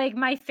is, like,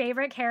 my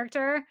favorite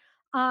character.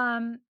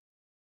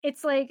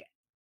 It's, like,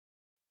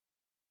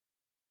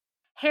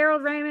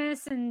 Harold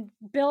Ramis and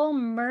Bill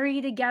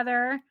Murray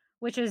together,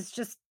 which is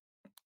just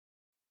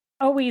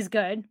always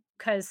good.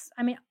 Because,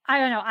 I mean, I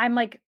don't know. I'm,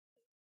 like,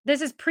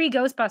 this is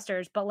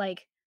pre-Ghostbusters, but,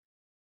 like,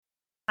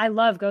 I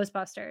love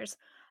Ghostbusters.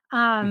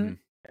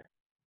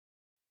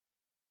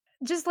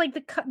 Just like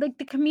the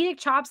comedic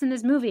chops in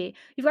this movie.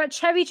 You've got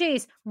Chevy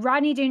Chase,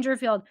 Rodney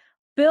Dangerfield,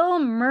 Bill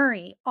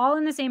Murray, all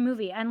in the same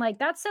movie. And like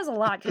that says a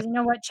lot because you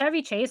know what?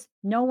 Chevy Chase,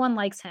 no one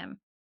likes him.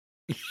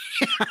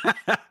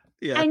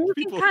 Yeah, and you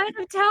can kind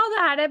of tell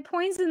that at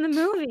points in the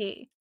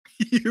movie.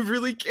 You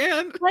really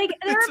can. Like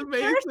there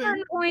are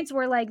certain points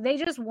where like they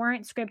just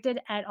weren't scripted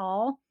at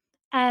all.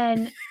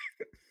 And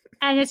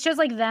it's just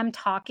like them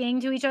talking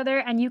to each other,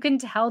 and you can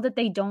tell that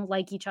they don't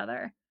like each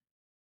other.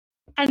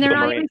 And they're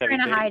not even trying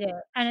to hide it.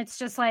 And it's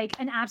just like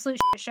an absolute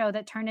shit show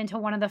that turned into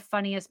one of the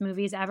funniest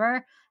movies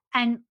ever.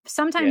 And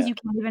sometimes you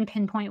can't even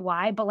pinpoint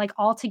why, but like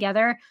all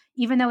together,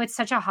 even though it's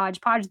such a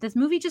hodgepodge, this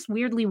movie just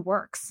weirdly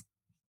works.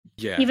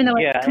 Yeah. Even though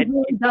it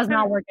completely does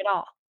not work at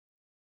all.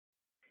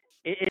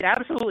 It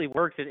absolutely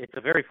works. It's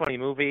a very funny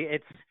movie.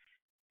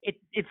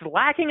 It's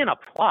lacking in a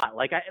plot.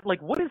 Like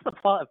what is the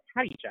plot of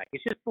Caddyshack?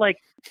 It's just like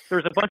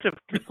there's a bunch of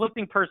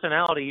conflicting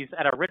personalities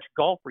at a rich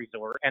golf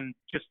resort, and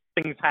just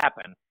things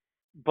happen.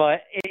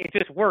 But it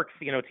just works,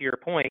 to your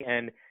point.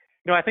 And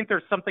I think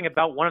there's something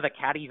about one of the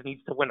caddies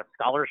needs to win a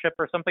scholarship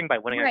or something by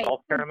winning a golf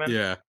tournament.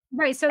 Yeah.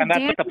 Right. So and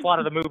that's like the plot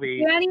of the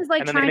movie. Danny's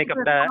like and then trying they make to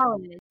up that.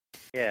 college.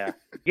 Yeah.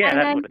 Yeah.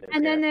 That's what it is.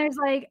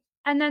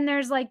 And then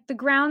there's like the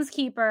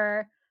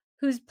groundskeeper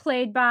who's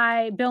played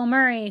by Bill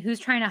Murray, who's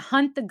trying to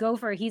hunt the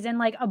gopher. He's in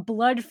like a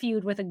blood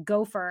feud with a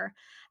gopher.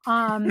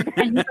 And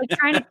he's like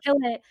trying to kill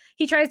it.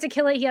 He tries to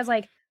kill it. He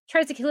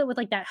tries to kill it with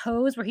like that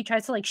hose where he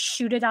tries to like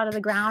shoot it out of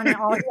the ground, and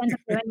all he ends up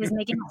doing is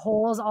making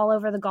holes all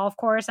over the golf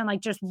course, and like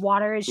just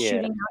water is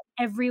shooting out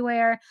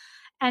everywhere.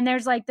 And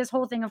there's like this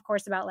whole thing, of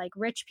course, about like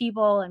rich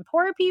people and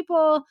poor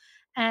people.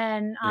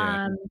 And,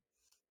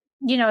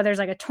 there's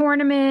like a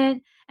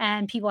tournament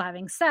and people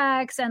having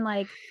sex, and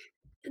like,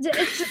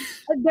 it's just,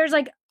 there's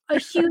like a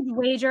huge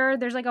wager.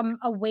 There's like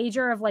a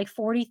wager of like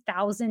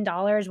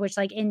 $40,000, which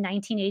like in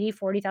 1980,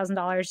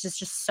 $40,000 is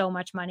just so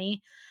much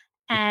money.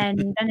 And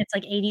then it's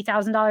like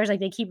 $80,000.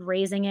 Like they keep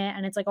raising it,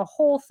 and it's like a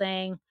whole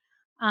thing.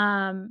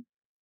 I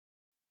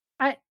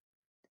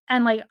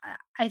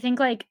think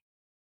like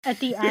at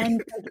the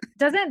end,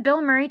 doesn't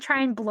Bill Murray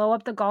try and blow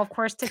up the golf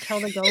course to kill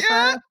the gopher?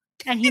 Yeah,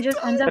 and he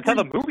just ends up. That's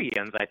how the movie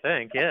ends, I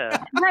think.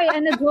 Yeah. Right,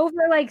 and the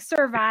gopher like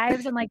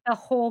survives, and like the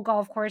whole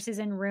golf course is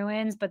in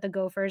ruins, but the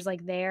gopher's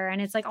like there,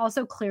 and it's like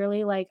also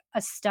clearly like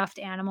a stuffed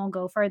animal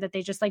gopher that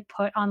they just like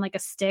put on like a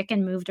stick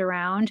and moved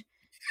around.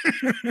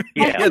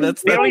 Yeah,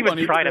 they don't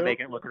even try to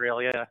make it look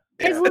real. Yeah,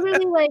 it's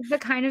literally like the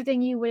kind of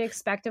thing you would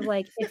expect of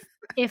like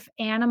if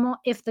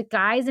the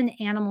guys in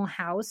Animal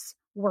House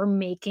were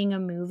making a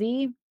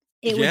movie,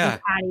 it would be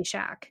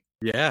Caddyshack.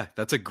 Yeah,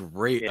 that's a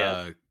great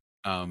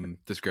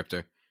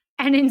descriptor.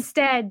 And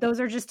instead, those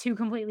are just two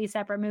completely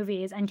separate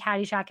movies, and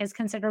Caddyshack is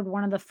considered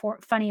one of the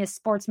funniest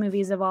sports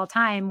movies of all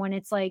time, when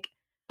it's like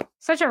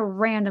such a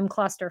random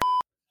cluster.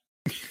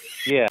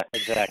 Yeah,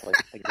 exactly.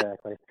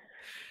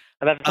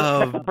 And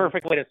that's the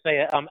perfect way to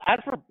say it.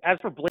 As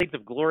for Blades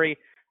of Glory,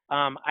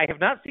 I have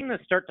not seen this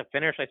start to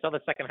finish. I saw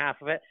the second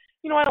half of it.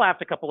 I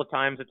laughed a couple of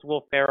times. It's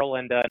Will Ferrell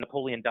and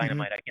Napoleon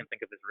Dynamite. I can't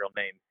think of his real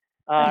name.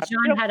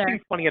 John Heder. It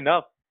seems funny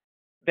enough.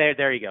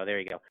 There you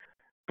go.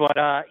 But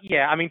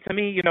I mean, to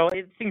me,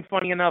 it seems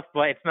funny enough,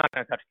 but it's not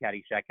going to touch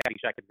Caddyshack.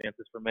 Caddyshack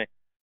advances for me.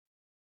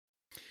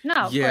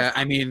 No. Yeah,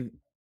 I mean,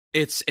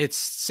 it's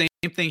same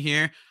thing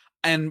here.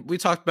 And we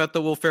talked about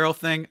the Will Ferrell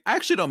thing. I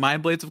actually don't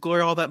mind Blades of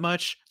Glory all that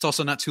much. It's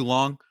also not too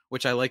long,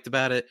 which I liked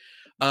about it.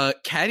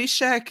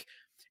 Caddyshack,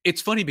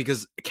 it's funny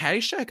because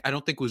Caddyshack I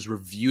don't think was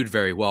reviewed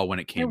very well when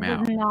it came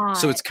out. Not.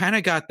 So it's kind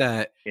of got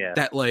that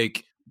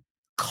like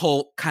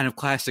cult kind of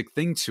classic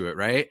thing to it,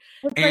 right?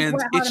 And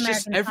like it's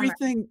just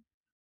everything. Summer.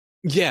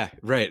 Yeah,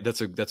 right. That's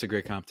a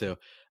great comp too.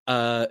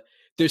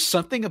 There's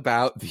something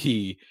about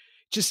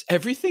just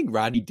everything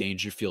Rodney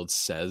Dangerfield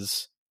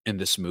says in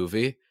this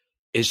movie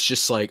is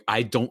just like,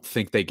 I don't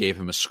think they gave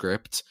him a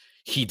script.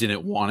 He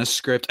didn't want a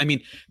script. I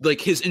mean, like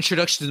his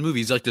introduction to the movie,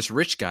 he's like this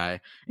rich guy.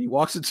 He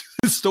walks into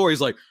the store.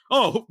 He's like,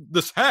 "Oh,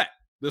 this hat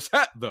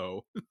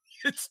though,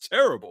 it's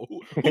terrible.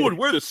 Who would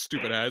wear this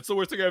stupid hat? It's the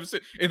worst thing I've ever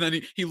seen." And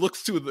then he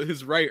looks to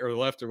his right or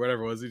left or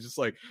whatever it was. He's just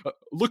like,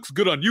 "Looks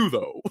good on you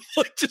though."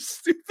 Like just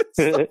stupid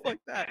stuff like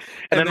that.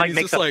 And then like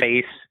makes a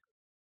face.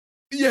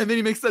 Yeah, and then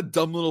he makes that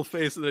dumb little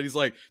face, and then he's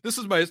like, "This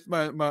is my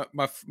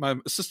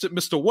assistant,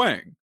 Mr.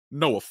 Wang.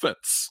 No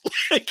offense."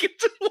 Like,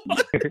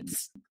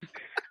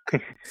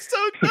 so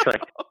dumb.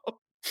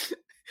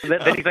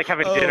 Then he's like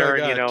having dinner,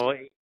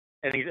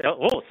 and he's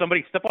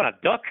somebody step on a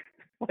duck.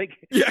 Like,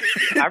 I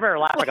remember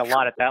laughing a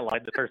lot at that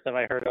line the first time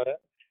I heard of it.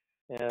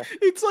 Yeah,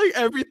 it's like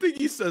everything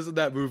he says in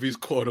that movie is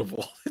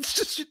quotable. It's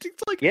just,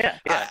 it's like,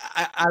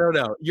 I don't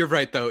know. You're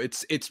right though.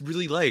 It's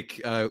really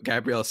like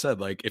Gabrielle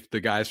said. Like if the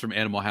guys from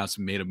Animal House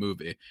made a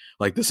movie,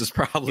 like this is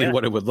probably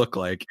what it would look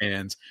like.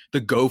 And the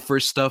gopher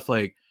stuff,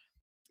 like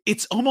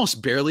it's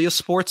almost barely a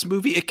sports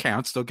movie. It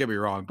counts. Don't get me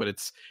wrong, but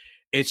it's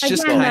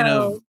just kind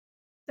of.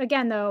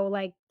 Again, though,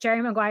 like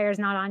Jerry Maguire is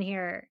not on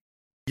here.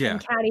 Yeah,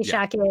 and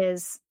Caddyshack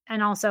is,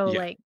 and also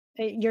like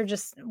you're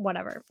just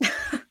whatever.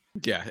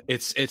 Yeah,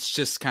 it's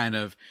just kind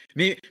of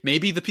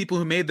maybe the people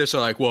who made this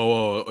are like,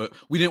 whoa,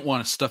 we didn't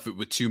want to stuff it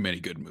with too many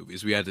good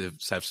movies. We had to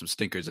have some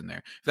stinkers in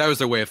there. If that was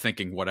their way of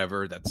thinking,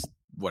 whatever, that's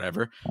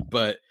whatever.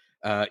 But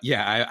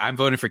I'm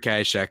voting for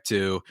Caddyshack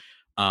too.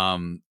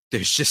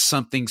 There's just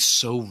something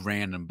so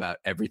random about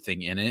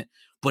everything in it,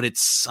 but it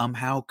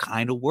somehow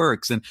kind of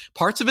works. And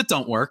parts of it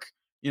don't work,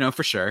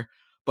 for sure.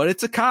 But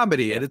it's a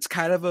comedy, and it's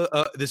kind of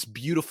this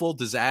beautiful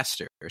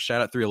disaster.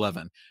 Shout out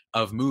 311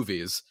 of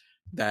movies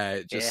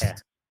that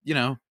just,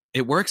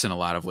 it works in a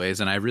lot of ways.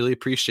 And I really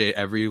appreciate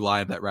every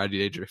line that Rodney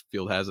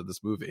Dangerfield has in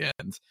this movie.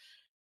 And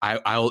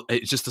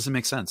it just doesn't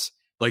make sense.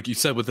 Like you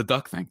said with the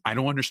duck thing, I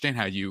don't understand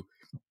how you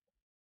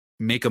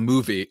make a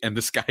movie and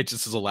this guy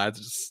just is allowed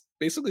to just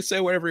basically say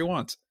whatever he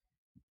wants.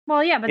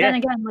 Well, yeah, but then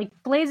again, like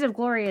Blades of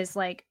Glory is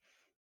like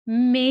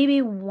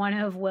maybe one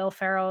of Will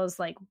Ferrell's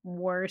like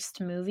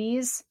worst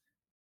movies.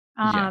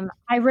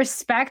 I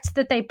respect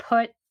that they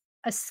put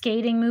a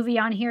skating movie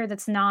on here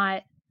that's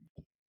not.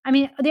 I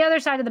mean, the other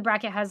side of the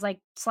bracket has like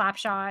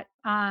Slapshot,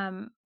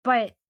 and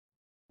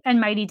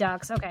Mighty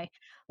Ducks. Okay,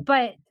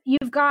 but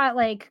you've got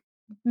like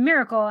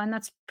Miracle, and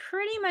that's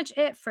pretty much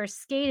it for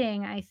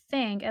skating. I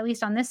think, at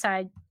least on this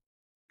side.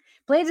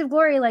 Blades of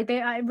Glory, like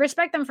I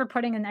respect them for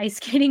putting an ice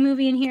skating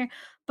movie in here,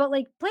 but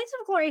like Blades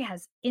of Glory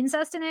has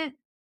incest in it.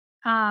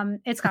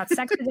 It's got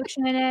sex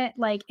addiction in it.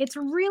 Like it's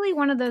really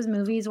one of those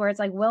movies where it's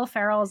like Will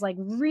Ferrell is like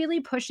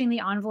really pushing the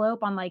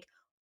envelope on like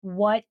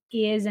what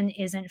is and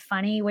isn't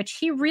funny, which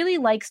he really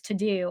likes to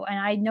do. And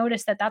I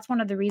noticed that that's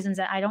one of the reasons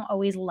that I don't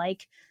always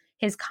like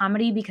his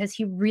comedy, because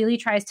he really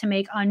tries to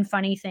make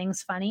unfunny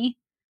things funny.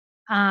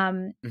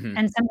 And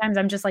sometimes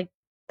I'm just like,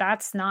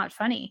 that's not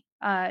funny.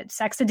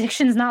 Sex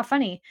addiction's not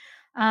funny.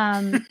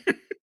 And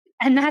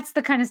that's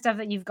the kind of stuff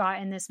that you've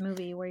got in this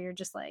movie where you're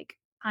just like,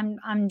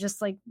 I'm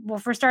just like, well,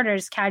 for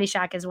starters,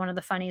 Caddyshack is one of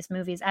the funniest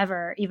movies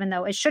ever, even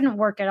though it shouldn't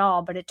work at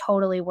all, but it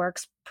totally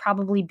works,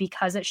 probably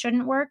because it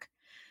shouldn't work.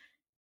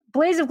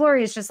 Blaze of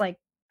Glory is just like,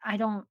 I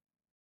don't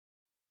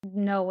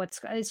know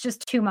it's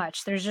just too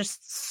much. There's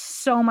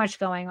just so much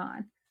going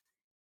on.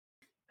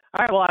 All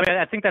right, well, I mean,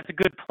 I think that's a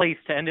good place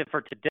to end it for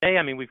today.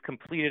 I mean, we've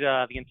completed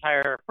the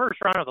entire first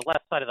round of the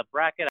left side of the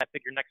bracket. I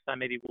figure next time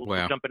maybe we'll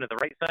jump into the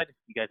right side.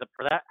 You guys up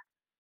for that?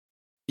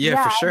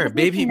 Yeah, for sure.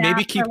 Maybe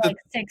keep the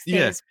 6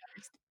 days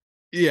first.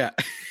 Yeah,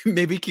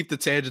 maybe keep the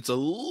tangents a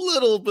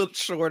little bit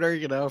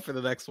shorter, for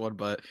the next one.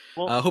 But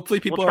hopefully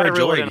people are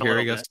enjoying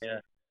hearing us.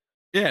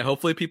 Yeah,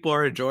 hopefully people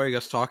are enjoying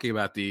us talking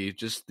about the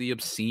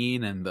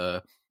obscene and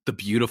the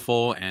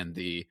beautiful and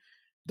the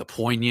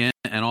poignant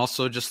and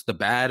also just the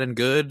bad and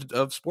good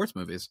of sports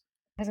movies.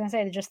 I was gonna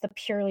say just the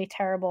purely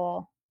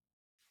terrible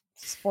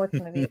sports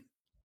movies.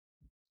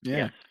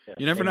 Yeah,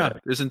 you never know.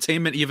 There's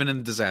entertainment even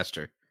in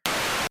disaster.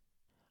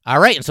 All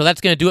right, and so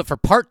that's going to do it for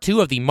part 2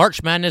 of the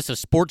March Madness of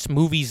Sports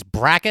Movies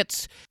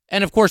brackets.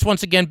 And of course,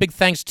 once again, big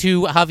thanks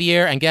to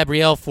Javier and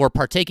Gabrielle for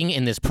partaking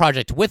in this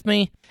project with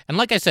me. And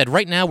like I said,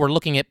 right now we're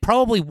looking at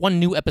probably one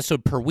new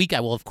episode per week.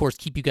 I will, of course,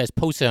 keep you guys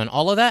posted on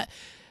all of that.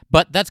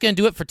 But that's going to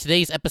do it for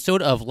today's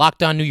episode of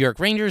Locked On New York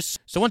Rangers.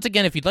 So once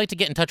again, if you'd like to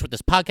get in touch with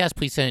this podcast,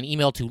 please send an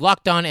email to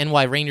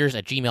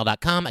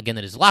lockedonnyrangers@gmail.com. Again,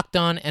 that is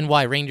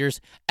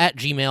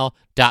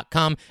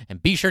lockedonnyrangers@gmail.com.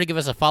 And be sure to give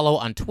us a follow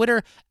on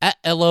Twitter at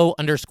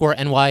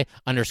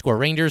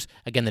LO_NY_Rangers.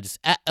 Again, that is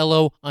at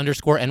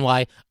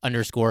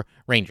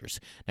LO_NY_Rangers.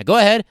 Now go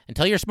ahead and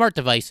tell your smart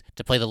device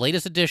to play the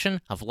latest edition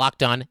of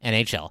Locked On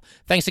NHL.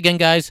 Thanks again,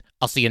 guys.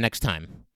 I'll see you next time.